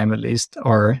this time, at least,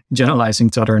 are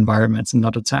generalizing to other environments and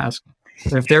not a task.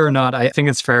 So if they're not, I think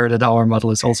it's fair that our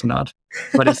model is also not.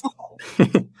 But it's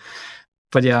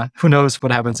but yeah, who knows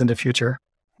what happens in the future?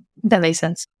 That makes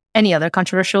sense. Any other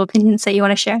controversial opinions that you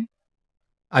want to share?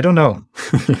 I don't know.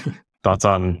 Thoughts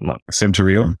on sim to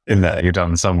real? In that you've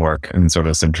done some work in sort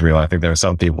of sim to real. I think there are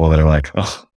some people that are like,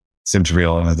 oh, sim to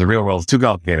real, and the real world is too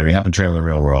complicated. We haven't trained the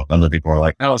real world. Other people are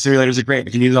like, oh, simulators are great.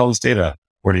 You can use all this data.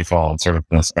 Where do you fall sort of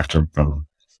in the spectrum from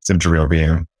sim to real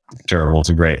being terrible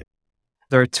to great?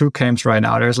 There are two camps right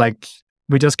now. There's like,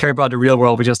 we just care about the real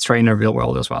world. We just train the real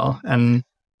world as well. And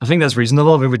I think that's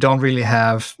reasonable, but we don't really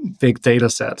have big data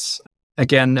sets.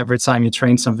 Again, every time you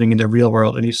train something in the real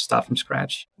world, it needs to start from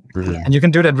scratch. Mm-hmm. And you can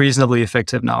do that reasonably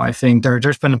effective now. I think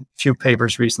there's been a few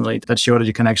papers recently that show that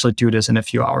you can actually do this in a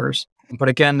few hours. But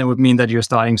again, it would mean that you're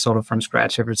starting sort of from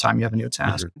scratch every time you have a new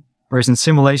task. Mm-hmm. Whereas in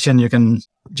simulation, you can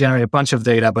generate a bunch of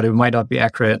data, but it might not be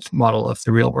accurate model of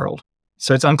the real world.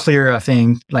 So it's unclear, I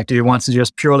think, like, do you want to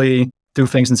just purely do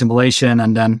things in simulation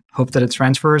and then hope that it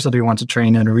transfers, or do you want to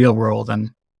train in the real world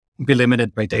and be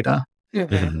limited by data?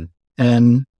 Mm-hmm.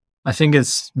 And I think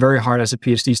it's very hard as a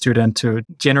PhD student to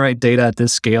generate data at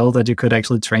this scale that you could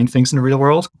actually train things in the real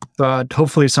world. But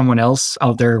hopefully someone else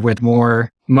out there with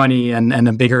more money and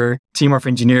a bigger team of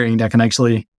engineering that can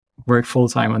actually work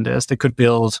full-time on this, they could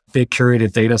build big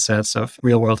curated data sets of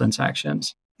real-world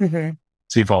interactions. Mm-hmm.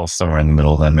 So you fall somewhere in the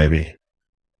middle then, maybe?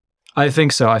 I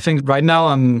think so. I think right now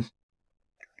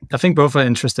I think both are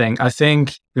interesting. I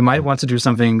think we might want to do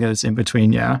something that's in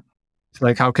between, yeah.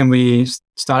 Like, how can we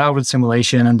start out with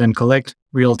simulation and then collect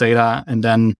real data and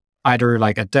then either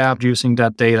like adapt using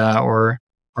that data or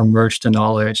merge the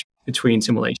knowledge between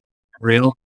simulation and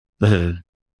real? Mm-hmm.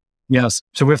 Yes.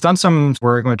 So we've done some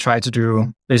work. We try to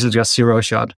do basically just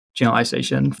zero-shot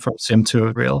generalization from sim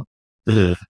to real.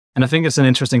 Mm-hmm. And I think it's an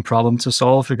interesting problem to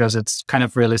solve because it's kind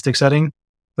of realistic setting.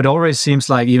 But it always seems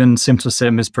like even sim to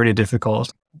sim is pretty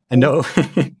difficult. I know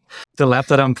the lab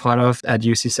that I'm part of at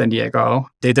UC San Diego,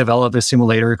 they developed a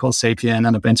simulator called Sapien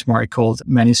and a benchmark called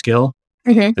ManySkill.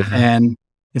 Mm-hmm. And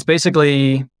it's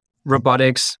basically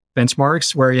robotics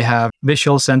benchmarks where you have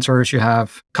visual sensors, you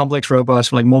have complex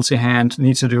robots like multi-hand,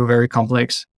 need to do very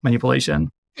complex manipulation.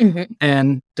 Mm-hmm.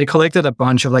 And they collected a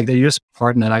bunch of, like, they used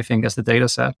Partnet, I think, as the data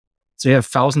set. So you have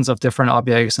thousands of different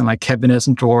objects and like cabinets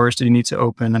and drawers that you need to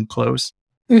open and close.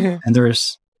 Mm-hmm. And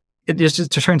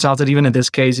it turns out that even in this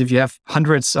case, if you have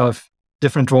hundreds of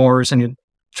different drawers and you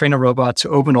train a robot to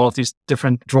open all of these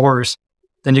different drawers,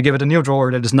 then you give it a new drawer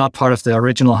that is not part of the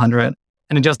original 100,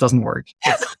 and it just doesn't work.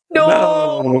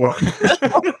 No.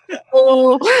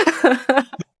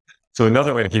 So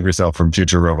another way to keep yourself from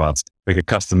future robots, make a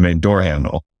custom-made door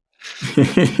handle.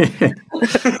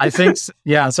 I think,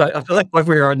 yeah. So I feel like what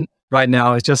we are right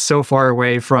now is just so far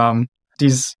away from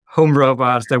these home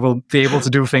robots that will be able to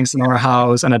do things in our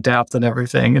house and adapt and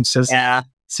everything. It's just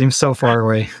seems so far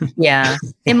away. Yeah.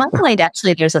 In my mind,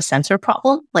 actually, there's a sensor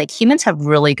problem. Like, humans have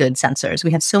really good sensors.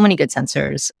 We have so many good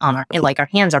sensors on our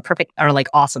hands are perfect, are like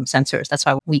awesome sensors. That's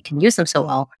why we can use them so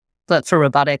well. But for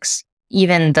robotics,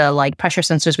 even the like pressure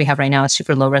sensors we have right now is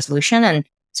super low resolution. And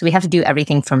so we have to do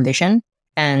everything from vision.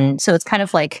 And so it's kind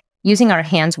of like using our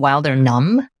hands while they're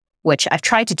numb, which I've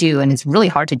tried to do, and it's really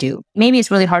hard to do. Maybe it's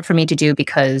really hard for me to do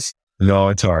because... No,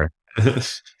 it's hard.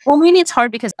 Well, maybe it's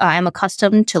hard because I'm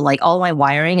accustomed to like all my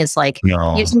wiring is like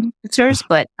using sensors,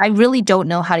 but I really don't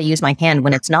know how to use my hand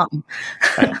when it's numb.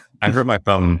 I hurt my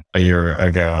thumb a year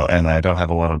ago and I don't have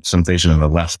a lot of sensation in the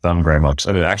left thumb very much.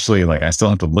 And it actually, like, I still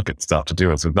have to look at stuff to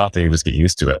do it. So it's not that you just get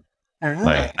used to it.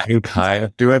 Like, I can kind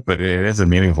of do it, but it is a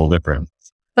meaningful difference.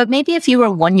 But maybe if you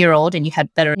were 1 year old and you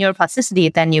had better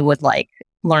neuroplasticity, then you would like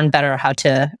learn better how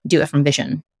to do it from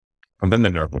vision. And then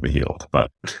the nerve will be healed, but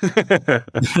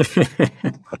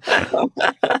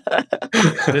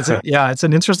it's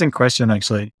an interesting question,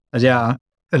 actually. Yeah,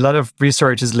 a lot of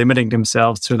research is limiting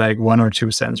themselves to like 1 or 2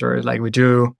 sensors. Like we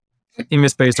do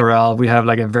image-based RL, we have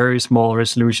like a very small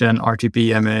resolution RGB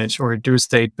image, or do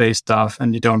state-based stuff,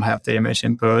 and you don't have the image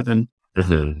input. And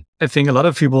I think a lot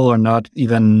of people are not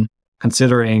even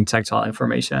considering tactile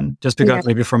information, just because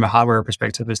maybe from a hardware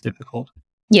perspective, it's difficult.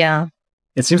 Yeah.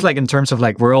 It seems like in terms of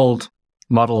like world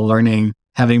model learning,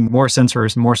 having more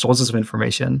sensors, more sources of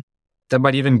information, that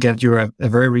might even get you a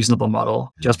very reasonable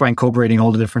model just by incorporating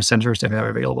all the different sensors that we have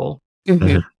available.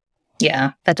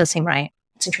 Yeah, that does seem right.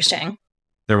 It's interesting.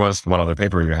 There was one other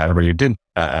paper you had where you did,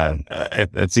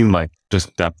 it seemed like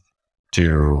just depth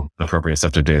to appropriate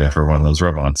receptive data for one of those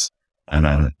robots. And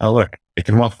then, oh, look, it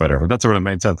can walk better. That sort of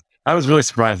made sense. I was really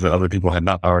surprised that other people had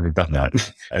not already done that.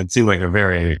 It seemed like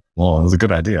it was a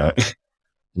good idea.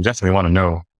 You definitely want to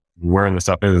know where the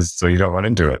stuff is so you don't run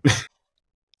into it.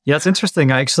 Yeah, it's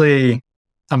interesting.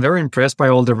 I'm very impressed by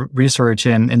all the research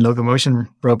in locomotion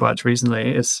robots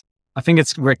recently. I think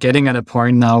we're getting at a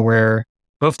point now where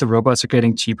both the robots are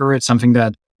getting cheaper. It's something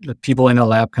that people in a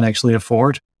lab can actually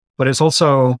afford, but it's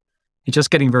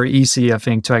just getting very easy, I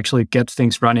think, to actually get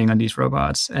things running on these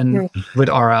robots. And with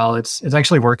RL, it's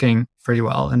actually working pretty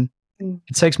well. And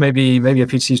it takes maybe a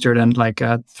PhD student like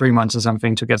 3 months or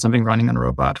something to get something running on a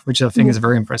robot, which I think is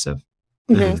very impressive.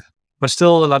 But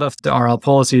still, a lot of the RL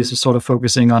policies are sort of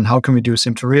focusing on how can we do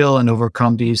sim to real and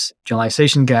overcome these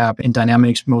generalization gap in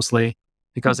dynamics mostly,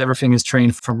 because everything is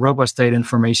trained from robot state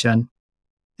information.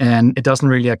 And it doesn't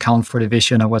really account for the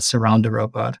vision of what's around the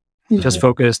robot. Just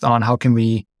focused on how can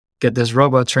we get this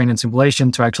robot trained in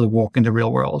simulation to actually walk in the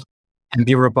real world and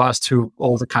be robust to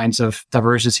all the kinds of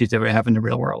diversity that we have in the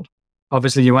real world.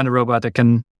 Obviously, you want a robot that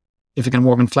if it can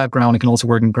work on flat ground, it can also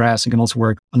work in grass. It can also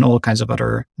work on all kinds of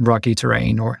other rocky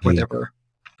terrain or whatever.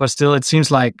 But still, it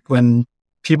seems like when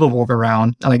people walk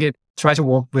around, try to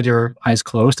walk with your eyes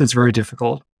closed, it's very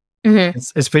difficult.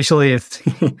 Especially if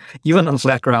even on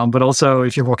flat ground, but also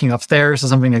if you're walking upstairs or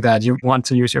something like that, you want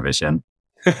to use your vision.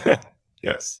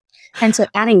 Yes. And so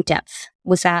adding depth,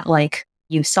 was that like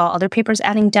you saw other papers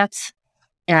adding depth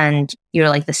and you're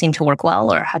like, this seemed to work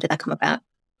well, or how did that come about?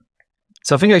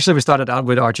 So I think actually we started out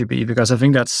with RGB because I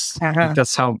think that's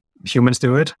how humans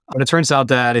do it. But it turns out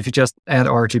that if you just add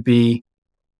RGB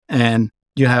and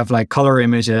you have like color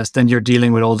images, then you're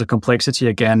dealing with all the complexity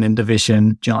again in the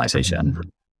vision generalization.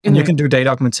 And you can do data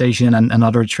augmentation and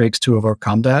other tricks to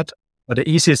overcome that. But the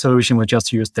easiest solution was just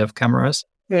to use depth cameras.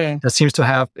 That seems to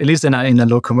have, at least in a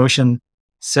locomotion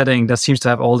setting, that seems to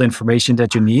have all the information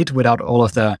that you need without all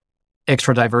of the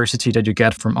extra diversity that you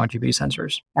get from RGB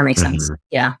sensors. That makes sense.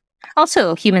 Yeah.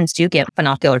 Also, humans do get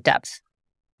binocular depth.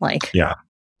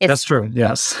 That's true.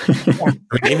 Yes.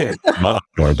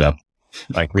 Monocular depth.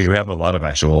 Like we have a lot of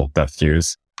actual depth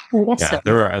cues. So.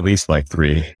 There are at least like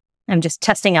 3. I'm just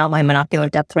testing out my monocular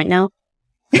depth right now.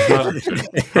 It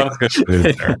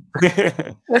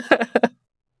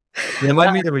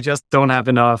might mean that we just don't have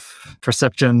enough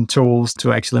perception tools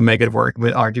to actually make it work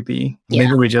with RGB.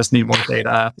 Maybe we just need more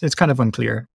data. It's kind of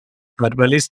unclear. But at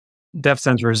least depth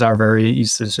sensors are very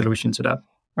easy solution to that.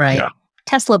 Right. Yeah.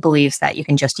 Tesla believes that you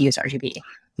can just use RGB.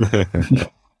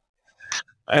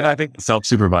 And I think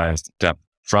self-supervised depth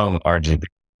from RGB,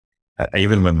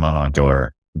 even with monocular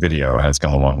video, has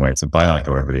come a long way. So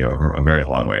binocular video, a very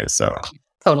long way. So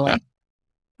totally.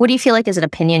 What do you feel like is an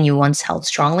opinion you once held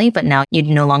strongly, but now you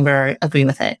no longer agree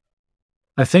with it?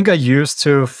 I think I used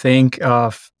to think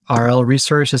of RL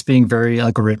research as being very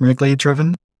algorithmically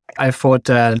driven. I thought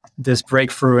that this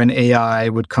breakthrough in AI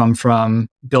would come from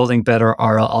building better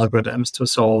RL algorithms to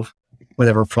solve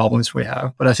whatever problems we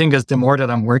have. But I think as the more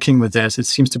that I'm working with this, it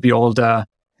seems to be all the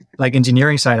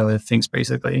engineering side of the things,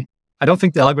 basically. I don't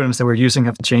think the algorithms that we're using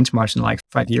have changed much in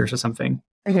 5 years or something.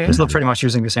 We're still pretty much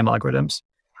using the same algorithms.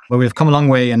 But we've come a long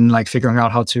way in figuring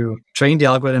out how to train the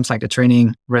algorithms, the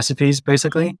training recipes,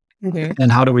 basically.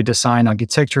 And how do we design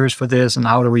architectures for this? And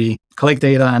how do we collect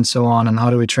data and so on? And how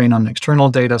do we train on external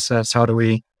data sets? How do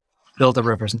we build a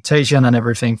representation and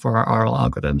everything for our RL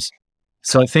algorithms?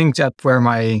 So I think that's where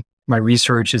my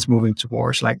research is moving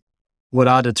towards. What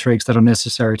are the tricks that are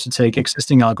necessary to take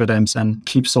existing algorithms and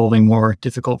keep solving more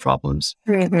difficult problems?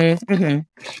 Do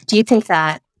you think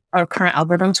that our current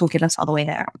algorithms will get us all the way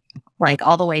there?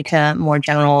 All the way to more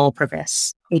general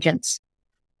purpose agents?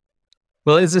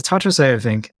 Well, it's hard to say, I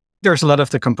think. There's a lot of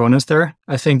the components there.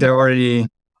 I think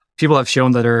people have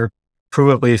shown that they're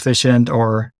provably efficient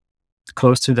or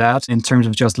close to that in terms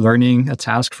of just learning a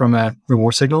task from a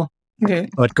reward signal. Okay.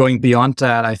 But going beyond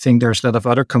that, I think there's a lot of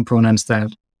other components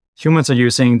that humans are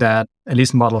using that at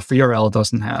least Model 3RL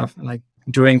doesn't have, like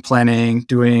doing planning,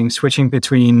 switching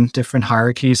between different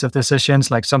hierarchies of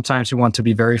decisions. Like sometimes we want to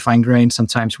be very fine-grained.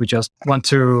 Sometimes we just want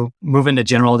to move in a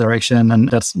general direction, and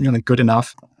that's good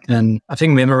enough. And I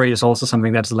think memory is also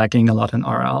something that's lacking a lot in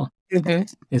RL. Mm-hmm.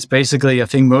 It's basically, I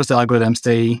think most algorithms,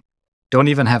 they don't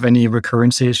even have any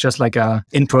recurrency. It's just like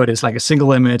input is like a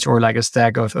single image or like a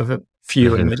stack of a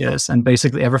few images. And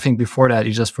basically everything before that,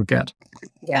 you just forget.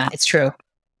 Yeah, it's true.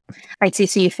 Right. So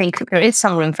you think there is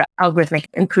some room for algorithmic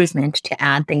improvement to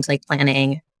add things like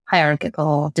planning,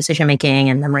 hierarchical decision-making,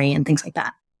 and memory and things like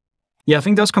that? Yeah, I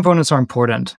think those components are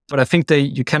important, but I think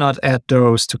you cannot add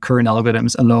those to current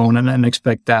algorithms alone and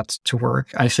expect that to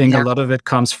work. I think a lot of it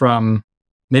comes from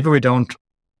maybe we don't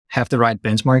have the right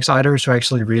benchmarks either to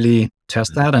actually really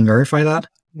test that and verify that.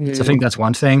 Mm-hmm. So I think that's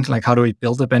one thing. Like, how do we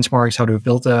build the benchmarks? How do we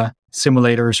build the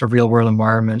simulators or real-world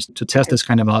environments to test this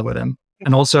kind of algorithm?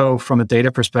 And also from a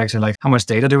data perspective, like how much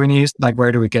data do we need? Like,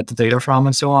 where do we get the data from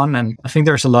and so on? And I think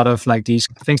there's a lot of like these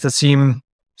things that seem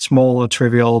small or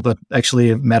trivial, but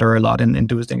actually matter a lot in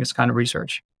doing this kind of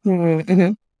research.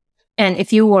 Mm-hmm. And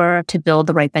if you were to build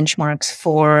the right benchmarks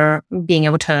for being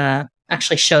able to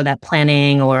actually show that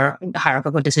planning or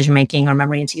hierarchical decision-making or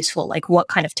memory is useful, like what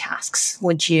kind of tasks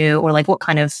would you, or like what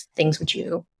kind of things would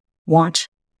you want?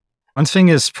 One thing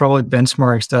is probably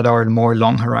benchmarks that are more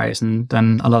long horizon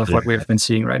than a lot of what we've been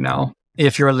seeing right now.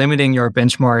 If you're limiting your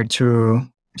benchmark to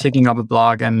picking up a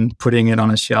blog and putting it on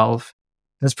a shelf,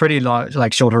 that's pretty long,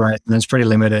 like short horizon. It's pretty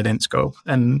limited in scope.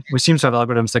 And we seem to have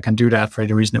algorithms that can do that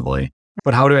pretty reasonably.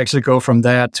 But how to actually go from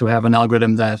that to have an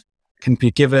algorithm that can be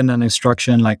given an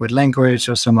instruction like with language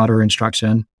or some other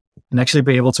instruction and actually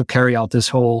be able to carry out this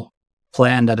whole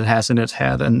plan that it has in its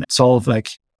head and solve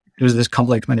do this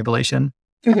complex manipulation.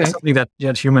 Mm-hmm. Something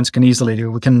that humans can easily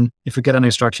do. If we get an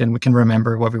instruction, we can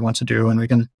remember what we want to do and we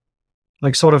can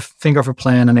sort of think of a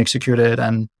plan and execute it,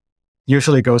 and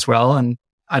usually it goes well. And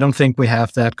I don't think we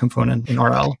have that component in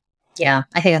RL. Yeah,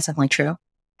 I think that's definitely true.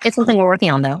 It's something we're working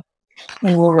on though,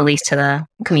 and we'll release to the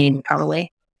community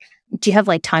probably. Do you have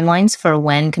timelines for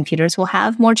when computers will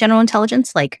have more general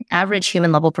intelligence, like average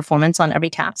human level performance on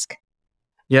every task?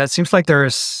 Yeah, it seems like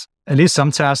there's at least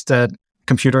some tasks that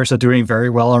computers are doing very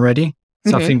well already.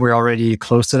 So I think we're already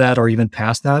close to that or even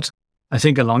past that. I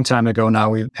think a long time ago now,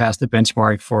 we passed the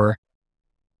benchmark for,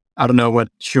 I don't know what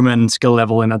human skill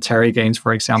level in Atari games,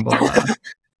 for example.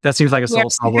 That seems like a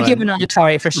solved problem. You're given on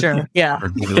Atari for sure. Yeah.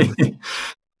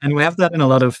 And we have that in a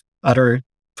lot of other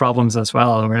problems as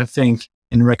well, where I think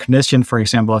in recognition, for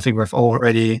example, I think we've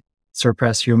already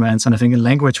surpassed humans. And I think in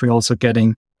language, we're also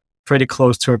getting pretty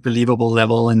close to a believable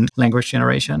level in language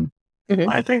generation. Mm-hmm.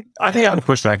 I think I would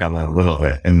push back on that a little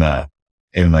bit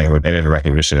with image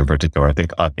recognition in particular. I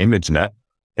think on ImageNet,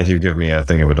 if you give me a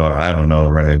thing of a dog, I don't know,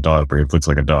 running a dog breed looks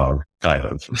like a dog, kind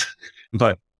of.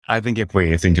 But I think if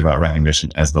we think about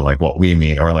recognition as the what we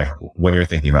mean, or when you're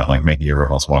thinking about making your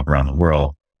robots walk around the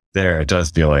world, there it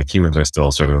does feel like humans are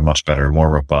still sort of much better, more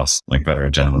robust, better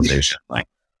generalization.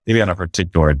 Maybe on a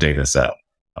particular data set,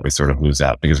 we sort of lose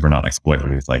out because we're not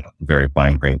exploiting these very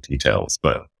fine-grained details.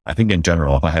 But I think in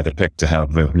general, if I had to pick to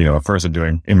have a person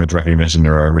doing image recognition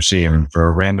or a machine for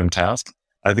a random task,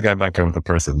 I think I might go with a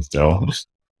person still.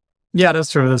 Yeah,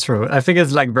 that's true. That's true. I think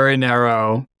it's very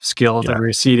narrow skills that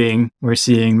we're seeing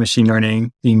machine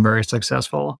learning being very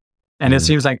successful. And it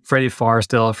seems pretty far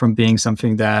still from being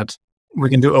something that we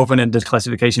can do open-ended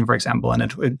classification, for example, and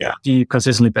it would be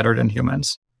consistently better than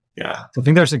humans. Yeah. So I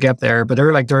think there's a gap there, but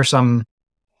there are some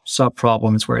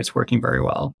sub-problems where it's working very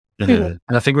well. Mm-hmm.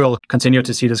 And I think we'll continue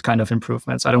to see this kind of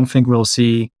improvements. I don't think we'll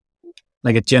see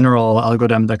a general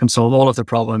algorithm that can solve all of the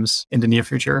problems in the near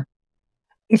future.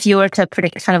 If you were to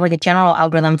predict kind of a general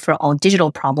algorithm for all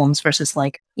digital problems versus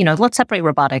let's separate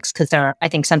robotics because there are, I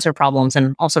think, sensor problems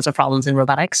and all sorts of problems in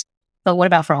robotics. But what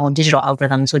about for all digital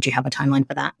algorithms? Would you have a timeline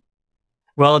for that?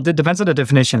 Well, it depends on the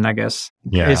definition, I guess.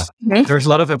 Yeah. There's a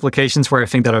lot of applications where I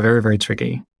think that are very, very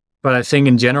tricky. But I think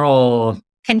in general...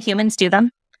 Can humans do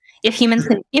them?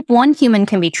 If one human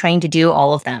can be trained to do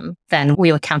all of them, then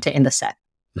we will count it in the set.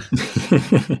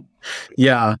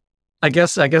 Yeah. I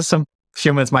guess some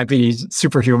humans might be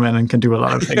superhuman and can do a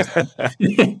lot of things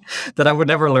that I would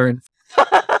never learn.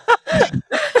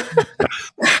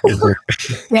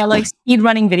 Yeah, speed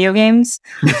running video games.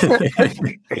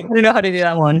 I don't know how to do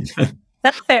that one.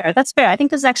 That's fair. I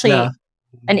think this is actually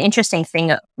an interesting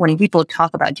thing when people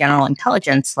talk about general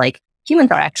intelligence.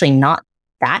 Humans are actually not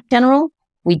that general,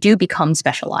 we do become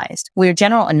specialized. We're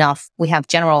general enough. We have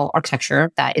general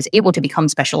architecture that is able to become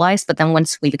specialized. But then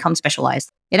once we become specialized,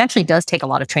 it actually does take a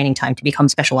lot of training time to become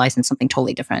specialized in something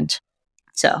totally different.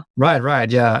 So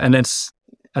Right. Yeah. And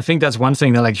I think that's one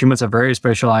thing that like humans are very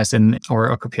specialized in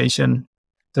our occupation.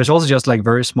 There's also just like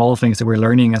very small things that we're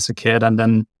learning as a kid, and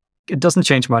then it doesn't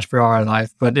change much for our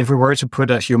life. But if we were to put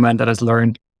a human that has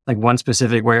learned like one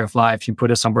specific way of life, you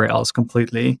put it somewhere else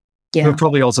completely, it would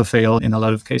probably also fail in a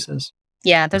lot of cases.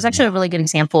 Yeah, there's actually a really good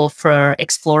example for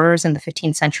explorers in the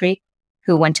 15th century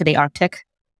who went to the Arctic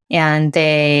and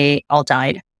they all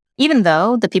died. Even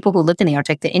though the people who lived in the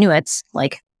Arctic, the Inuits,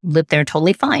 like lived there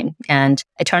totally fine. And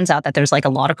it turns out that there's like a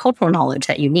lot of cultural knowledge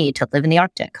that you need to live in the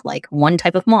Arctic. Like one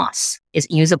type of moss is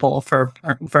usable for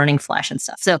burning flesh and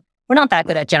stuff. So we're not that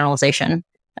good at generalization,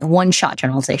 one-shot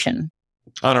generalization.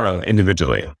 I don't know,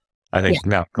 individually. I think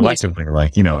now collectively,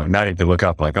 like, now you need to look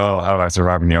up like, oh, how do I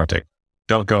survive in the Arctic?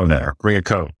 Don't go there. Bring a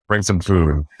coat. Bring some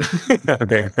food.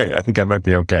 Okay, I think I might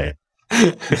be okay.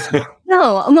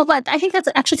 No, but I think that's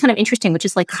actually kind of interesting, which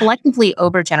is like collectively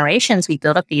over generations, we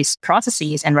build up these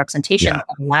processes and representations that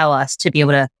allow us to be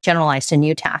able to generalize to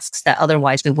new tasks that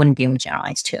otherwise we wouldn't be able to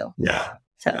generalize to. Yeah.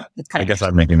 So it's kind I of guess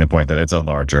I'm making the point that it's a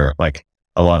larger, like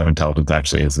a lot of intelligence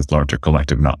actually is this larger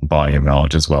collective body of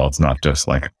knowledge as well. It's not just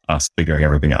like us figuring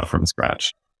everything out from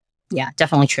scratch. Yeah,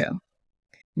 definitely true.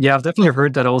 Yeah, I've definitely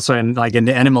heard that also in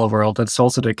the animal world. That's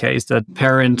also the case that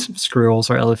parent squirrels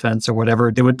or elephants or whatever,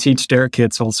 they would teach their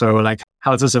kids also like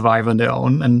how to survive on their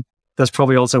own. And that's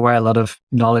probably also why a lot of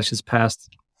knowledge is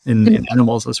passed in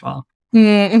animals as well.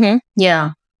 Mm-hmm.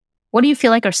 Yeah. What do you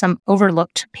feel like are some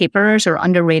overlooked papers or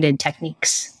underrated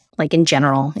techniques, like in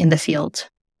general in the field?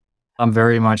 I'm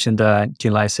very much in the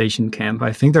generalization camp.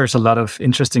 I think there's a lot of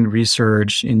interesting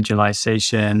research in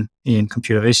generalization in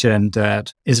computer vision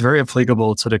that is very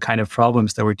applicable to the kind of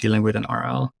problems that we're dealing with in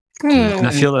RL. And I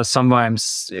feel that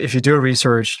sometimes if you do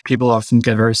research, people often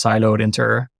get very siloed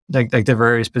into like the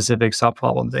very specific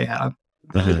subproblem they have.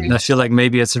 And I feel like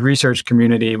maybe as a research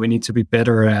community, we need to be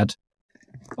better at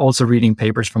also reading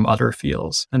papers from other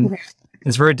fields. And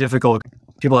it's very difficult.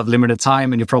 People have limited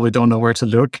time and you probably don't know where to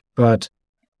look, but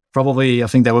probably I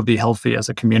think that would be healthy as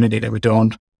a community that we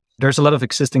don't. There's a lot of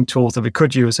existing tools that we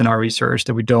could use in our research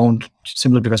that we don't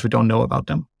simply because we don't know about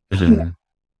them.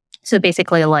 So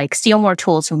basically like steal more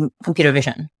tools from computer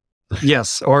vision.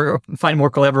 Yes, or find more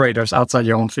collaborators outside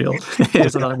your own field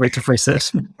is another way to phrase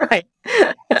this. Right.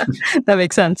 That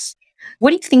makes sense. What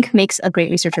do you think makes a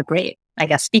great researcher great? I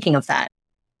guess speaking of that.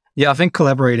 Yeah, I think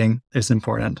collaborating is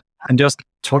important and just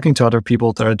talking to other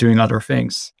people that are doing other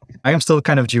things. I am still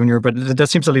kind of junior, but that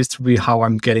seems at least to be how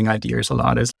I'm getting ideas a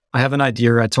lot is I have an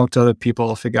idea, I talk to other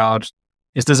people, figure out,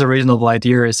 is this a reasonable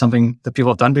idea? Is something that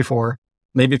people have done before?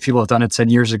 Maybe people have done it 10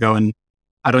 years ago and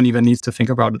I don't even need to think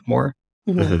about it more.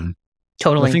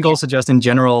 Totally. I think also just in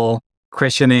general,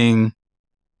 questioning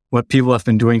what people have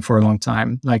been doing for a long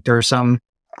time. Like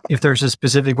if there's a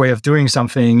specific way of doing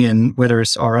something in whether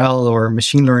it's RL or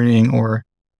machine learning or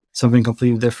something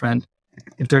completely different,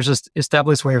 if there's an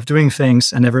established way of doing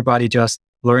things and everybody just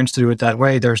learns to do it that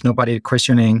way, there's nobody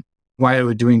questioning why are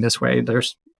we doing this way?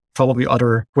 There's probably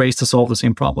other ways to solve the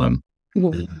same problem.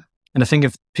 And I think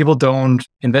if people don't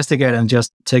investigate and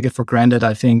just take it for granted,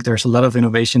 I think there's a lot of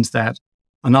innovations that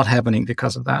are not happening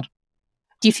because of that.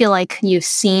 Do you feel like you've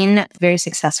seen a very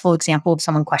successful example of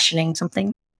someone questioning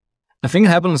something? I think it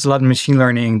happens a lot in machine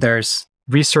learning. There's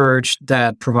research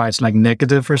that provides like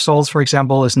negative results, for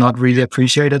example, is not really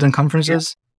appreciated in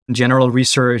conferences. General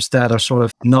research that are sort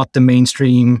of not the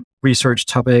mainstream research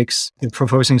topics,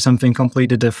 proposing something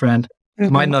completely different,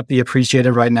 might not be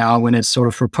appreciated right now when it's sort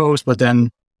of proposed, but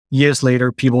then years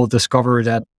later, people discover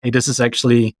that, hey, this is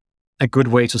actually a good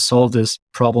way to solve this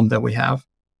problem that we have.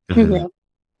 The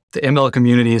ML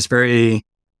community is very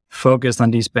focused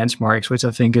on these benchmarks, which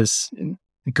I think is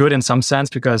good in some sense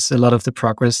because a lot of the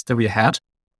progress that we had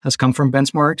has come from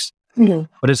benchmarks. But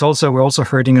we're also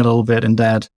hurting a little bit in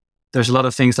that there's a lot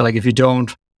of things that like if you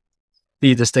don't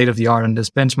be the state of the art in this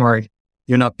benchmark,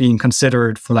 you're not being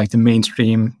considered for like the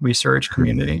mainstream research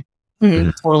community.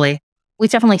 Totally. We've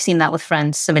definitely seen that with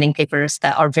friends submitting papers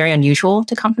that are very unusual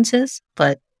to conferences,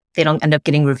 but they don't end up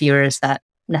getting reviewers that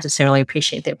necessarily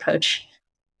appreciate the approach.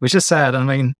 Which is sad. I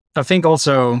mean, I think I've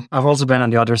also been on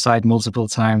the other side multiple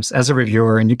times as a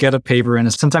reviewer and you get a paper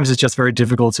and sometimes it's just very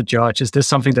difficult to judge. Is this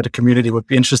something that the community would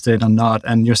be interested in or not?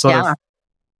 And you're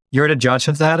you're the judge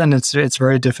of that. And it's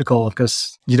very difficult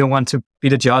because you don't want to be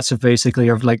the judge of basically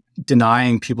of like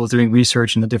denying people doing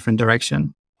research in a different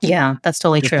direction. Yeah, that's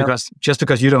totally true. Just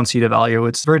because you don't see the value,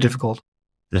 it's very difficult.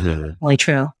 Totally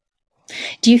true.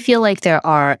 Do you feel like there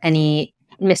are any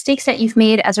mistakes that you've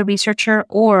made as a researcher,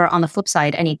 or on the flip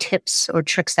side, any tips or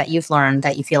tricks that you've learned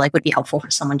that you feel like would be helpful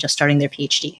for someone just starting their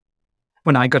PhD?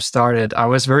 When I got started, I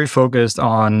was very focused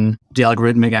on the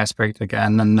algorithmic aspect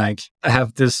again. And like, I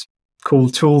have this cool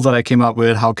tool that I came up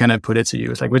with. How can I put it to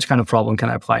use? Like, which kind of problem can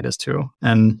I apply this to?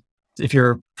 And if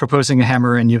you're proposing a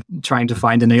hammer and you're trying to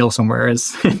find a nail somewhere,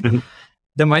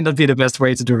 that might not be the best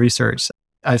way to do research.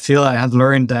 I feel I had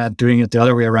learned that doing it the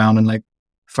other way around and like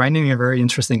finding a very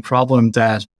interesting problem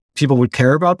that people would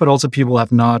care about, but also people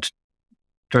have not,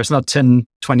 there's not 10,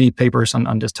 20 papers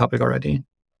on this topic already.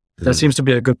 That seems to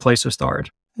be a good place to start.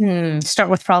 Start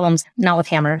with problems, not with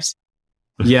hammers.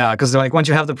 Yeah, because like once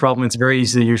you have the problem, it's very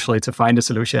easy usually to find a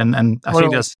solution. And I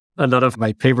think that's a lot of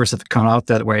my papers have come out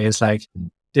that way. It's like,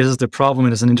 this is the problem.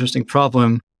 It is an interesting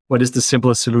problem. What is the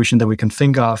simplest solution that we can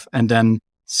think of? And then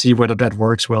see whether that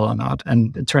works well or not.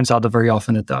 And it turns out that very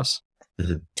often it does.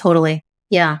 Totally.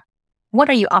 Yeah. What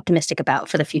are you optimistic about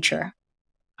for the future?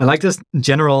 I like this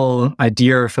general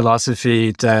idea or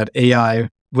philosophy that AI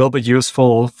will be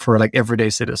useful for like everyday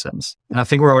citizens. And I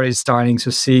think we're already starting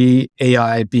to see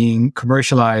AI being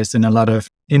commercialized in a lot of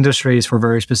industries for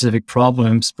very specific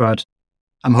problems. But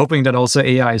I'm hoping that also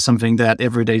AI is something that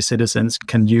everyday citizens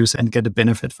can use and get a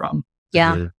benefit from.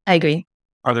 Yeah, I agree.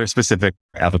 Are there specific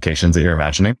applications that you're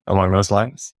imagining along those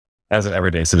lines as an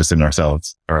everyday citizen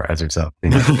ourselves or as yourself?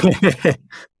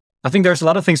 I think there's a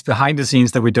lot of things behind the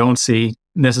scenes that we don't see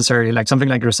necessarily, like something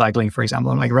like recycling, for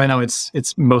example. Like right now, it's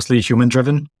mostly human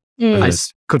driven. I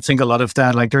could think a lot of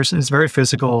that. Like it's very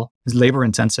physical, it's labor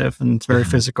intensive, and it's very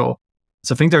physical.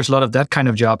 So I think there's a lot of that kind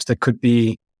of jobs that could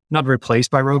be not replaced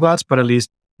by robots, but at least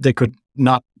they could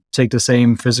not take the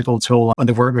same physical toll on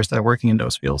the workers that are working in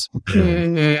those fields.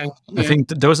 I think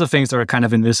those are things that are kind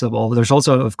of invisible. There's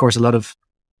also, of course, a lot of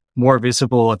more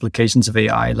visible applications of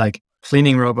AI, like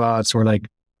cleaning robots or like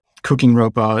cooking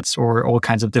robots or all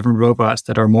kinds of different robots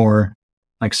that are more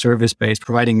like service-based,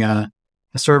 providing a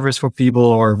service for people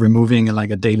or removing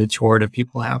like a daily chore that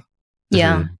people have.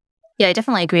 Yeah. Yeah, I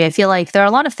definitely agree. I feel like there are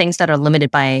a lot of things that are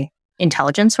limited by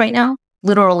intelligence right now,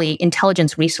 literally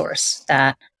intelligence resource,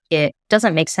 that it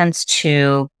doesn't make sense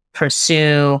to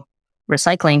pursue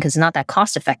recycling because it's not that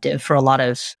cost effective for a lot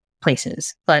of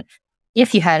places. But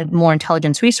if you had more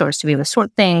intelligence resource to be able to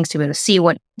sort things, to be able to see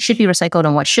what should be recycled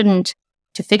and what shouldn't,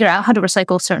 to figure out how to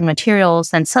recycle certain materials,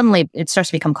 then suddenly it starts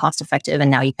to become cost effective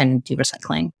and now you can do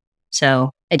recycling.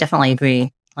 So I definitely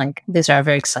agree. Like these are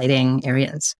very exciting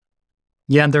areas.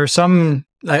 Yeah, and there's some,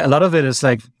 like, a lot of it is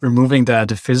like removing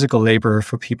the physical labor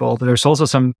for people, but there's also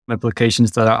some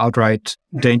applications that are outright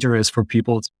dangerous for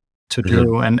people to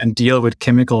do and deal with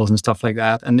chemicals and stuff like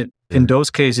that. And in those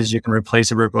cases, you can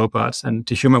replace it with robots and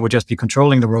the human would just be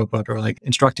controlling the robot or like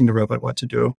instructing the robot what to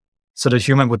do. So the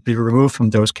human would be removed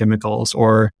from those chemicals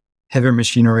or heavy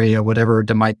machinery or whatever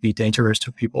that might be dangerous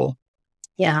to people.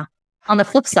 Yeah. On the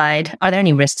flip side, are there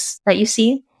any risks that you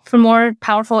see for more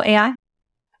powerful AI?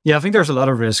 Yeah, I think there's a lot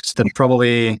of risks that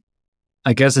probably,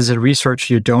 I guess as a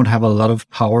researcher, you don't have a lot of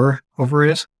power over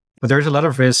it. But there's a lot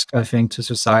of risk, I think, to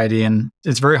society. And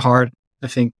it's very hard, I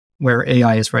think, where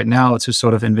AI is right now to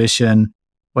sort of envision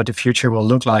what the future will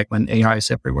look like when AI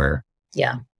is everywhere.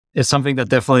 Yeah. It's something that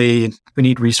definitely we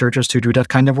need researchers to do that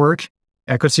kind of work.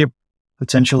 I could see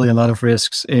potentially a lot of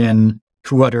risks in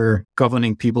who are the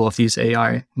governing people of these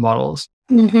AI models.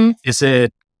 Is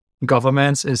it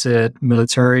governments? Is it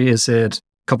military? Is it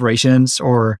corporations?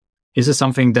 Or is it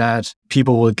something that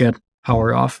people will get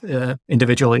power of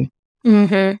individually?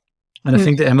 And I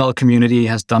think the ML community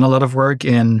has done a lot of work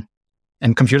and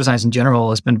computer science in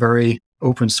general has been very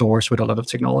open source with a lot of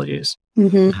technologies.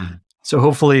 So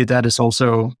hopefully that is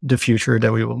also the future,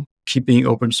 that we will keep being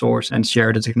open source and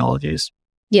share the technologies.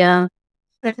 Yeah.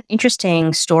 There's an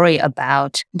interesting story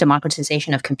about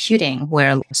democratization of computing,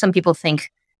 where some people think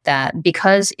that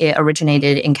because it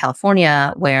originated in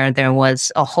California, where there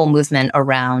was a whole movement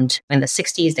around in the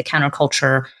 60s, the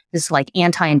counterculture, this like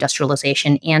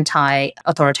anti-industrialization,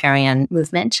 anti-authoritarian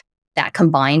movement that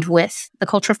combined with the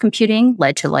culture of computing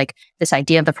led to like this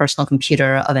idea of the personal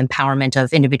computer, of empowerment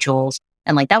of individuals.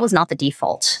 And like that was not the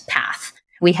default path.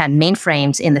 We had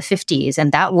mainframes in the 50s,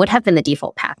 and that would have been the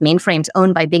default path. Mainframes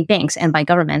owned by big banks and by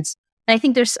governments. And I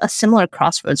think there's a similar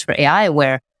crossroads for AI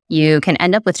where you can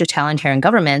end up with totalitarian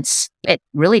governments. It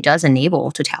really does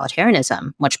enable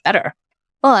totalitarianism much better.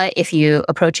 But if you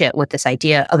approach it with this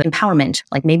idea of empowerment,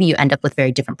 like maybe you end up with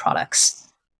very different products.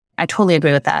 I totally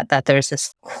agree with that there's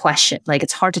this question, like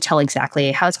it's hard to tell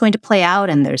exactly how it's going to play out.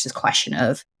 And there's this question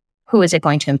of who is it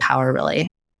going to empower really?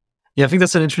 Yeah, I think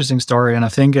that's an interesting story. And I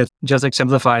think it just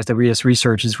exemplifies that we as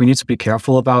researchers, we need to be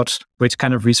careful about which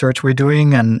kind of research we're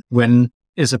doing and when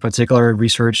is a particular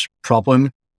research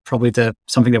problem, probably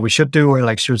something that we should do or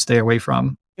like should stay away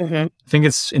from. I think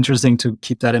it's interesting to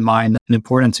keep that in mind and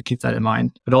important to keep that in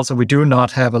mind. But also we do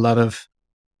not have a lot of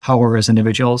power as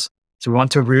individuals. So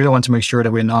we really want to make sure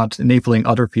that we're not enabling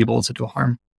other people to do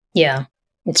harm. Yeah,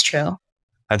 it's true.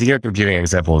 I think your computing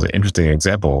example is an interesting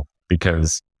example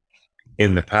because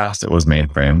in the past it was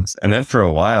mainframes. And then for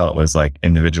a while it was like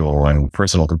individual and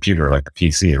personal computer, like a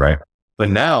PC, right? But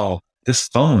now this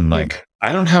phone, like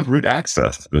I don't have root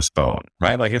access to this phone,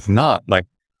 right? Like it's not like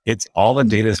it's all the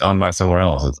data is owned by somewhere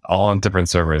else. It's all on different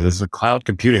servers. This is cloud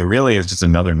computing really is just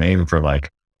another name for like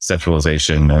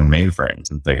centralization and mainframes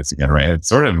and things again, right? It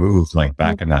sort of moved like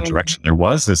back in that direction. There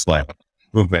was this like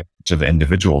movement to the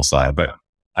individual side, but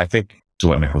I think to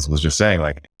what Nicholas was just saying,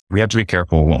 like we have to be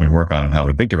careful when we work on and how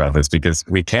we think about this because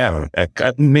we can,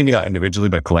 maybe not individually,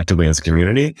 but collectively as a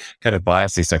community, kind of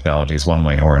bias these technologies one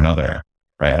way or another.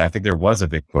 Right. And I think there was a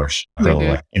big push for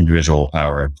like individual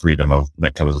power and freedom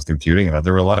that comes with computing. And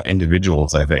there were a lot of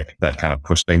individuals, I think, that kind of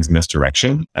pushed things in this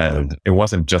direction. And it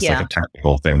wasn't just like a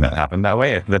technical thing that happened that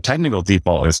way. The technical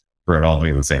default is for it all to be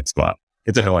in the same spot.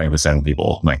 It's annoying to send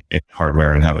people like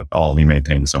hardware and have it all be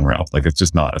maintained somewhere else. Like it's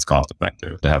just not as cost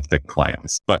effective to have thick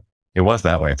clients. But it was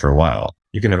that way for a while.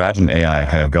 You can imagine AI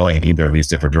kind of going in either of these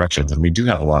different directions. And we do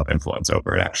have a lot of influence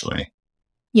over it, actually.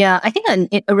 Yeah, I think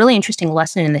a really interesting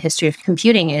lesson in the history of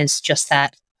computing is just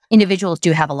that individuals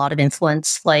do have a lot of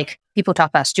influence. Like people talk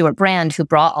about Stuart Brand, who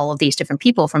brought all of these different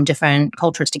people from different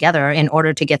cultures together in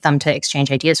order to get them to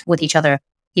exchange ideas with each other.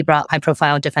 He brought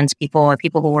high-profile defense people or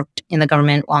people who worked in the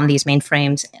government on these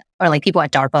mainframes, or like people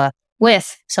at DARPA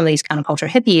with some of these counterculture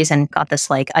hippies and got this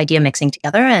like idea mixing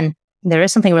together. And there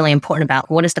is something really important about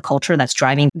what is the culture that's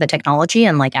driving the technology.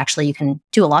 And like actually you can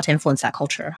do a lot to influence that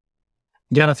culture.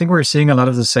 Yeah, and I think we're seeing a lot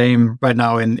of the same right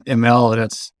now in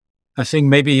ML. I think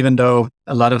maybe even though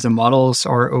a lot of the models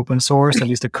are open source, at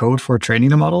least the code for training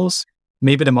the models,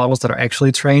 maybe the models that are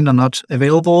actually trained are not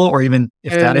available, or even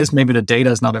if that is, maybe the data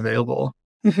is not available.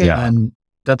 Yeah. And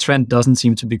that trend doesn't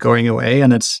seem to be going away.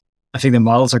 And I think the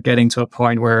models are getting to a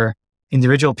point where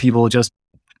individual people just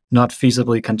not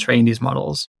feasibly can train these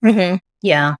models.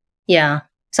 Yeah.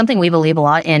 Something we believe a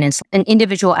lot in is an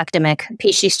individual academic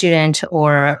PhD student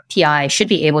or PI should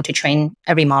be able to train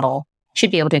every model,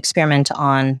 should be able to experiment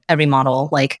on every model,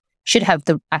 like should have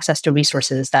the access to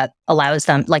resources that allows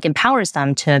them, like empowers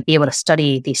them to be able to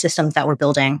study the systems that we're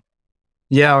building.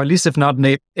 Yeah, or at least if not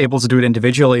able to do it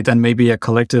individually, then maybe a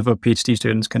collective of PhD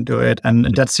students can do it.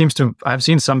 And that seems to, I've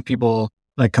seen some people,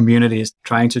 like communities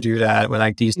trying to do that with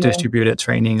like these distributed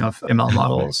training of ML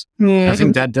models. I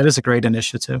think that is a great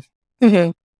initiative.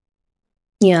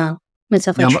 Yeah, it's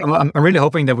definitely true. I'm really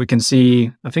hoping that we can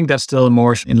see, I think that's still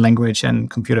more in language and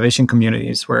computer vision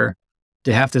communities where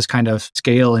they have this kind of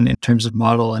scale in terms of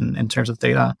model and in terms of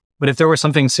data. But if there was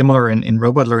something similar in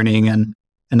robot learning and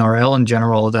RL in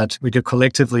general, that we could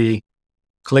collectively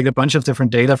collect a bunch of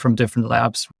different data from different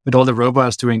labs with all the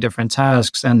robots doing different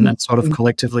tasks and sort of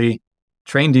collectively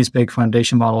train these big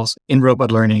foundation models in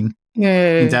robot learning,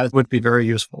 that would be very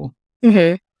useful.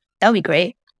 That would be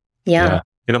great. Yeah.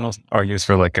 It almost argues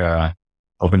for like a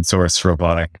open source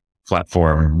robotic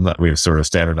platform that we've sort of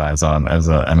standardized on as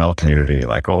a ML community.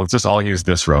 Like, well, let's just all use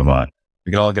this robot.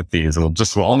 We can all get these. We'll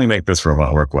only make this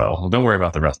robot work well. Don't worry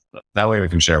about the rest of it. That way we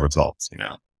can share results,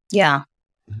 Yeah.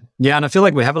 Yeah. And I feel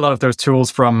like we have a lot of those tools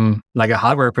from like a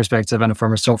hardware perspective and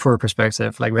from a software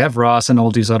perspective. Like we have ROS and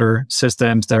all these other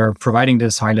systems that are providing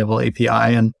this high level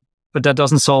API, but that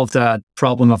doesn't solve that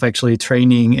problem of actually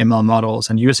training ML models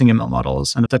and using ML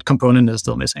models. And that component is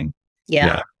still missing.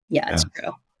 Yeah, it's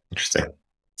true. Interesting.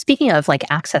 Speaking of like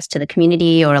access to the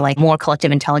community or like more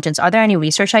collective intelligence, are there any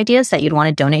research ideas that you'd want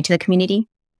to donate to the community?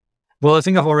 Well, I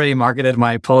think I've already marketed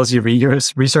my policy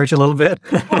reuse research a little bit.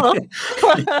 I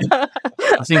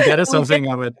think that is something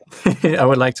I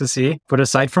would like to see. But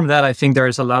aside from that, I think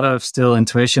there's a lot of still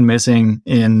intuition missing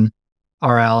in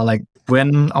RL. Like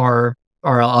when are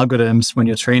RL algorithms, when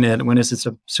you train it, when is it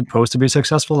supposed to be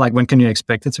successful? Like when can you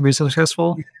expect it to be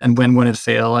successful? And when it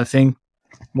fail? I think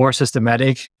more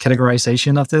systematic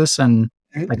categorization of this and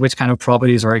like which kind of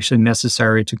properties are actually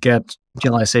necessary to get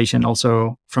generalization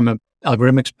also from an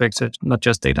algorithmic perspective, not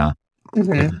just data.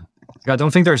 I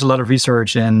don't think there's a lot of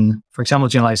research in, for example,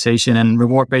 generalization and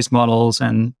reward-based models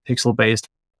and pixel-based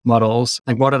models.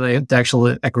 Like what are the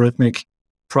actual algorithmic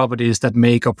properties that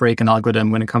make or break an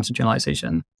algorithm when it comes to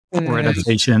generalization or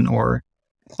adaptation or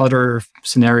other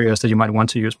scenarios that you might want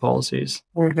to use policies.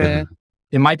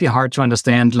 It might be hard to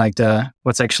understand like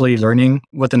what's actually learning,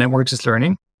 what the network is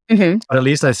learning. But at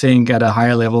least I think at a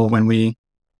higher level, when we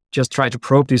just try to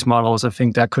probe these models, I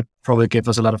think that could probably give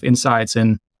us a lot of insights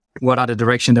in what are the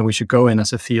direction that we should go in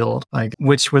as a field, like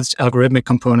which algorithmic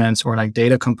components or like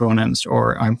data components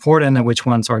are important and which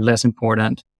ones are less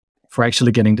important for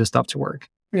actually getting this stuff to work.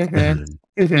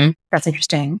 That's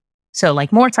interesting. So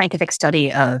like more scientific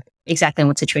study of exactly in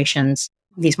what situations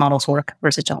these models work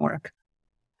versus don't work.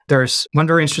 There's one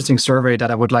very interesting survey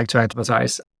that I would like to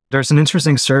advertise. There's an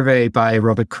interesting survey by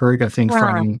Robert Kirk, I think,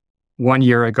 from 1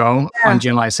 year ago on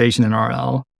generalization in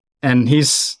RL. And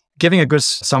he's giving a good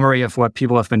summary of what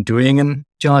people have been doing in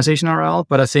generalization RL,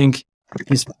 but I think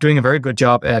he's doing a very good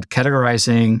job at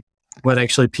categorizing what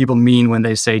actually people mean when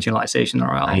they say generalization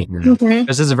RL.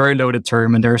 This is a very loaded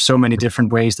term, and there are so many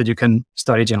different ways that you can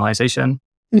study generalization.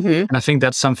 And I think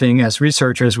that's something as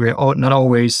researchers, we're not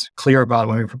always clear about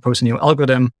when we propose a new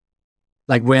algorithm.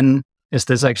 Like, when is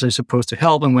this actually supposed to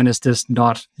help and when is this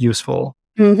not useful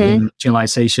in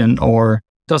generalization, or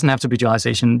doesn't have to be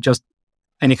generalization, just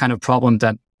any kind of problem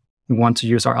that we want to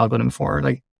use our algorithm for.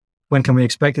 Like, when can we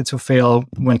expect it to fail?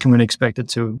 When can we expect it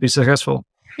to be successful?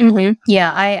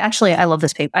 Yeah, I love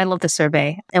this paper. I love this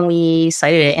survey, and we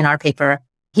cited it in our paper.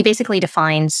 He basically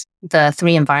defines the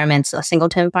three environments: a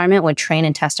singleton environment where train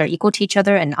and test are equal to each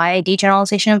other, an IID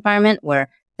generalization environment where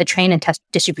the train and test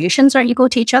distributions are equal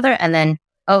to each other, and then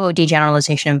OOD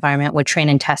generalization environment where train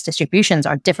and test distributions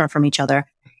are different from each other,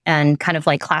 and kind of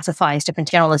like classifies different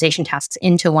generalization tasks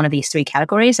into one of these three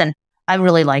categories. And I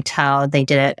really liked how they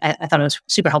did it. I thought it was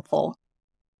super helpful.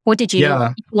 What did you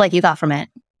you got from it?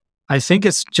 I think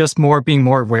it's just being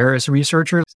more aware as a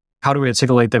researcher. How do we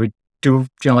articulate that we do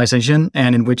generalization,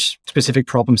 and in which specific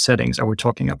problem settings are we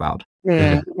talking about?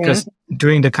 Because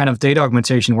doing the kind of data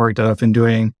augmentation work that I've been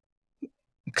doing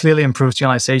clearly improves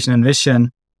generalization and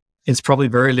vision. It's probably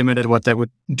very limited what that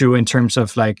would do in terms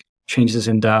of like changes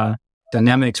in the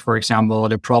dynamics, for example, or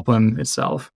the problem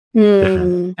itself.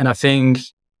 And I think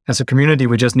as a community,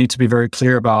 we just need to be very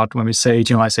clear about when we say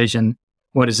generalization,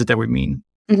 what is it that we mean?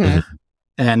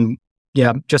 And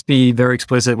just be very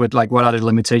explicit with like, what are the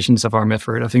limitations of our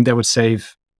method? I think that would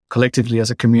save collectively as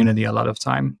a community a lot of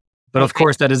time. But of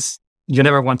course, you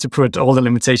never want to put all the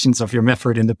limitations of your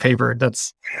method in the paper.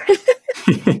 That's...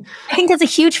 I think that's a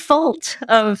huge fault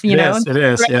of, Yes, it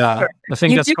is. Yeah. I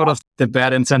think that's sort of the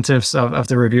bad incentives of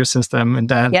the review system, and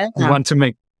that we want to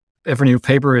make every new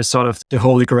paper is sort of the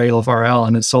holy grail of RL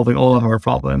and it's solving all of our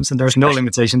problems, and there's no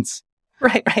limitations.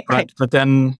 Right. But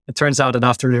then it turns out that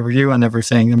after the review and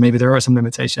everything, and maybe there are some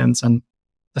limitations, and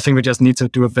I think we just need to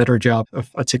do a better job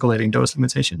of articulating those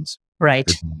limitations.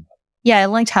 Right. Yeah, I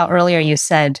liked how earlier you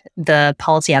said the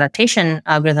policy adaptation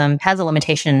algorithm has a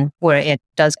limitation where it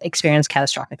does experience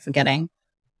catastrophic forgetting.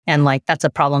 And like, that's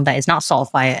a problem that is not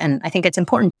solved by it. And I think it's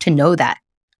important to know that.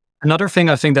 Another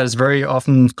thing I think that is very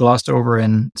often glossed over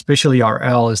in especially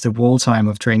RL is the wall time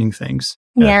of training things.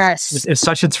 Yes. It's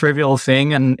such a trivial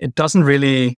thing, and it doesn't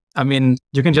really, I mean,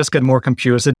 you can just get more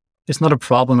compute. It's not a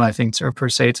problem, I think, per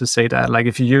se to say that. Like,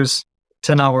 if you use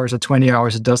 10 hours or 20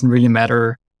 hours, it doesn't really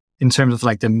matter in terms of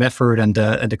like the method and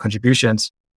the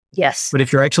contributions. Yes. But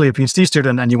if you're actually a PhD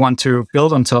student and you want to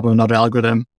build on top of another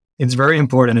algorithm, it's very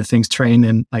important if things train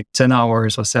in like 10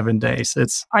 hours or 7 days.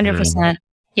 It's 100%.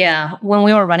 Yeah. When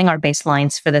we were running our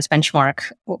baselines for this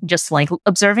benchmark, just like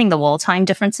observing the wall time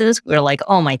differences, we were like,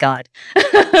 oh my God.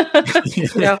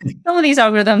 Some of these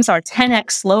algorithms are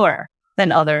 10x slower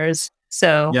than others.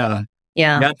 So yeah.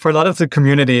 For a lot of the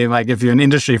community, like if you're in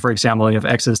industry, for example, you have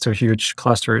access to huge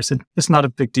clusters, it's not a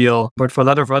big deal. But for a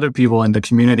lot of other people in the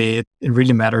community, it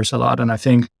really matters a lot. And I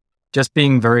think just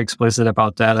being very explicit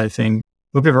about that, I think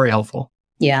would be very helpful.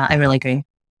 Yeah, I really agree.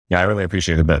 Yeah, I really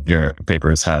appreciated that your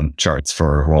papers had charts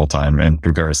for roll time and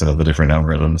comparison of the different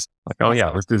algorithms. Like, oh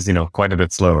yeah, this is, quite a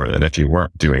bit slower than if you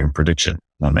weren't doing prediction.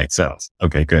 That makes sense.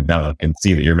 Okay, good. Now I can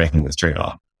see that you're making this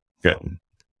trade-off. Good.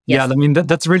 Yes. Yeah, I mean,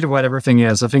 that's really what everything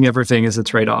is. I think everything is a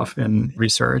trade-off in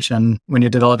research. And when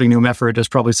you're developing new method, there's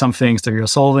probably some things that you're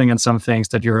solving and some things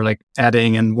that you're like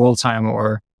adding in wall time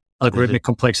or algorithmic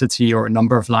complexity or a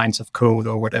number of lines of code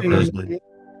or whatever.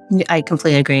 I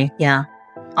completely agree. Yeah.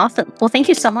 Awesome. Well, thank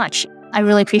you so much. I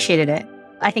really appreciated it.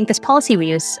 I think this policy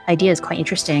reuse idea is quite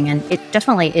interesting, and it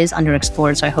definitely is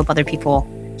underexplored. So I hope other people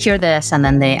hear this and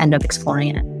then they end up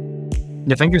exploring it.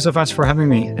 Yeah, thank you so much for having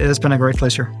me. It has been a great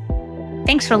pleasure.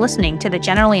 Thanks for listening to the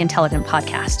Generally Intelligent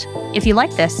podcast. If you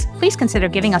like this, please consider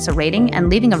giving us a rating and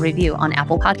leaving a review on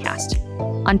Apple Podcast.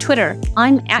 On Twitter,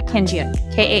 I'm @Kanjun,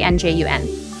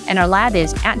 Kanjun, and our lab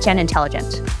is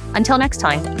 @GenIntelligent. Until next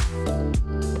time.